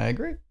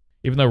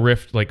 Even though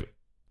Rift, like,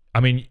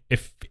 I mean,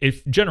 if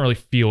it generally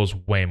feels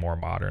way more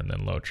modern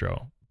than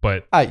Lotro,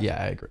 but I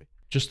agree.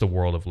 Just the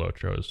world of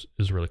Lotro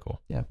is really cool.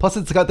 Yeah. Plus,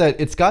 it's got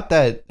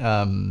that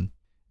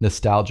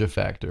nostalgia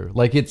factor.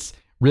 Like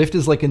Rift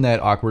is like in that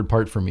awkward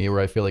part for me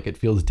where I feel like it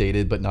feels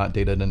dated, but not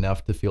dated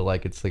enough to feel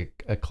like it's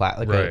like a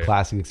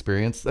classic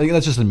experience. I think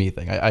that's just a me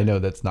thing. I know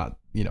that's not,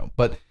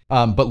 but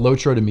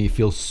Lotro to me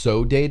feels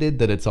so dated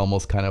that it's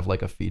almost kind of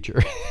like a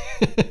feature.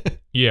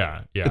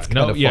 Yeah. It's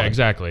kind of fun.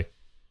 Exactly.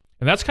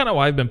 And that's kind of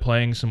why I've been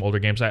playing some older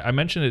games. I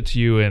mentioned it to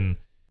you in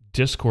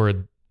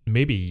Discord,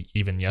 maybe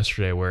even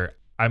yesterday, where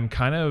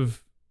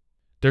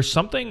there's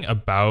something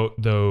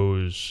about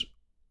those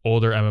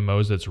older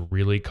MMOs that's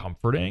really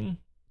comforting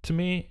to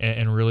me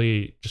and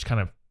really just kind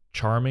of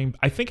charming.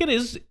 I think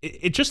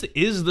it just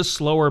is the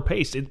slower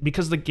pace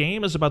because the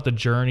game is about the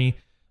journey.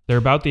 They're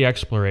about the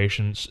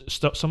explorations.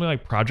 Something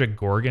like Project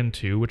Gorgon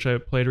 2, which I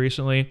played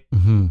recently,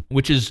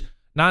 which is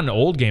not an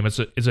old game. It's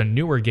a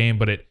newer game,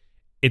 but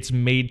it's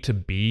made to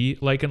be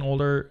like an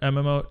older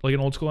MMO, like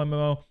an old school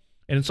MMO.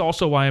 And it's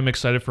also why I'm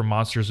excited for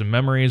Monsters and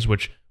Memories,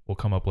 which will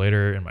come up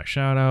later in my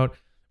shout out.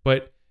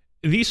 But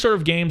these sort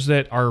of games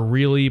that are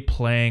really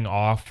playing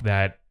off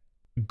that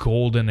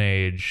golden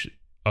age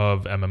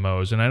of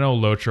MMOs, and I know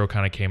Lotro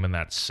kind of came in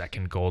that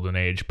second golden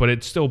age, but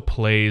it still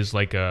plays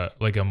like a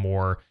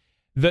more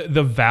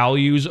the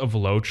values of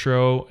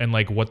Lotro and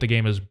like what the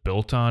game is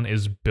built on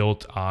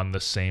the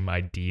same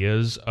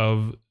ideas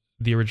of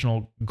the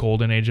original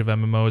golden age of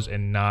MMOs,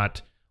 and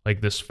not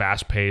like this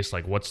fast paced,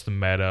 like what's the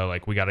meta,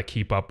 like we got to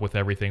keep up with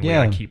everything, we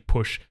got to keep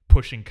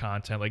pushing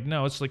content. Like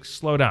no, it's like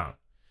slow down.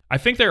 I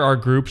think there are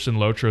groups in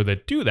Lotro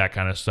that do that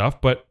kind of stuff,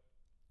 but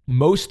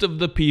most of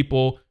the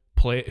people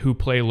who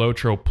play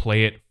Lotro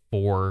play it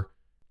for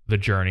the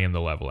journey and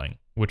the leveling,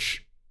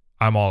 which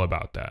I'm all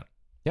about that.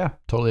 Yeah,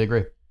 totally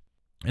agree.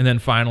 And then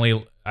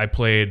finally, I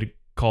played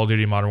Call of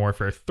Duty Modern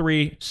Warfare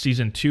 3.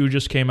 Season 2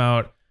 just came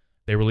out.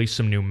 They released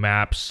some new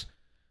maps.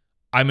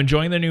 I'm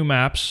enjoying the new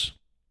maps.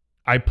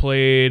 I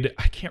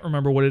can't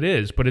remember what it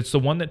is, but it's the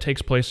one that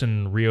takes place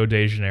in Rio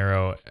de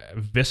Janeiro.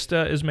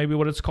 Vista is maybe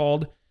what it's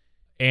called.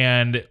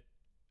 And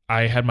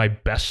I had my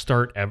best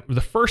start ever.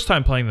 The first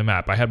time playing the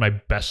map, I had my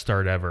best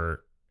start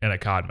ever in a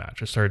COD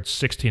match. I started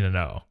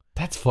 16-0.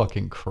 That's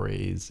fucking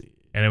crazy.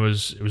 And it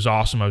was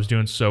awesome. I was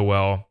doing so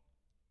well.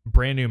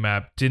 Brand new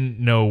map. Didn't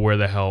know where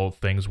the hell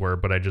things were,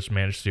 but I just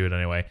managed to do it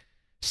anyway.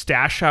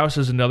 Stash House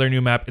is another new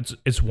map.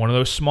 It's one of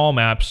those small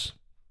maps.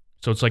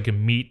 So it's like a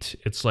meat.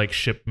 It's like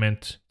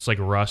Shipment. It's like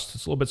Rust.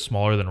 It's a little bit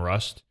smaller than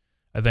Rust,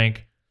 I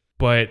think.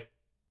 But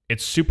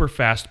it's super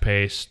fast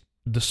paced.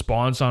 The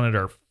spawns on it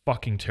are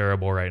fucking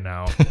terrible right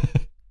now.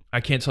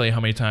 I can't tell you how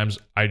many times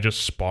I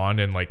just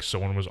spawned and like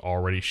someone was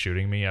already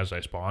shooting me as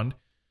I spawned.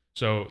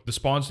 So the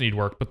spawns need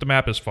work, but the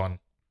map is fun.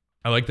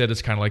 I like that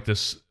it's kind of like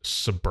this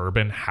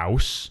suburban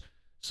house.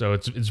 So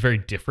it's very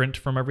different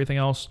from everything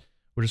else,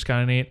 which is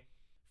kind of neat.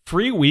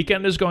 Free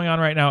weekend is going on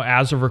right now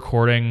as of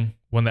recording.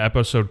 When the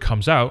episode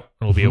comes out,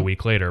 it'll be a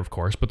week later, of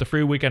course, but the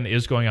free weekend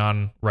is going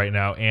on right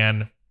now.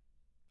 And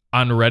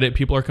on Reddit,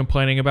 people are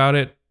complaining about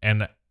it.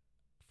 And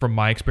from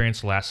my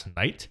experience last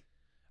night,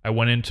 I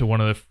went into one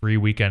of the free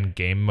weekend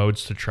game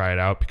modes to try it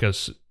out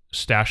because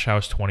Stash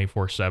House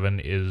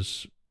 24/7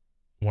 is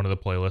one of the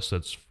playlists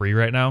that's free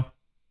right now.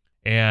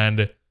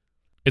 And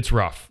it's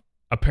rough.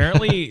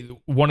 Apparently,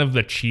 one of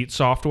the cheat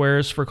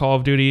softwares for Call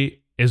of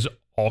Duty is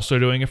also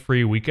doing a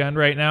free weekend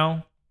right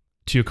now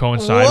to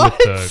coincide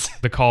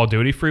with the Call of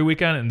Duty free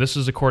weekend. And this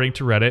is according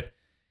to Reddit.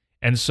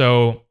 And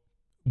so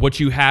what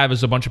you have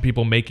is a bunch of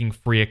people making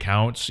free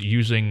accounts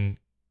using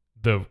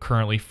the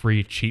currently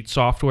free cheat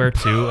software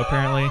too,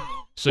 apparently.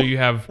 So you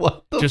have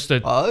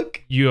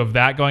you have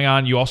that going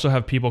on. You also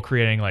have people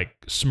creating like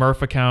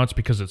Smurf accounts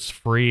because it's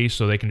free,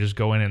 so they can just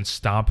go in and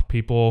stomp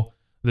people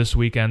this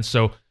weekend.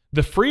 So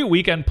the free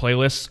weekend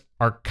playlists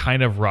are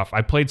kind of rough.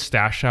 I played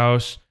Stash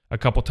House a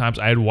couple times.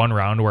 I had one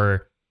round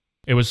where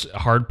it was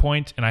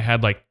hardpoint and I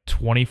had like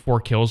 24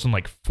 kills and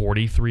like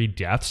 43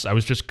 deaths. I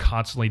was just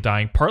constantly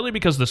dying, partly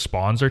because the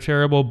spawns are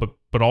terrible,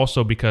 but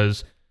also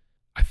because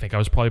I think I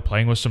was probably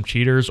playing with some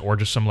cheaters or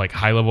just some like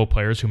high level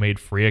players who made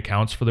free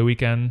accounts for the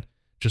weekend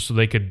just so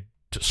they could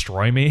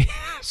destroy me.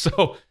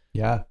 So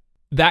yeah,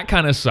 that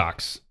kind of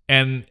sucks.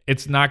 And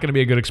it's not going to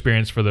be a good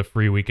experience for the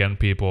free weekend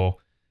people,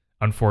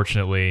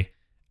 unfortunately.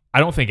 I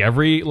don't think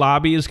every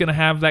lobby is going to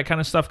have that kind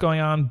of stuff going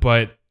on,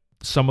 but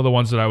some of the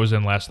ones that I was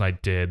in last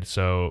night did.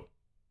 So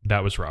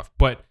that was rough.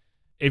 But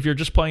if you're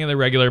just playing in the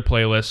regular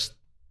playlist,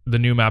 the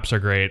new maps are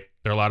great.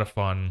 They're a lot of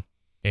fun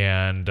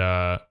and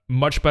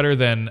much better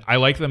than, I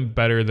like them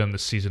better than the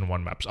season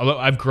 1 maps. Although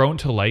I've grown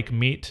to like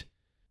Meat,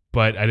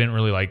 but I didn't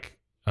really like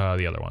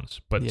the other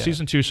ones. But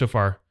season 2 so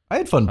far, I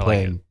had fun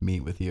playing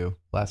Meat with you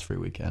last free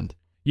weekend.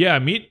 Yeah,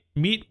 Meat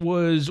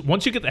was,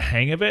 once you get the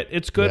hang of it,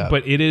 it's good,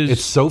 but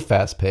it's so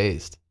fast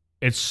paced.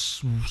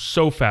 It's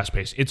so fast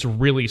paced. It's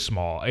really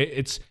small.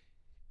 It's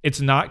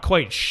not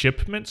quite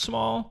Shipment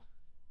small,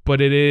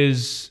 but it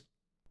is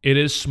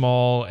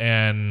small,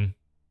 and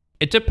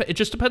it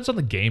just depends on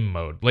the game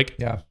mode. Like,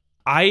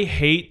 I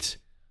hate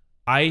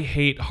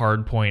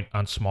hardpoint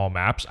on small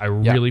maps. I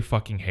really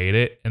fucking hate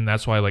it, and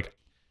that's why like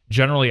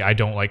generally I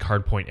don't like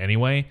hardpoint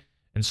anyway.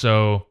 And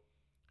so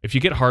if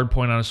you get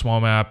hardpoint on a small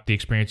map, the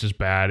experience is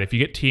bad. If you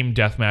get team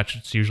deathmatch,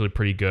 it's usually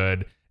pretty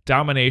good.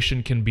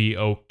 Domination can be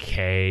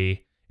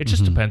okay. It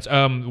just depends.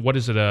 What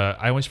is it?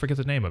 I always forget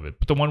the name of it.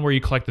 But the one where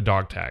you collect the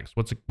dog tags.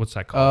 What's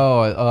that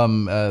called?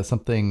 Oh,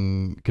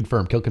 something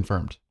confirmed. Kill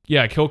confirmed.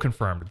 Yeah, kill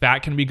confirmed.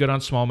 That can be good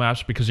on small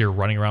maps because you're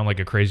running around like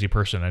a crazy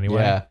person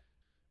anyway. Yeah.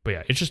 But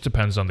yeah, it just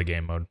depends on the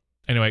game mode.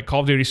 Anyway, Call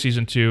of Duty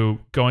Season 2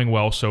 going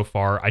well so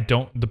far.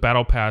 The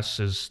Battle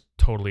Pass is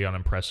totally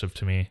unimpressive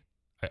to me.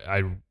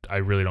 I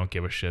really don't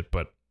give a shit,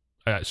 but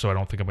so I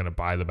don't think I'm going to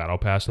buy the Battle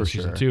Pass in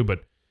Season 2, but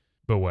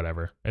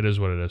whatever. It is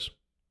what it is.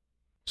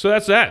 So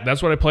that's that.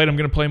 That's what I played. I'm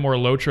going to play more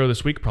Lotro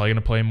this week. Probably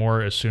going to play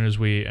more as soon as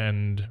we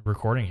end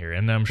recording here.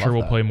 And I'm sure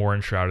we'll play more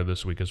Enshrouded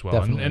this week as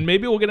well. And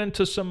maybe we'll get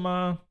into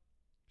some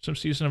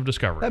Season of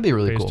Discovery. That'd be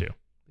really cool.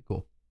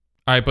 Cool.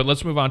 All right, but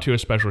let's move on to a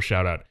special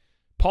shout out.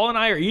 Paul and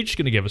I are each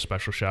going to give a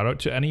special shout out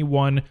to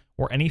anyone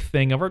or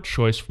anything of our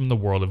choice from the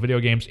world of video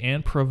games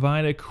and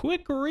provide a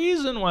quick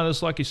reason why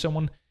this lucky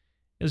someone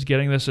is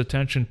getting this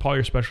attention. Paul,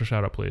 your special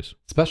shout out, please.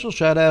 Special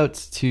shout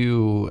outs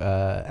to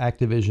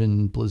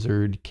Activision,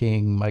 Blizzard,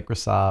 King,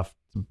 Microsoft.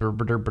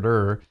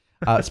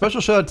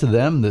 Special shout out to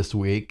them this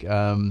week.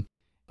 I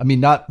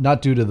mean,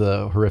 not due to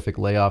the horrific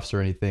layoffs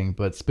or anything,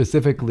 but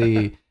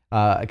specifically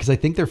because I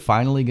think they're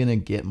finally going to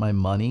get my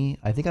money.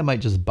 I think I might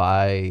just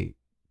buy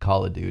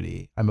Call of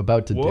Duty. I'm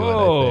about to do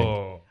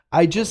it,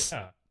 I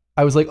think.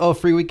 I was like, oh,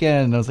 free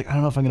weekend. And I was like, I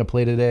don't know if I'm going to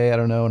play today. I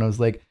don't know. And I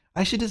was like,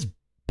 I should just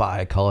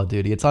buy Call of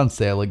Duty. It's on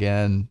sale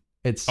again.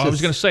 It's I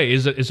was going to say,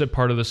 is it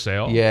part of the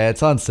sale? Yeah,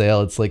 it's on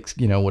sale. It's like,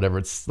 whatever.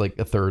 It's like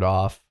a third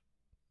off.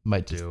 I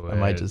might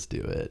just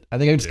do it. I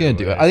think I'm just going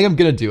to do it. I think I'm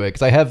going to do it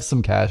because I have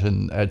some cash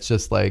and it's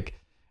just like,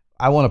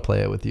 I want to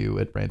play it with you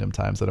at random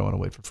times. I don't want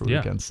to wait for free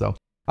weekends. So,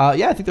 I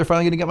think they're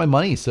finally going to get my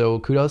money. So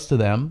kudos to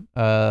them.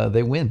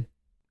 They win.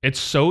 It's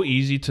so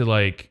easy to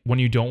like when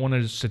you don't want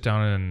to sit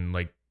down and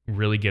like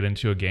really get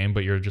into a game,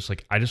 but you're just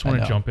like, I just want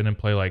to jump in and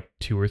play like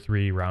 2 or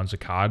 3 rounds of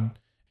COD.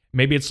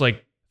 Maybe it's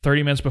like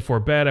 30 minutes before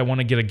bed. I want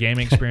to get a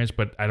gaming experience,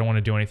 but I don't want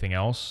to do anything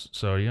else.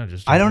 So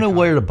just. I don't know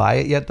where to buy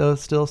it yet though.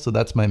 Still, so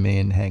that's my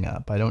main hang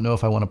up. I don't know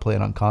if I want to play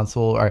it on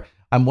console or.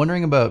 I'm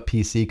wondering about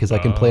PC because I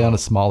can play on a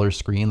smaller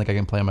screen. Like I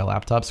can play on my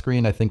laptop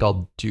screen. I think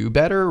I'll do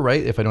better,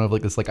 right? If I don't have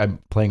like this, like I'm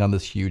playing on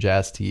this huge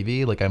ass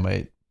TV, like I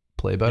might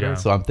play better. Yeah.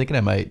 So I'm thinking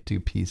I might do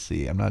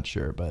PC. I'm not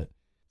sure, but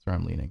that's where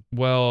I'm leaning.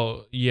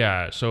 Well,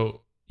 yeah.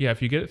 So yeah,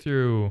 if you get it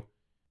through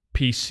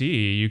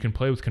PC, you can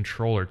play with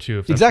controller too.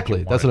 If that's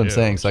exactly. That's what I'm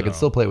saying. So I can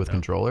still play with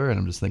controller, and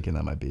I'm just thinking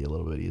that might be a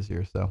little bit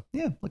easier. So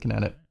yeah, looking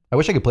at it. I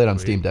wish I could play it on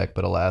Steam Deck,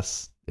 but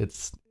alas,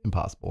 it's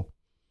impossible.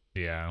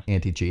 Yeah.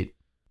 Anti-cheat.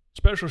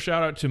 Special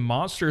shout out to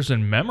Monsters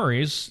and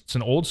Memories. It's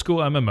an old school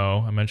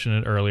MMO. I mentioned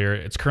it earlier.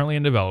 It's currently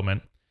in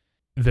development.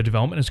 The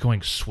development is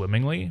going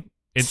swimmingly.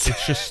 It's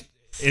just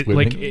it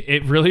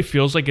really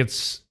feels like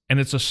it's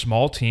a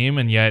small team,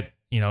 and yet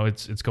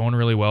it's going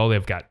really well.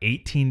 They've got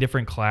 18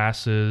 different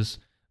classes.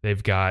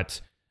 They've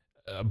got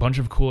a bunch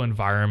of cool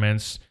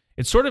environments.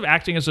 It's sort of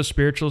acting as a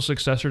spiritual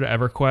successor to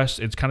EverQuest.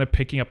 It's kind of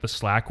picking up the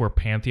slack where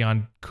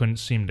Pantheon couldn't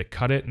seem to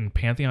cut it, and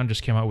Pantheon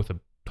just came out with a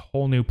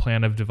whole new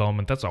plan of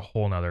development. That's a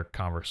whole nother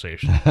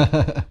conversation.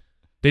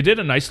 They did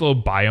a nice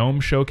little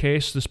biome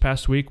showcase this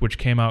past week, which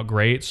came out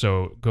great.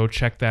 So go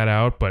check that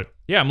out. But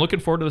yeah, I'm looking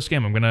forward to this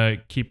game. I'm going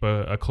to keep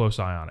a close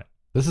eye on it.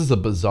 This is a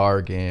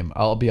bizarre game.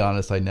 I'll be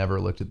honest. I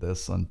never looked at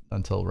this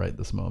until right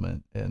this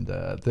moment. And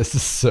this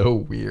is so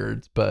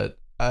weird, but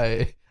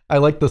I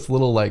like this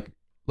little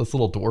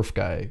dwarf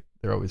guy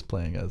they're always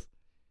playing as.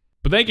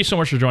 But thank you so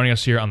much for joining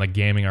us here on the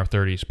Gaming Our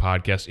 30s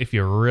podcast. If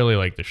you really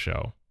like the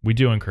show, we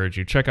do encourage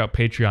you. Check out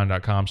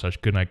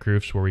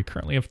patreon.com/goodnightgroofs, where we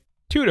currently have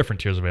 2 different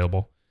tiers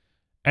available.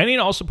 Any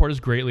and all support is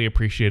greatly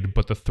appreciated,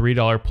 but the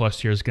 $3 plus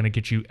tier is going to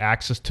get you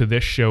access to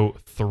this show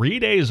 3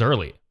 days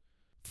early.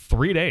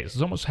 3 days.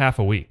 It's almost half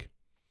a week.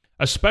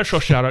 A special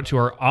shout out to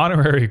our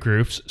honorary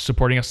groups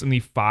supporting us in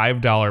the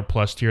 $5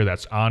 plus tier.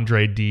 That's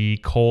Andre D,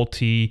 Cole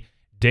T,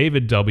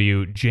 David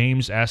W,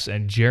 James S,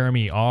 and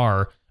Jeremy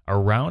R. A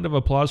round of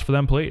applause for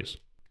them, please.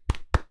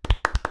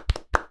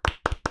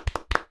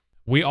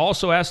 We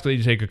also ask that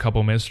you take a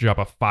couple minutes to drop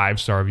a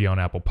 5-star review on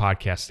Apple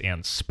Podcasts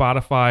and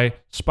Spotify.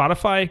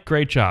 Spotify,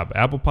 great job.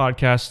 Apple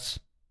Podcasts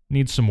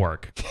needs some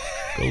work.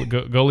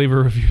 Go leave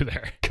a review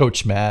there.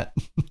 Coach Matt.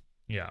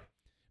 Yeah.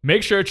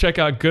 Make sure to check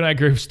out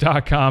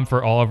goodnightgrooves.com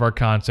for all of our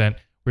content.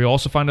 We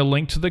also find a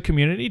link to the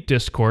community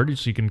Discord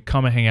so you can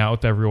come and hang out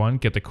with everyone,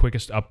 get the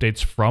quickest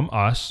updates from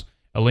us.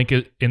 A link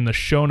in the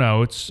show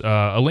notes.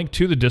 A link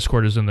to the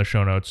Discord is in the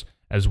show notes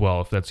as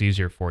well, if that's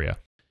easier for you.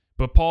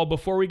 But Paul,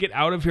 before we get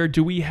out of here,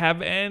 do we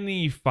have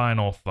any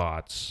final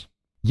thoughts?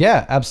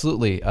 Yeah,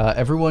 absolutely.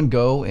 Everyone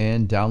go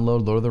and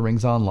download Lord of the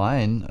Rings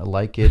Online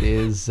like it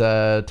is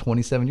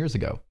 27 years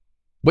ago.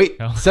 Wait,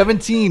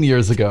 17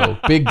 years ago.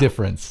 Big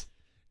difference.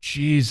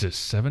 Jesus,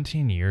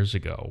 17 years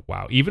ago.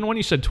 Wow. Even when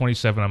you said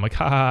 27, I'm like,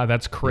 haha,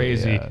 that's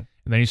crazy. Yeah.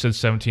 And then you said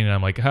 17, and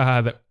I'm like,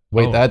 haha, that.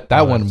 Wait,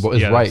 that one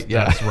was right.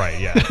 Yeah, that's right.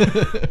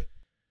 Yeah.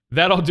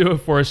 That'll do it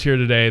for us here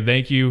today.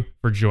 Thank you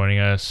for joining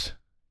us.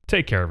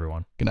 Take care,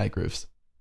 everyone. Good night, Grooves.